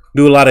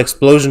 Do a lot of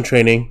explosion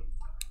training.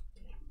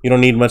 You don't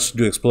need much to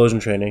do explosion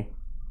training.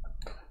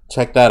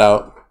 Check that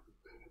out.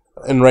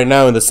 And right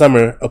now in the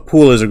summer, a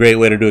pool is a great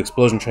way to do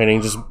explosion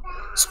training. Just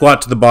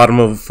squat to the bottom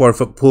of a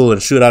 4-foot pool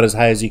and shoot out as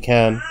high as you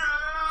can.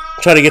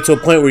 Try to get to a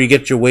point where you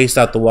get your waist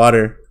out the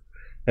water.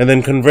 And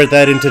then convert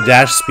that into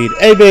dash speed.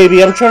 Hey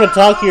baby, I'm trying to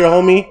talk here,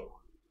 homie.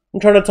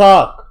 I'm trying to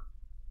talk.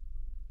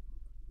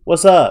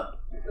 What's up?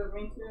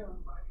 Me too.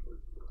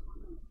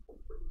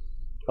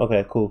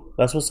 Okay, cool.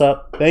 That's what's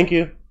up. Thank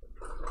you.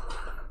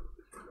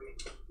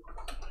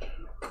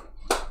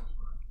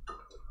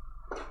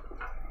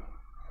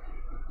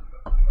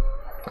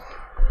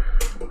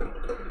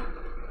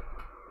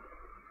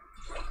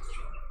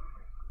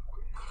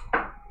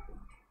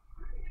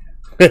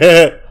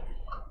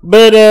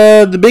 But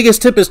the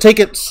biggest tip is take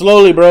it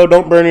slowly, bro.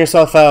 Don't burn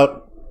yourself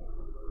out.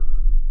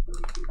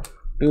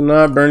 Do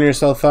not burn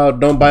yourself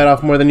out. Don't bite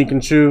off more than you can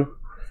chew.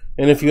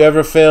 And if you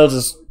ever fail,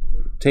 just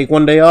take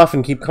one day off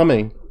and keep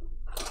coming.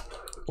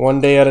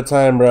 One day at a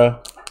time,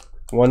 bro.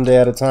 One day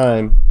at a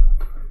time.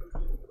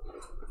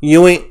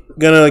 You ain't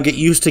gonna get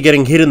used to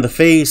getting hit in the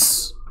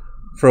face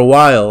for a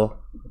while.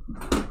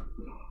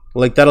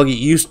 Like, that'll get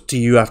used to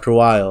you after a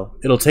while.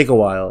 It'll take a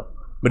while.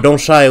 But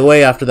don't shy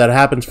away after that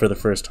happens for the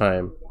first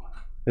time.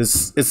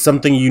 It's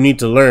something you need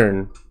to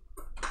learn.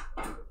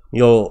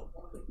 You'll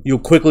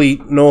quickly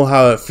know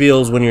how it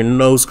feels when your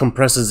nose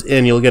compresses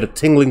in. You'll get a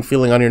tingling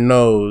feeling on your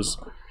nose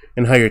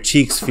and how your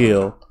cheeks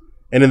feel.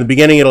 And in the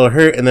beginning it'll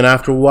hurt, and then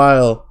after a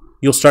while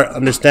you'll start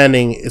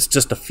understanding it's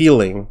just a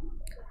feeling.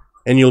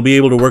 And you'll be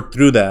able to work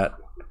through that.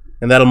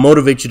 And that'll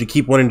motivate you to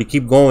keep wanting to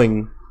keep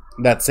going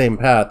that same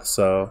path,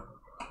 so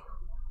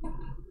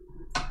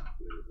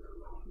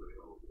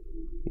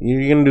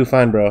you're gonna do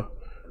fine, bro.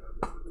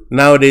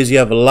 Nowadays, you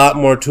have a lot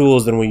more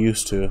tools than we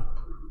used to.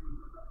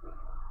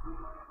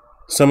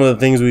 some of the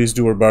things we used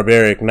to do were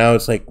barbaric. Now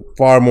it's like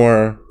far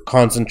more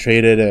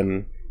concentrated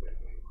and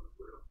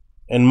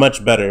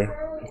much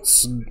better.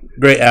 It's a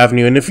great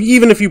avenue. And if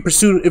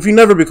you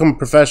never become a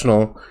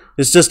professional,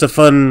 it's just a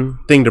fun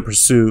thing to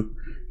pursue.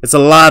 It's a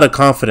lot of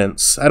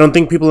confidence. I don't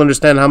think people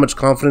understand how much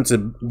confidence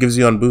it gives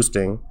you on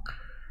boosting.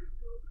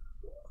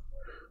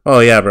 Oh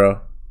yeah, bro.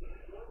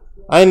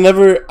 I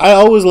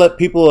always let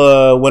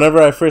people,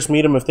 whenever I first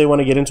meet them, if they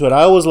want to get into it,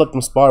 I always let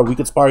them spar. We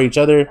could spar each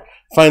other,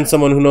 find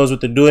someone who knows what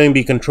they're doing,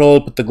 be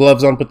controlled, put the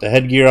gloves on, put the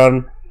headgear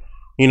on.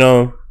 You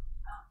know,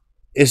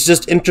 it's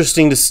just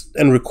interesting to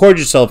and record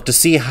yourself to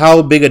see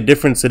how big a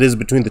difference it is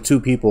between the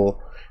two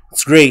people.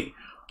 It's great.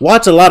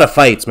 Watch a lot of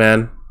fights,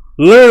 man.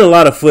 Learn a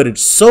lot of footage.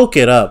 Soak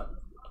it up.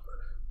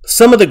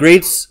 Some of the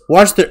greats,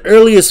 watch the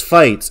earliest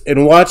fights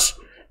and watch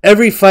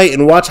every fight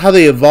and watch how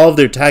they evolve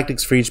their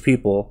tactics for each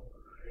people.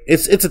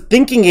 It's a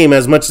thinking game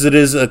as much as it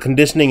is a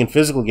conditioning and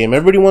physical game.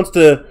 Everybody wants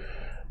to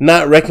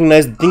not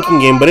recognize the thinking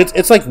game, but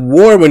it's like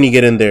war when you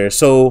get in there.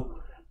 So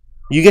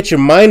you get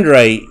your mind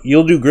right,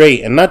 you'll do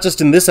great. And not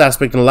just in this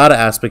aspect, in a lot of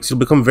aspects, you'll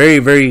become very,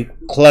 very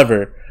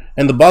clever.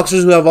 And the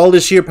boxers who have all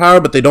this sheer power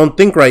but they don't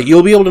think right,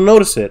 you'll be able to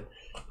notice it.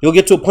 You'll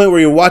get to a point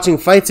where you're watching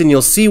fights and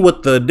you'll see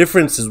what the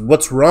difference is,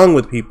 what's wrong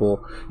with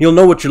people. You'll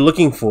know what you're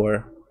looking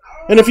for.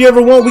 And if you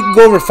ever want, we can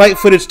go over fight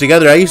footage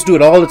together. I used to do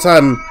it all the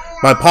time.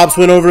 My pops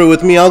went over it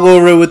with me. I'll go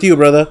over it with you,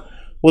 brother.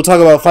 We'll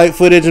talk about fight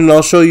footage and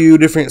I'll show you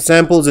different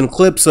samples and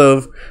clips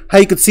of how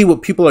you could see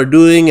what people are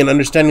doing and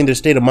understanding their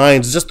state of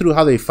minds just through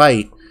how they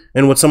fight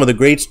and what some of the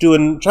greats do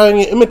and try and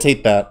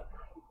imitate that.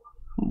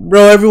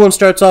 Bro, everyone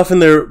starts off in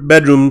their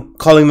bedroom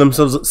calling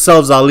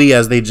themselves Ali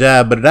as they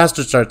jab, but it has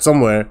to start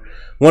somewhere.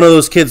 One of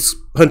those kids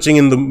punching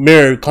in the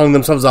mirror calling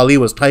themselves Ali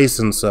was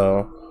Tyson,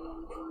 so.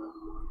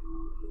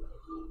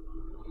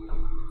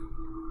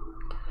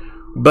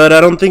 But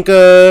I don't think,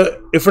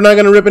 if we're not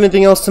going to rip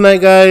anything else tonight,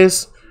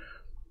 guys,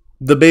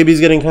 the baby's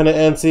getting kind of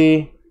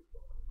antsy.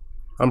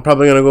 I'm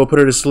probably going to go put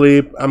her to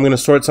sleep. I'm going to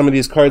sort some of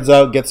these cards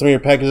out, get some of your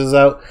packages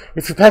out.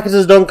 If your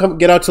packages don't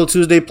get out till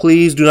Tuesday,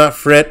 please do not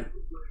fret.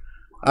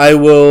 I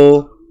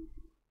will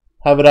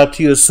have it out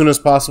to you as soon as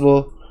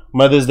possible.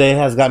 Mother's Day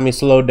has got me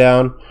slowed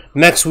down.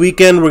 Next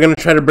weekend, we're going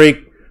to try to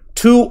break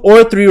 2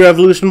 or 3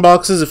 Revolution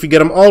boxes. If we get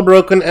them all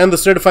broken and the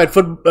certified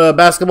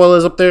basketball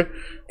is up there,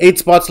 8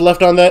 spots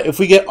left on that. If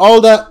we get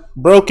all that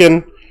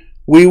broken,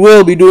 we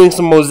will be doing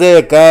some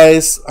mosaic,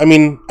 guys. I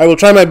mean, I will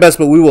try my best,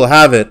 but we will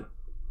have it.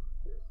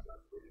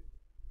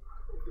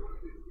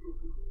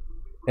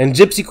 And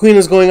Gypsy Queen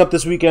is going up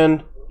this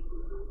weekend.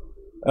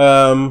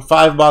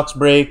 5-box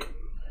break.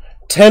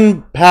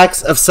 10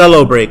 packs of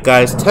Cello break,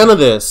 guys. 10 of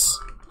this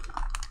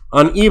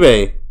on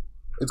eBay.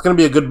 It's going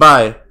to be a good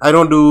buy. I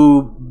don't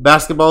do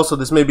basketball, so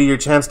this may be your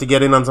chance to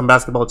get in on some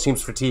basketball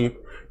teams for cheap.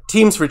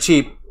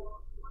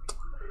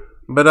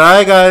 But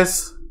alright,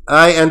 guys.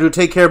 Alright, Andrew,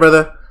 take care,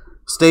 brother.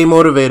 Stay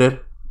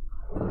motivated.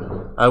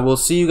 I will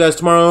see you guys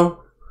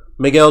tomorrow.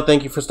 Miguel,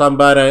 thank you for stopping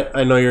by.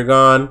 I know you're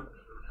gone.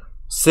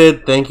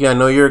 Sid, thank you. I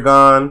know you're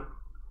gone.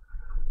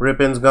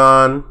 Rippin's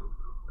gone.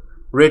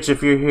 Rich,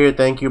 if you're here,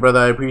 thank you, brother.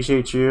 I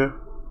appreciate you.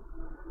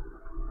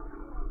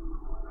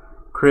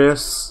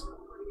 Chris,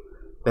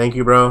 thank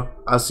you, bro.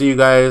 I'll see you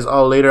guys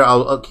all later.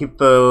 I'll keep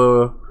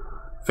the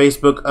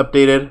Facebook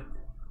updated.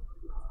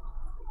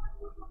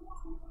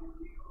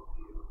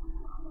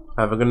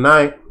 Have a good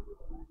night.